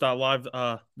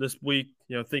mysports.live this week.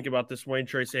 Thinking about this Wayne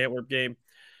Trace Antwerp game,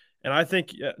 and I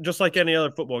think just like any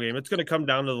other football game, it's going to come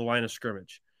down to the line of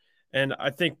scrimmage. And I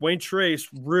think Wayne Trace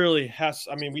really has.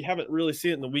 I mean, we haven't really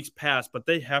seen it in the weeks past, but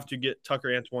they have to get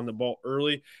Tucker Antoine the ball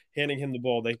early, handing him the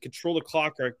ball. They control the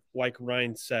clock, like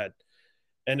Ryan said,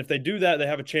 and if they do that, they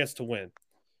have a chance to win.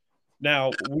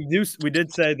 Now, we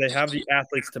did say they have the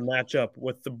athletes to match up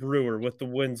with the Brewer, with the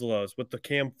Winslows, with the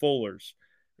Cam Fullers,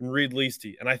 and Reed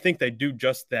Leasty, and I think they do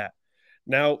just that.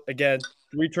 Now, again,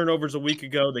 3 turnovers a week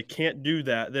ago. They can't do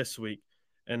that this week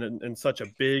and in such a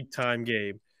big-time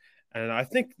game. And I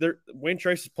think Wayne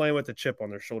Trace is playing with a chip on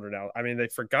their shoulder now. I mean, they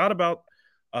forgot about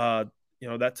that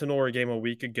Tenora game a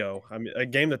week ago. I mean, a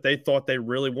game that they thought they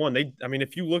really won.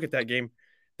 If you look at that game,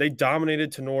 they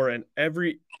dominated Tenora in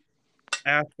every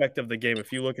aspect of the game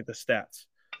if you look at the stats.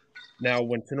 Now,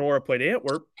 when Tenora played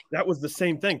Antwerp, that was the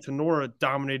same thing. Tenora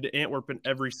dominated Antwerp in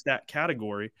every stat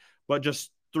category, but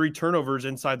just 3 turnovers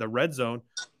inside the red zone,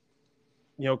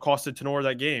 costed Tenora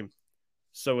that game.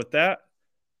 So with that,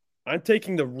 I'm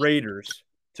taking the Raiders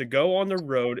to go on the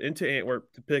road into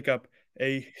Antwerp to pick up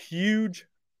a huge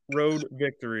road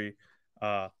victory.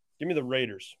 Give me the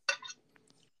Raiders.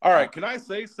 All right, can I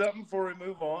say something before we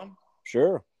move on?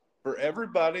 Sure. For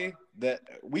everybody that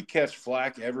we catch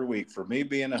flack every week for me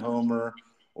being a homer,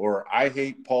 or I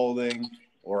hate Paulding,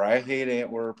 or I hate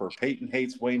Antwerp, or Peyton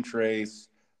hates Wayne Trace.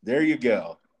 There you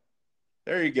go.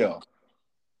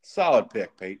 Solid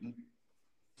pick, Peyton.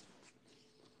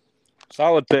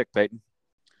 Solid pick, Peyton.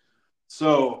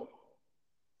 So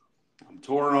I'm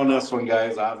torn on this one,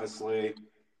 guys. Obviously,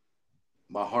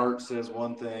 my heart says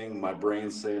one thing, my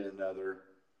brain's saying another.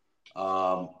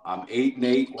 I'm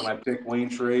 8-8 when I pick Wayne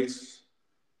Trace.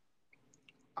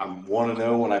 I'm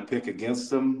 1-0 when I pick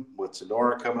against him. With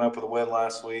Tenora coming up with a win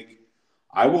last week,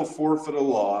 I will forfeit a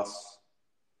loss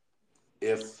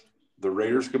if the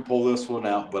Raiders can pull this one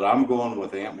out. But I'm going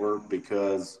with Antwerp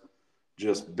because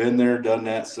just been there, done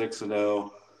that,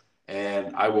 6-0,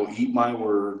 and I will eat my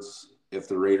words if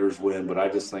the Raiders win. But I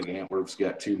just think Antwerp's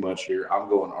got too much here. I'm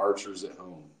going Archers at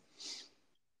home.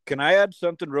 Can I add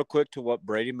something real quick to what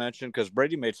Brady mentioned? Because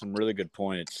Brady made some really good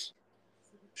points.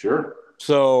 Sure.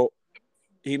 So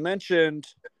he mentioned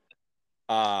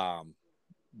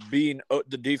being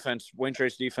the defense, Wayne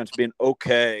Trace defense, being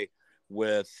okay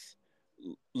with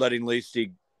letting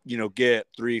Lacey, get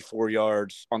 3-4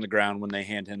 yards on the ground when they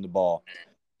hand him the ball.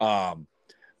 I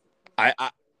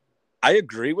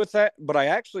agree with that, but I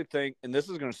actually think, and this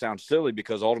is going to sound silly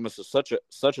because Aldemus is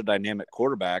such a dynamic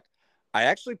quarterback, I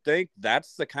actually think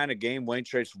that's the kind of game Wayne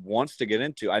Trace wants to get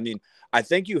into. I mean, I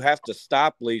think you have to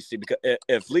stop Lacey because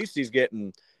if Lacey's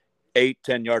getting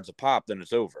 8-10 yards a pop, then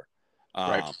it's over.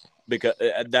 Right. Because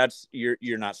that's you're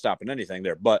not stopping anything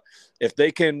there. But if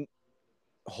they can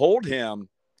hold him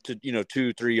to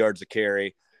 2-3 yards a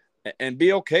carry and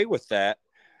be okay with that,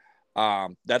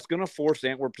 that's going to force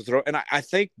Antwerp to throw. And I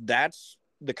think that's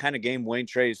the kind of game Wayne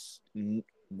Trace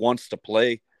wants to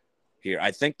play here.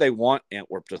 I think they want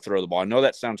Antwerp to throw the ball. I know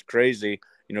that sounds crazy.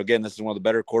 Again, this is one of the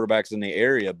better quarterbacks in the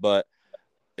area, but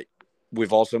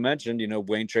we've also mentioned,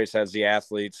 Wayne Trace has the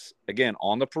athletes, again,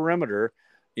 on the perimeter,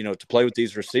 to play with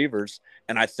these receivers.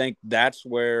 And I think that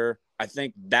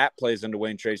plays into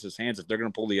Wayne Trace's hands. If they're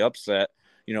going to pull the upset,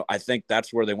 I think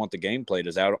that's where they want the game played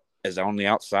is on the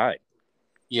outside.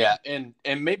 Yeah, and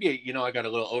maybe, I got a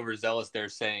little overzealous there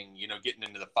saying, getting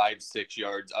into the 5-6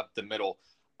 yards up the middle.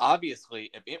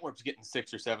 Obviously, if Antwerp's getting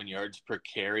 6 or 7 yards per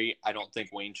carry, I don't think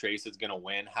Wayne Trace is going to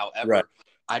win. However, right.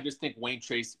 I just think Wayne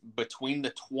Trace between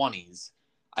the 20s,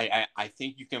 I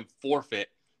think you can forfeit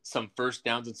some first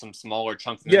downs and some smaller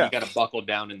chunks. And then you got to buckle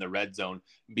down in the red zone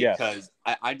because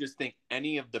I just think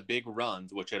any of the big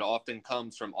runs, which it often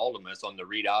comes from Aldemus on the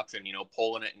read option,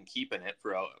 pulling it and keeping it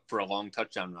for a long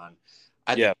touchdown run.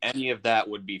 I think any of that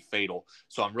would be fatal.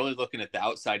 So I'm really looking at the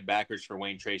outside backers for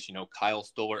Wayne Trace, Kyle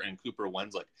Stoller and Cooper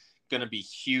Wenslick. Going to be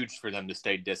huge for them to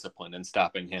stay disciplined and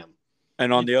stopping him.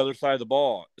 And on the other side of the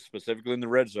ball, specifically in the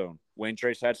red zone, Wayne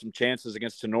Trace had some chances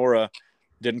against Tenora,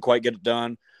 didn't quite get it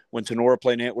done. When Tenora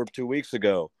played Antwerp 2 weeks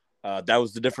ago, that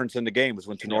was the difference in the game was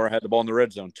when Tenora had the ball in the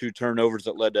red zone, 2 turnovers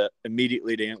that led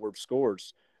immediately to Antwerp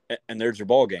scores, and there's your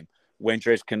ball game. When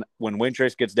Wayne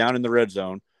Trace gets down in the red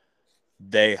zone,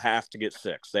 they have to get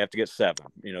 6. They have to get 7.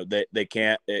 They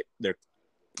can't. They're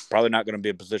probably not going to be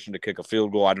in position to kick a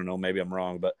field goal. I don't know. Maybe I'm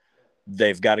wrong, but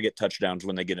they've got to get touchdowns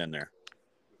when they get in there.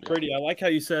 Brady, I like how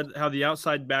you said how the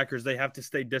outside backers, they have to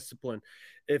stay disciplined.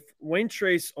 If Wayne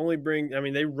Trace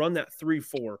they run that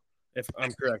 3-4, if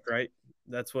I'm correct, right?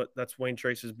 That's Wayne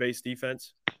Trace's base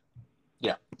defense.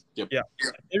 Yeah. Yep. Yeah.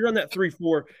 They run that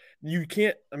 3-4. You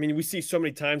can't, we see so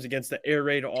many times against the air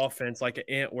raid offense like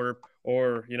Antwerp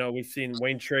or, we've seen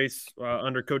Wayne Trace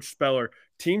under Coach Speller.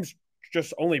 Teams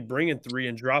just only bringing 3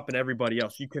 and dropping everybody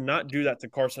else. You cannot do that to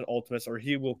Carson Ultimus or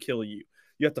he will kill you.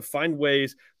 You have to find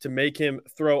ways to make him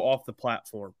throw off the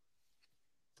platform.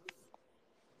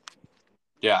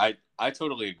 Yeah, I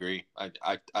totally agree.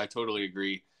 I totally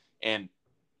agree. And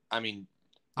I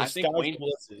think Wayne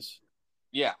blitzes.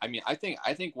 Yeah, I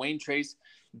think Wayne Trace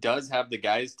does have the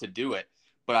guys to do it,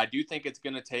 but I do think it's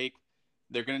going to take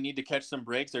they're going to need to catch some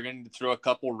breaks. They're going to need to throw a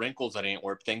couple wrinkles at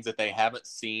Antwerp, things that they haven't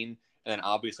seen. And then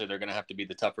obviously they're going to have to be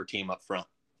the tougher team up front.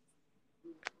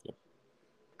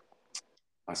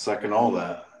 I second all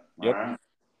that. Yep. All right.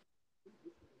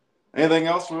 Anything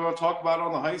else we want to talk about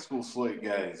on the high school slate,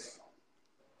 guys?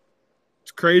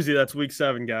 It's crazy. That's week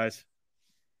 7, guys.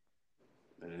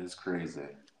 It is crazy.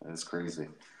 It is crazy.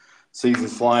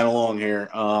 Season's flying along here.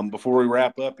 Before we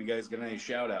wrap up, you guys got any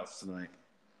shout-outs tonight?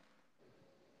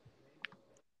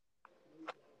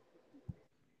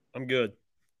 I'm good.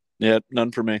 Yeah,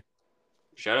 none for me.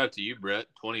 Shout out to you, Brett.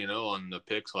 20-0 on the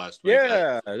picks last week.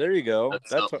 Yeah, there you go.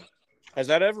 That's Has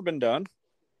that ever been done?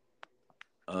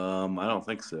 I don't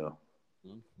think so.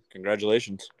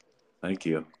 Congratulations. Thank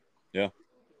you. Yeah.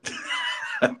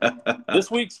 This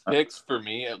week's picks, for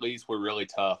me at least, were really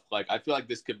tough. Like, I feel like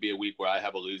this could be a week where I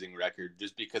have a losing record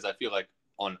just because I feel like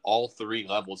on all 3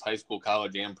 levels, high school,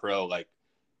 college, and pro, like,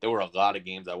 there were a lot of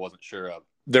games I wasn't sure of.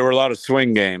 There were a lot of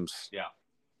swing games. Yeah.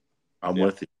 I'm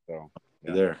with you. So,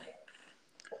 You're there.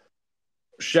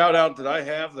 Shout out that I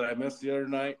have that I missed the other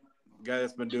night. Guy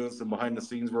that's been doing some behind the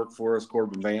scenes work for us,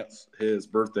 Corbin Vance. His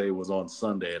birthday was on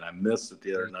Sunday, and I missed it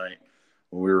the other night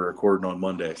when we were recording on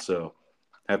Monday. So,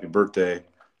 happy birthday,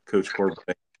 Coach Corbin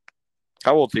Vance.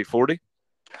 How old is he? 40?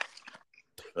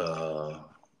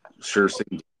 Sure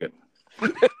seems like it.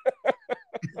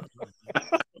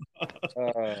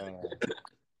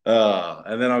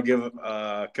 And then I'll give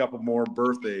a couple more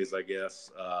birthdays, I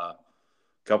guess. A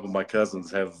couple of my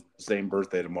cousins have the same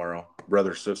birthday tomorrow.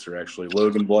 Brother, sister, actually.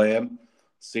 Logan Bland,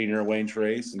 senior Wayne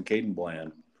Trace, and Caden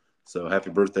Bland. So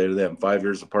happy birthday to them. 5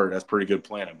 years apart. That's pretty good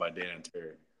planning by Dan and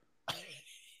Terry.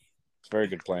 It's very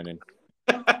good planning.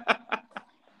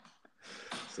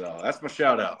 So that's my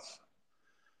shout-outs.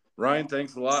 Ryan,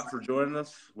 thanks a lot for joining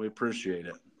us. We appreciate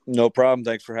it. No problem.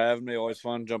 Thanks for having me. Always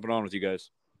fun jumping on with you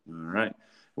guys. All right.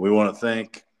 We want to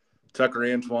thank Tucker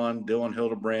Antoine, Dylan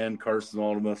Hildebrand, Carson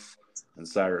Aldemus, and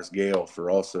Cyrus Gale for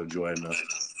also joining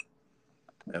us.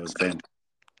 That was fantastic.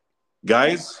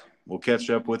 Guys, we'll catch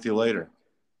up with you later.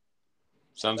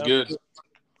 Sounds good.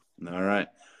 All right.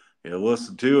 You'll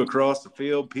listen to Across the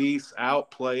Field. Peace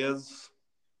out, players.